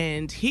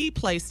 and he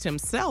placed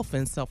himself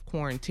in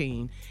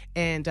self-quarantine.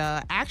 And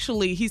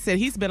actually, he said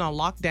he's been on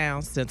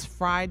lockdown since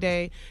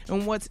Friday.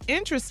 And what's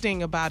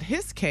interesting about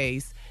his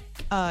case,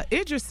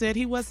 Idris said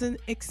he wasn't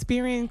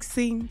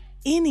experiencing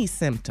any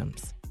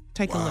symptoms.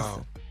 Take a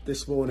listen.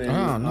 This morning,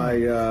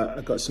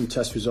 I got some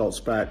test results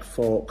back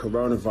for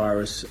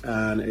coronavirus,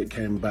 and it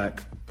came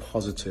back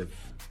positive.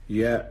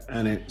 Yeah,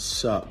 and it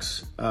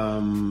sucks.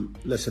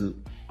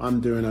 Listen, I'm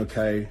doing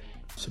okay.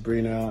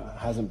 Sabrina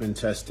hasn't been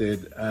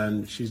tested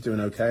and she's doing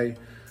okay.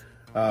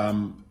 I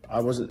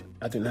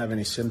didn't have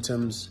any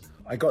symptoms.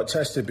 I got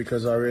tested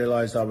because I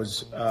realized I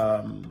was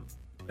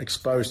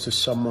exposed to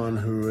someone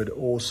who had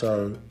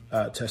also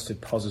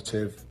tested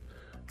positive.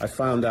 I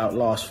found out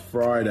last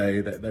Friday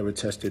that they were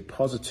tested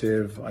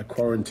positive. I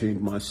quarantined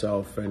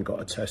myself and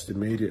got a test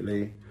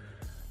immediately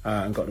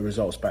and got the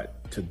results back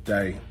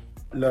today.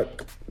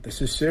 Look,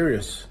 this is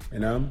serious, you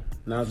know?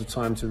 Now's the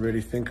time to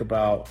really think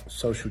about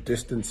social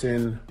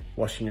distancing,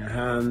 washing your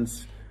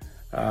hands.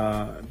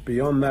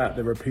 Beyond that,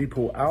 there are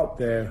people out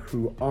there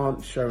who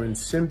aren't showing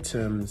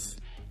symptoms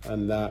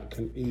and that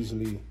can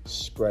easily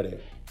spread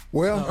it.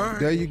 Well,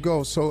 there you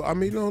go. So, I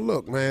mean,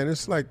 look, man,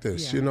 it's like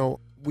this,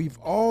 we've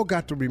all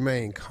got to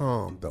remain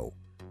calm, though.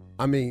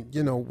 I mean,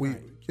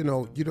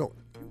 the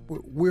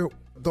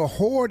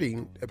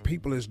hoarding that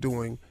people is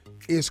doing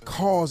is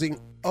causing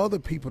other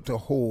people to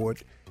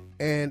hoard,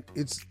 and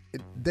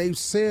they've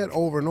said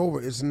over and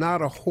over, it's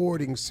not a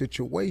hoarding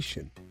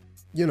situation.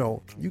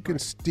 You can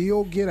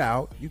still get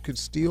out, you can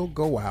still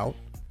go out.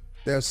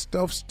 There's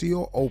stuff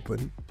still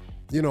open.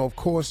 Of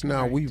course,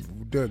 now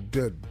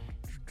the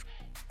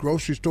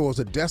grocery stores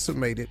are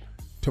decimated,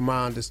 to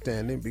my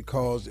understanding,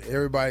 because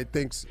everybody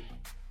thinks,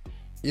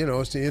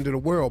 it's the end of the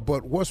world.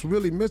 But what's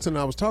really missing,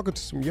 I was talking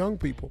to some young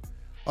people,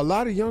 a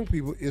lot of young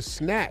people, is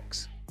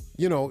snacks.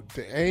 There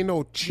ain't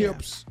no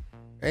chips,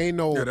 ain't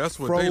no that's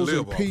what they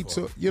frozen live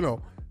pizza,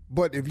 off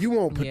But if you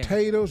want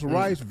potatoes,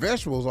 rice,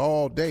 vegetables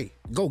all day.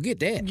 Go get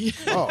that.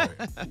 Oh.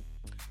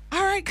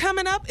 All right,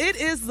 coming up, it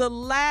is the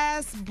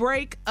last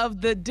break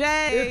of the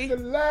day.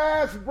 It's the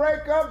last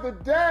break of the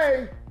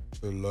day.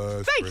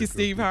 Thank you,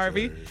 Steve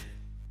Harvey.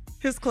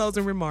 His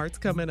closing remarks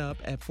coming up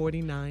at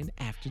 49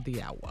 after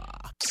the hour.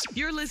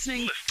 You're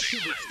listening to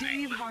the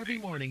Steve Harvey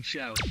Morning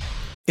Show.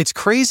 It's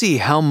crazy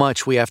how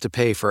much we have to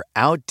pay for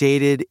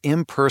outdated,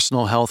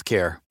 impersonal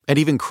healthcare, and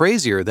even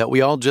crazier that we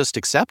all just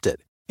accept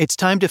it. It's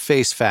time to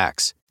face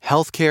facts.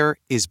 Healthcare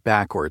is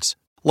backwards.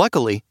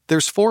 Luckily,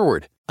 there's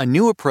Forward, a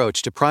new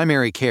approach to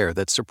primary care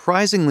that's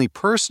surprisingly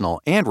personal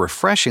and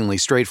refreshingly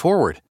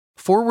straightforward.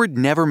 Forward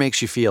never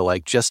makes you feel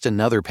like just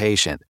another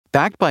patient.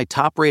 Backed by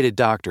top-rated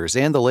doctors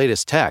and the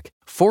latest tech,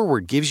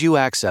 Forward gives you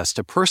access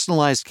to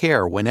personalized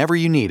care whenever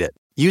you need it.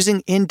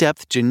 Using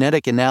in-depth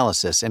genetic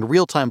analysis and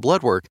real-time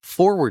blood work,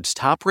 Forward's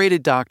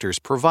top-rated doctors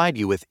provide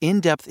you with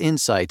in-depth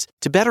insights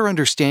to better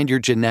understand your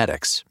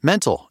genetics,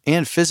 mental,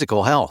 and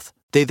physical health.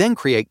 They then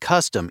create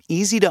custom,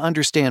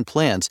 easy-to-understand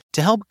plans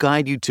to help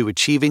guide you to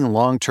achieving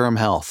long-term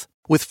health.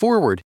 With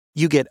Forward,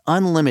 you get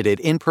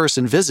unlimited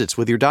in-person visits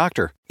with your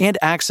doctor and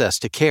access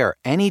to care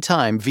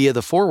anytime via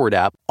the Forward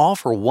app, all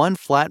for one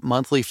flat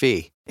monthly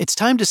fee. It's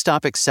time to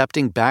stop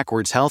accepting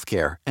backwards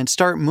healthcare and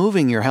start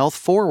moving your health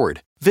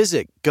forward.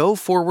 Visit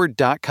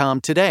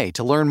GoForward.com today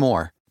to learn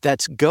more.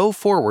 That's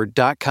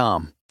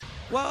GoForward.com.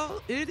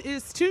 Well, it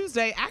is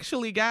Tuesday.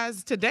 Actually,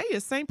 guys, today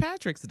is St.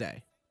 Patrick's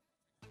Day.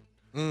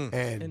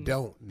 And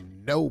don't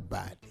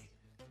nobody,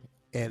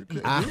 and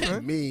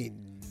I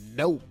mean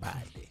nobody,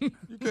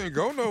 you can't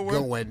go nowhere.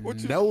 Going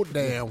no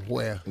damn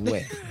where.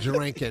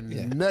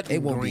 Drinking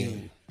nothing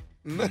green.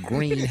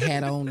 Green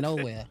hat on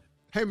nowhere.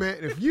 Hey, man,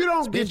 if you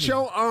don't get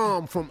your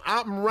arm from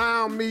out and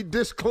around me,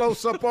 this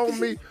close up on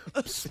me,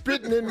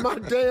 spitting in my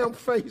damn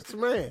face,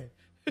 man.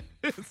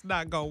 It's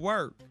not going to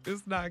work.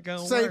 It's not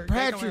going to work. St.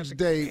 Patrick's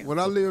Day, when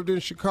I lived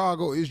in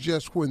Chicago, is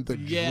just when the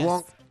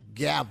drunk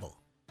gather.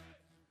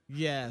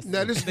 Yes.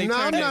 Now,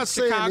 I'm not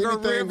saying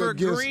anything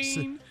against.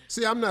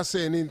 See, I'm not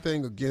saying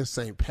anything against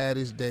St.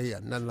 Patty's Day or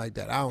nothing like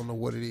that. I don't know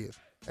what it is,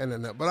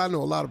 but I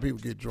know a lot of people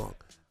get drunk.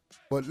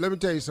 But let me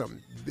tell you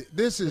something.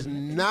 This is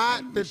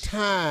not the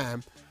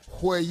time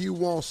where you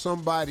want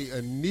somebody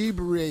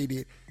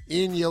inebriated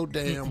in your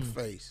damn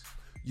face.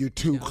 You're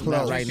too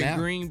close. Right now.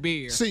 Green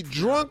beer. See,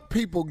 drunk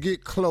people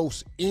get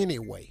close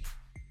anyway.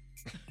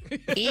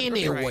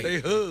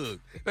 They hug.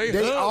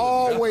 They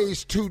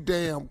always too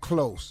damn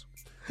close.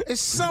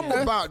 It's something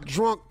about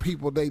drunk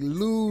people. They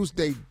lose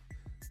their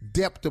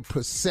depth of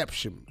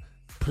perception.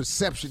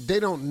 They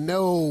don't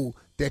know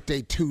that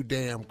they too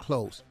damn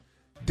close.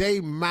 They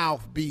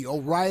mouth be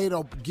right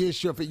up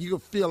against your face. You can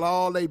feel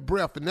all their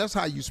breath, and that's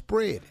how you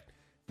spread it.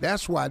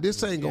 That's why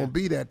this ain't going to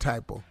be that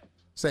type of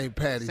St.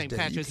 Patty's Day.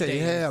 Patrick's You can't Day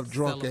have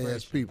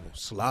drunk-ass people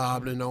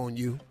slobbering on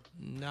you.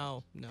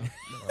 No. Nah,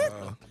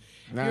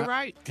 You're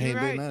right. Can't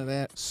do none of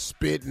that.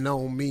 Spitting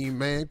on me,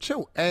 man. Get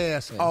your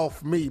ass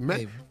off me,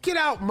 man. Get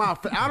out my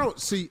face. I don't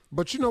see.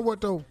 But you know what,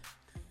 though?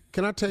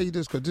 Can I tell you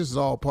this? Because this is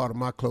all part of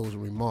my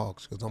closing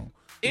remarks.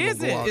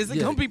 Is it? Is it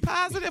going to be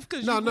positive?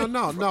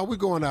 No. We're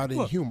going out in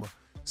humor.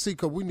 See,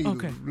 because we need a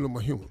little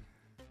more humor.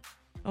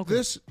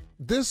 Okay.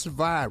 This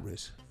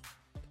virus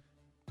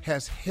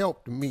has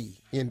helped me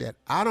in that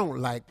I don't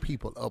like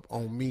people up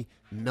on me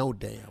no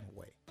damn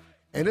way.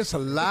 And there's a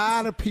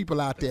lot of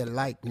people out there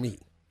like me.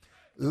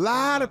 A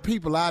lot of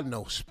people I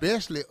know,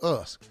 especially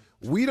us,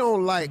 we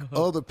don't like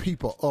other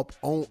people up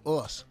on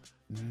us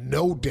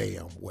no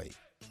damn way.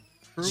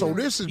 So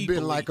this has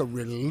been like a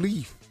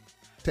relief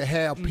to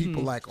have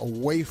people like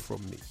away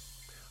from me.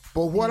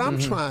 But what I'm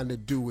trying to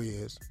do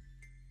is,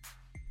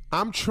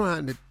 I'm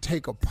trying to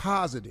take a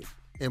positive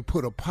and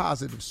put a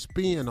positive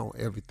spin on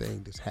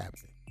everything that's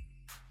happening.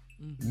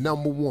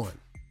 Number one,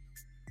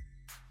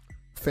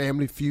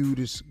 Family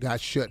Feud got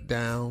shut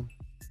down.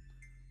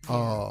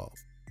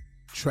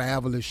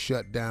 Travel is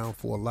shut down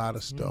for a lot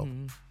of stuff.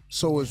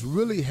 So it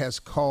really has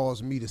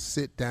caused me to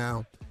sit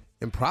down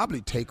and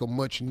probably take a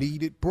much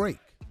needed break.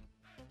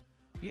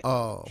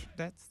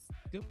 That's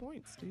good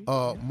point, Steve.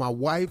 My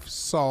wife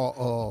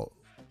saw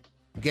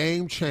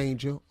Game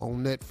Changer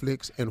on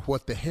Netflix and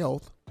What the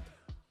Health.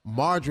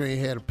 Marjorie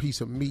ain't had a piece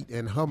of meat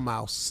in her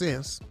mouth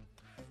since.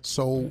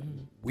 So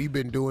we've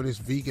been doing this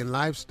vegan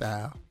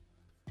lifestyle.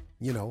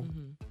 You know,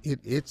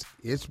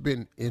 it's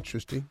been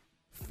interesting.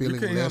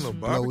 Feeling less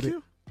bloated.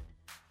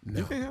 No.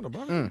 You can't have a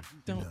barbecue.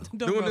 Don't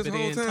Doing rub this it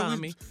whole in, time.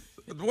 Tommy.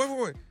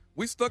 Wait.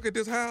 We stuck at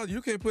this house.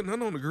 You can't put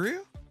nothing on the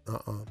grill?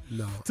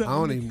 No. I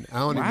don't even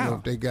know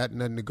if they got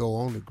nothing to go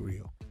on the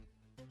grill.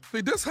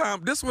 See, this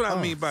what I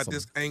mean by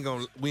this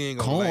we ain't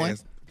gonna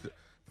last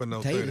for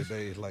no 30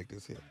 days like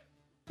this here.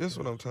 This is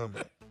what I'm talking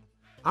about.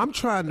 I'm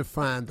trying to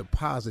find the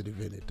positive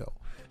in it though,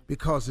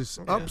 because it's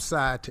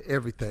upside to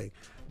everything.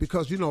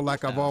 Because, you know,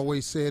 like I've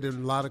always said in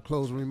a lot of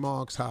closing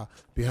remarks, how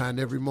behind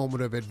every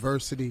moment of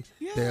adversity,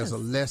 there's a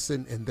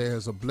lesson and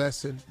there's a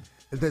blessing.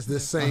 And that's the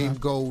same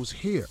goes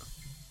here.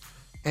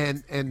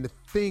 And the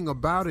thing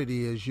about it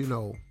is, you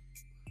know,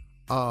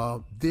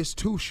 this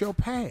too shall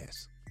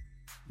pass.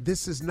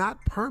 This is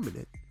not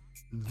permanent.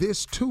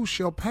 This too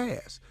shall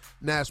pass.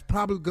 Now, it's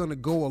probably going to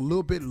go a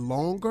little bit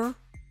longer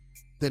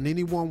than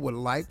anyone would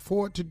like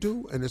for it to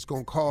do, and it's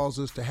going to cause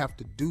us to have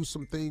to do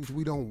some things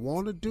we don't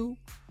want to do.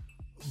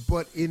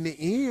 But in the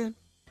end,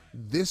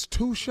 this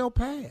too shall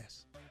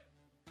pass.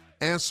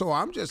 And so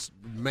I'm just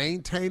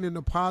maintaining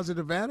a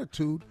positive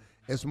attitude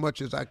as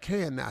much as I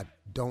can. Now,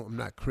 I'm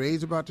not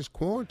crazy about this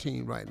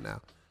quarantine right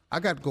now.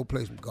 I got to go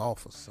play some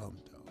golf or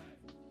something, though.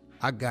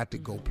 I got to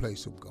go play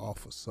some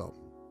golf or something.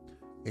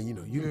 And, you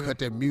know, you can cut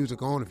that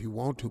music on if you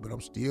want to, but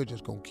I'm still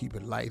just going to keep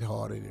it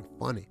lighthearted and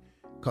funny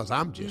because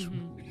I'm just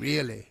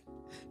really,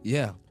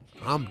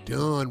 I'm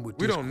done with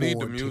this quarantine. We don't need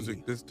the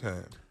music this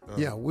time.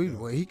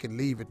 Well, he can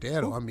leave it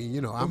there, though. I mean,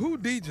 you know. Who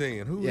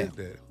DJing? Who is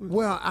that?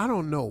 Well, I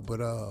don't know,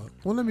 but,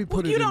 let me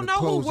put it in the closing. You don't know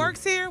who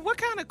works here? What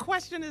kind of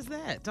question is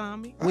that,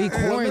 Tommy? We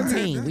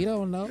quarantine. We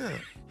don't know.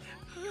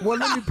 Well,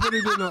 let me put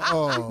it in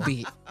a...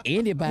 be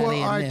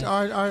anybody in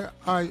there.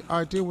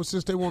 I did. Well,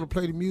 since they want to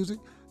play the music,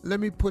 let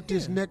me put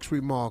this next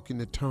remark in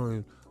the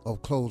turn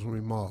of closing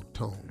remark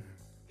tone.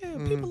 Yeah,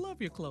 people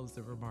love your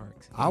closing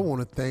remarks. I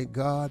want to thank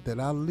God that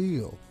I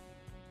live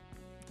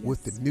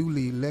with the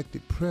newly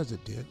elected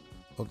president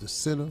of the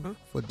Center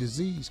for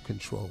Disease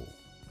Control.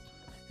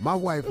 My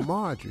wife,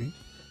 Marjorie,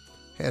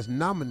 has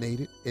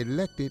nominated,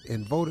 elected,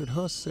 and voted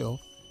herself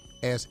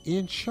as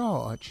in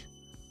charge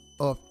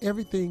of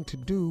everything to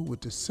do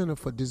with the Center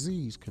for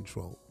Disease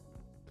Control.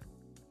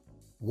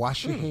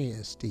 Wash your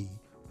hands, Steve.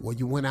 Well,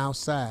 you went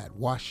outside,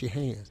 wash your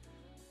hands.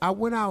 I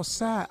went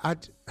outside.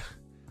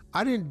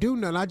 I didn't do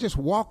nothing. I just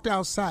walked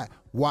outside.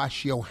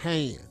 Wash your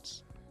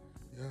hands.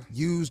 Yeah.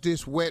 Use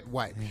this wet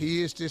wipe.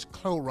 Here's this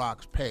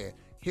Clorox pad.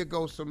 Here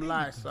goes some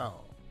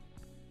Lysol.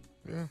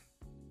 Yeah.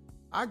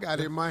 I got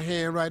in my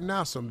hand right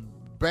now some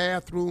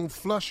bathroom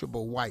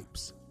flushable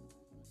wipes.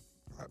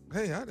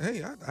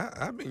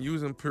 I've been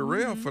using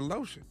Purell for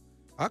lotion.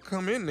 I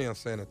come in there and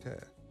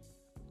sanitize.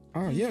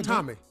 Oh, yeah.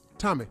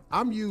 Tommy,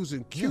 I'm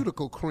using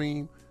cuticle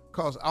cream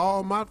because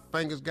all my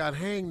fingers got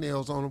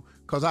hangnails on them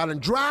because I done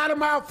dried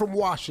them out from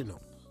washing them.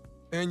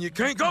 And you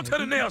can't go to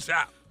the nail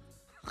shop.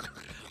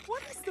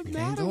 What is the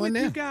matter with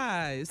you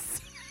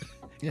guys?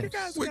 You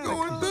guys we're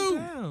going through.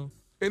 Down.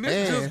 And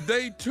it's just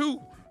day 2.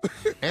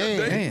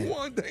 Day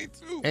 1, day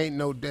 2. Ain't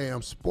no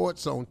damn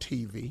sports on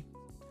TV.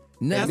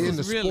 No. And then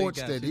the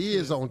sports that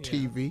is on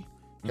TV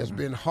has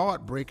been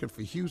heartbreaking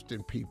for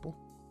Houston people.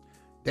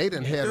 They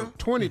done had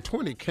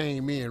 2020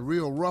 came in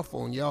real rough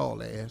on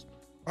y'all ass.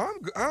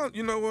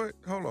 You know what?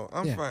 Hold on.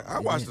 I'm fine. I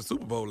watched the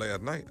Super Bowl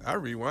last night. I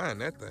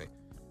rewind that thing.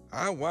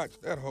 I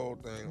watched that whole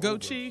thing. Go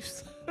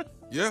Chiefs.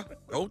 Yeah,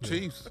 go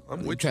Chiefs.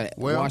 I'm with you.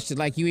 Watched it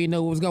like you didn't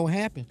know what was going to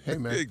happen. Hey,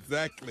 man.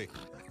 Exactly.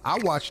 I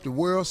watched the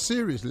World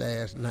Series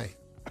last night.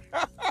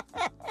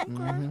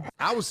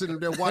 I was sitting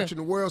there watching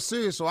the World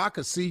Series so I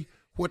could see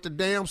what the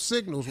damn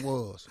signals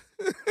was.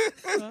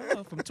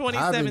 From 2017.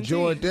 I've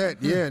enjoyed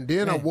that, and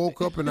then I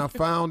woke up and I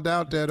found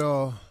out that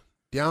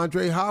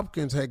DeAndre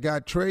Hopkins had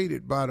got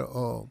traded by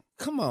the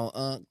Come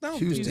on, don't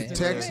Houston do that.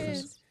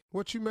 Texans.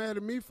 What you mad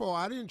at me for?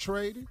 I didn't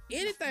trade him.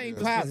 Anything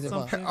positive.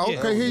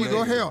 Okay, here you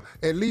go. Hell,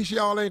 at least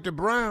y'all ain't the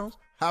Browns.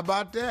 How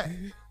about that?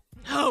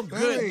 Oh,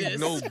 goodness. Ain't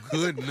no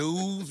good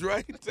news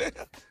right there.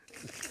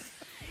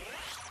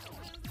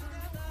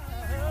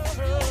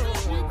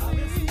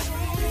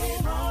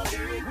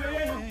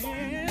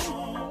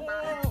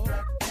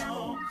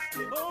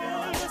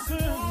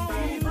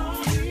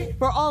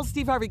 For all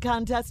Steve Harvey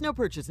contests, no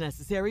purchase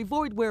necessary,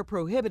 void where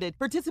prohibited.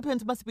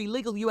 Participants must be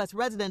legal U.S.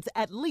 residents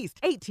at least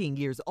 18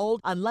 years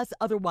old unless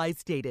otherwise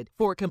stated.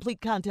 For complete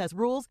contest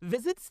rules,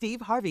 visit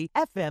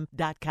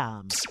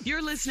SteveHarveyFM.com.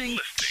 You're listening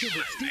to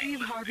the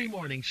Steve Harvey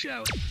Morning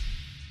Show.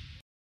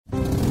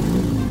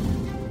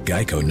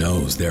 Geico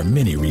knows there are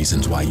many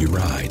reasons why you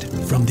ride.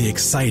 From the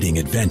exciting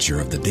adventure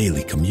of the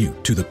daily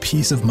commute to the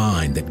peace of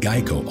mind that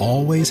Geico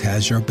always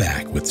has your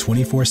back with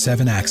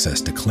 24/7 access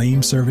to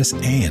claim service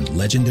and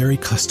legendary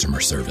customer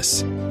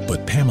service.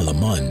 But Pamela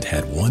Mund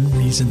had one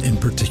reason in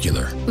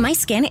particular. My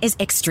skin is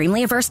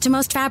extremely averse to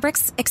most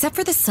fabrics, except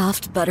for the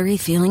soft, buttery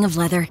feeling of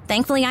leather.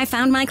 Thankfully, I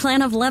found my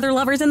clan of leather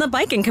lovers in the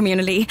biking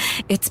community.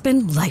 It's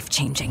been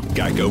life-changing.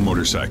 Geico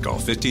Motorcycle.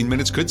 15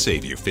 minutes could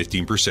save you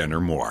 15% or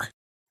more.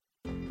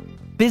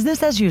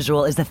 Business as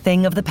usual is a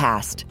thing of the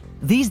past.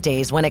 These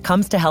days, when it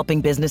comes to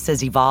helping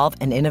businesses evolve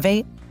and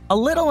innovate, a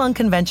little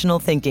unconventional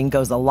thinking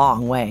goes a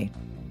long way.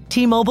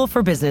 T-Mobile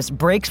for Business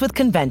breaks with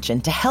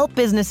convention to help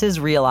businesses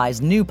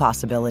realize new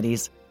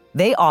possibilities.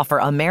 They offer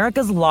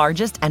America's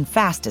largest and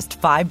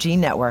fastest 5G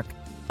network,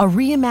 a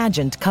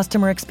reimagined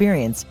customer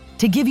experience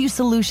to give you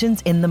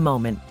solutions in the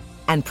moment,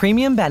 and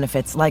premium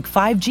benefits like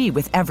 5G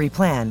with every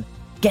plan.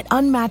 Get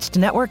unmatched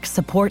network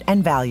support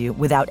and value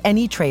without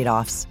any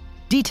trade-offs.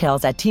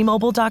 Details at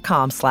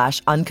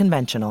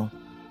T-Mobile.com/unconventional.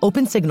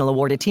 Open Signal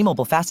awarded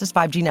T-Mobile fastest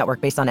 5G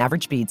network based on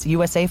average speeds.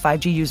 USA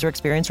 5G user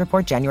experience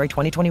report January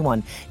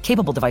 2021.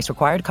 Capable device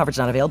required. Coverage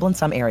not available in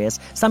some areas.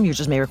 Some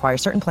users may require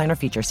certain plan or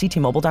features. See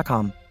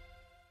T-Mobile.com.